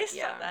about guy her, said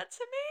yeah. that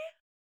to me,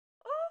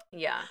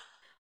 Yeah.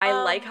 I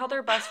oh. like how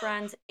they're best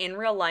friends in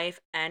real life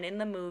and in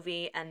the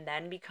movie and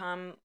then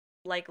become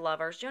like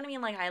lovers. Do you know what I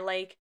mean? Like I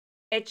like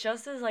it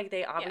just is like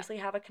they Yeah. obviously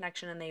have a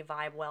connection and they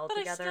vibe well But I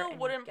together still and you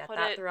wouldn't get put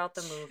that it throughout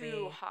the too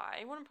movie. high.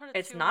 I wouldn't put it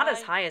It's too not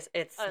as high. high as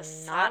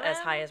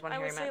A When I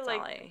Harry would say Met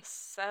like Sally.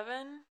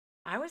 7.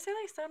 I would say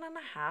like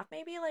 7.5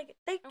 maybe. Like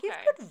they give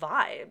Okay. good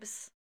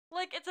vibes.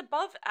 Like it's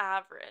above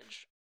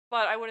average,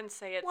 but I wouldn't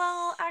say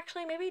Well, it's.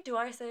 actually maybe do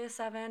I say a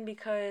 7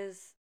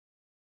 because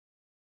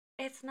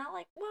it's not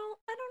like, well,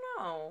 I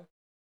don't know.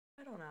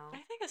 I don't know.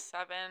 I think a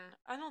 7.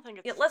 I don't think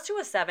Yeah, it's. let's do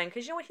a 7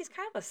 because you know what? He's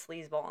kind of a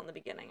sleazeball in the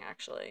beginning,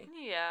 actually.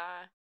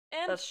 Yeah,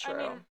 and That's I true.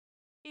 mean,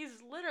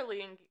 he's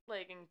literally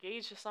like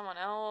engaged to someone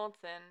else,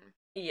 and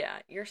Yeah,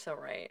 you're so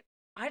right.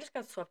 I just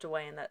got swept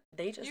away in that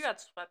you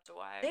got swept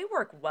away. they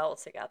work well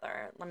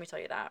together. Let me tell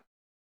you that.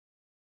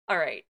 All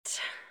right,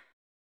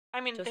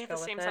 I mean, they just have the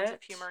go with same sense of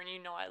it. humor, and you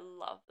know I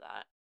love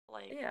that.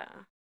 Like Yeah,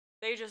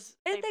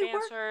 they they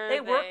work. banter,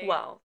 They work they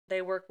well.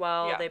 They work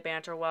well. yeah. They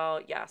banter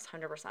well. Yes,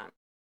 100%.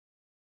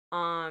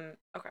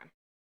 Okay.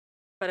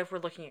 But if we're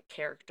looking at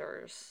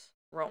characters,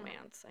 Mm,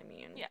 romance, I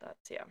mean, yeah.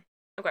 that's yeah.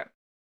 Okay,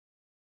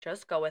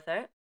 just go with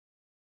it.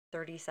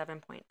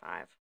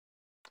 37.5.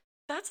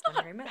 That's When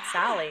not Harry Met bad.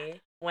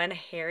 Sally. When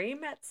Harry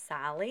Met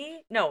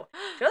Sally? No,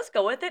 Just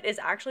Go With It is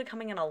actually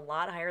coming in a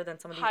lot higher than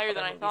some of these Higher than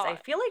other I movies. I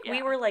thought. feel like we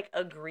Yeah. were like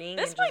agreeing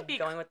This and might just be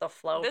going with the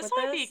flow this with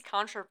might be this.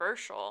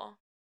 controversial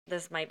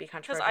This might be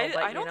because controversial,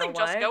 but I you don't know think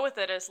Just what? Go With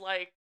It is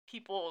like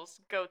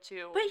people's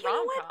go-to But you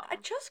know what? I rom-com.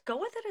 Just Go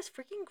With It is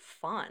freaking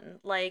fun.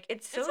 Like,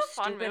 it's It's so a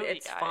fun stupid, movie,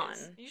 it's guys.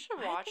 fun. You should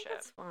I watch think it.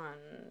 it's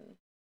fun.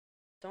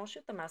 Don't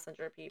shoot the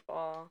messenger,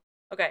 people.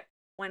 Okay,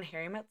 When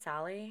Harry Met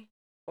Sally,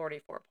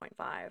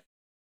 44.5.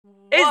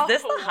 Is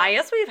this the Whoa.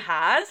 highest we've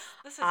had?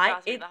 This has got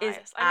to be It the is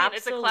highest. I mean,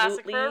 it's a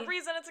classic for a absolutely,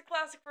 reason. It's a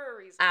classic for a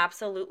reason.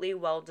 absolutely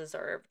well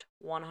deserved.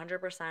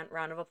 100%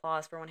 round of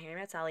applause for When Harry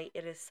Met Sally.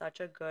 It is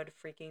such a good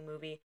freaking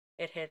movie.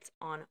 It hits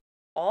on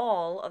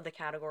all of the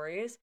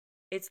categories.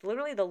 It's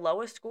literally the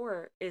lowest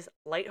score is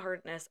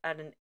lightheartedness at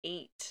an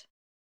 8.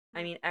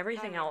 I mean, I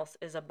everything mean, else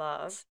is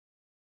above. it's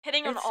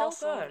hitting on It's all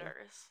so good.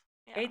 cylinders.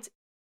 Yeah.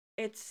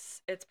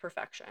 It's it's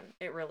perfection.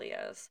 It really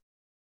is.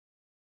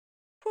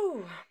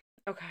 Whew.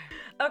 Okay.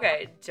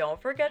 Okay,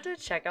 don't forget to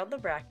check out the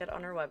bracket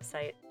on our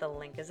website. The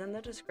link is in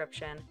the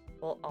description.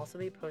 We'll also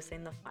be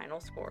posting the final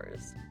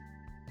scores.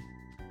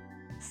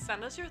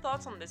 Send us your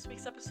thoughts on this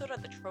week's episode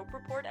at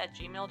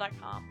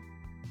thetropereport@gmail.com.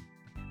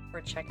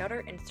 Or check out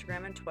our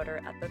Instagram and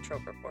Twitter at The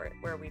Trope Report,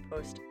 where we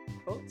post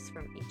quotes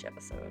from each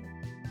episode.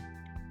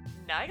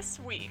 Next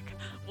week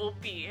will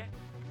be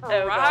Oh,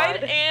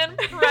 Pride God. and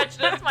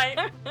Prejudice,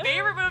 my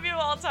favorite movie of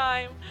all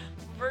time,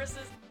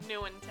 versus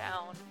New in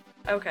Town.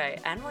 Okay,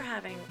 and we're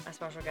having a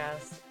special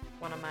guest,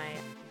 one of my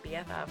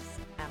BFFs,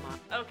 Emma.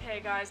 Okay,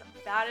 guys,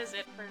 that is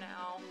it for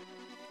now.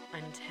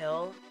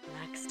 Until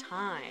next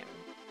time,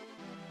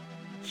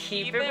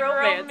 keep Keep it it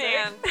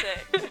romantic.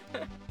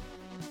 romantic.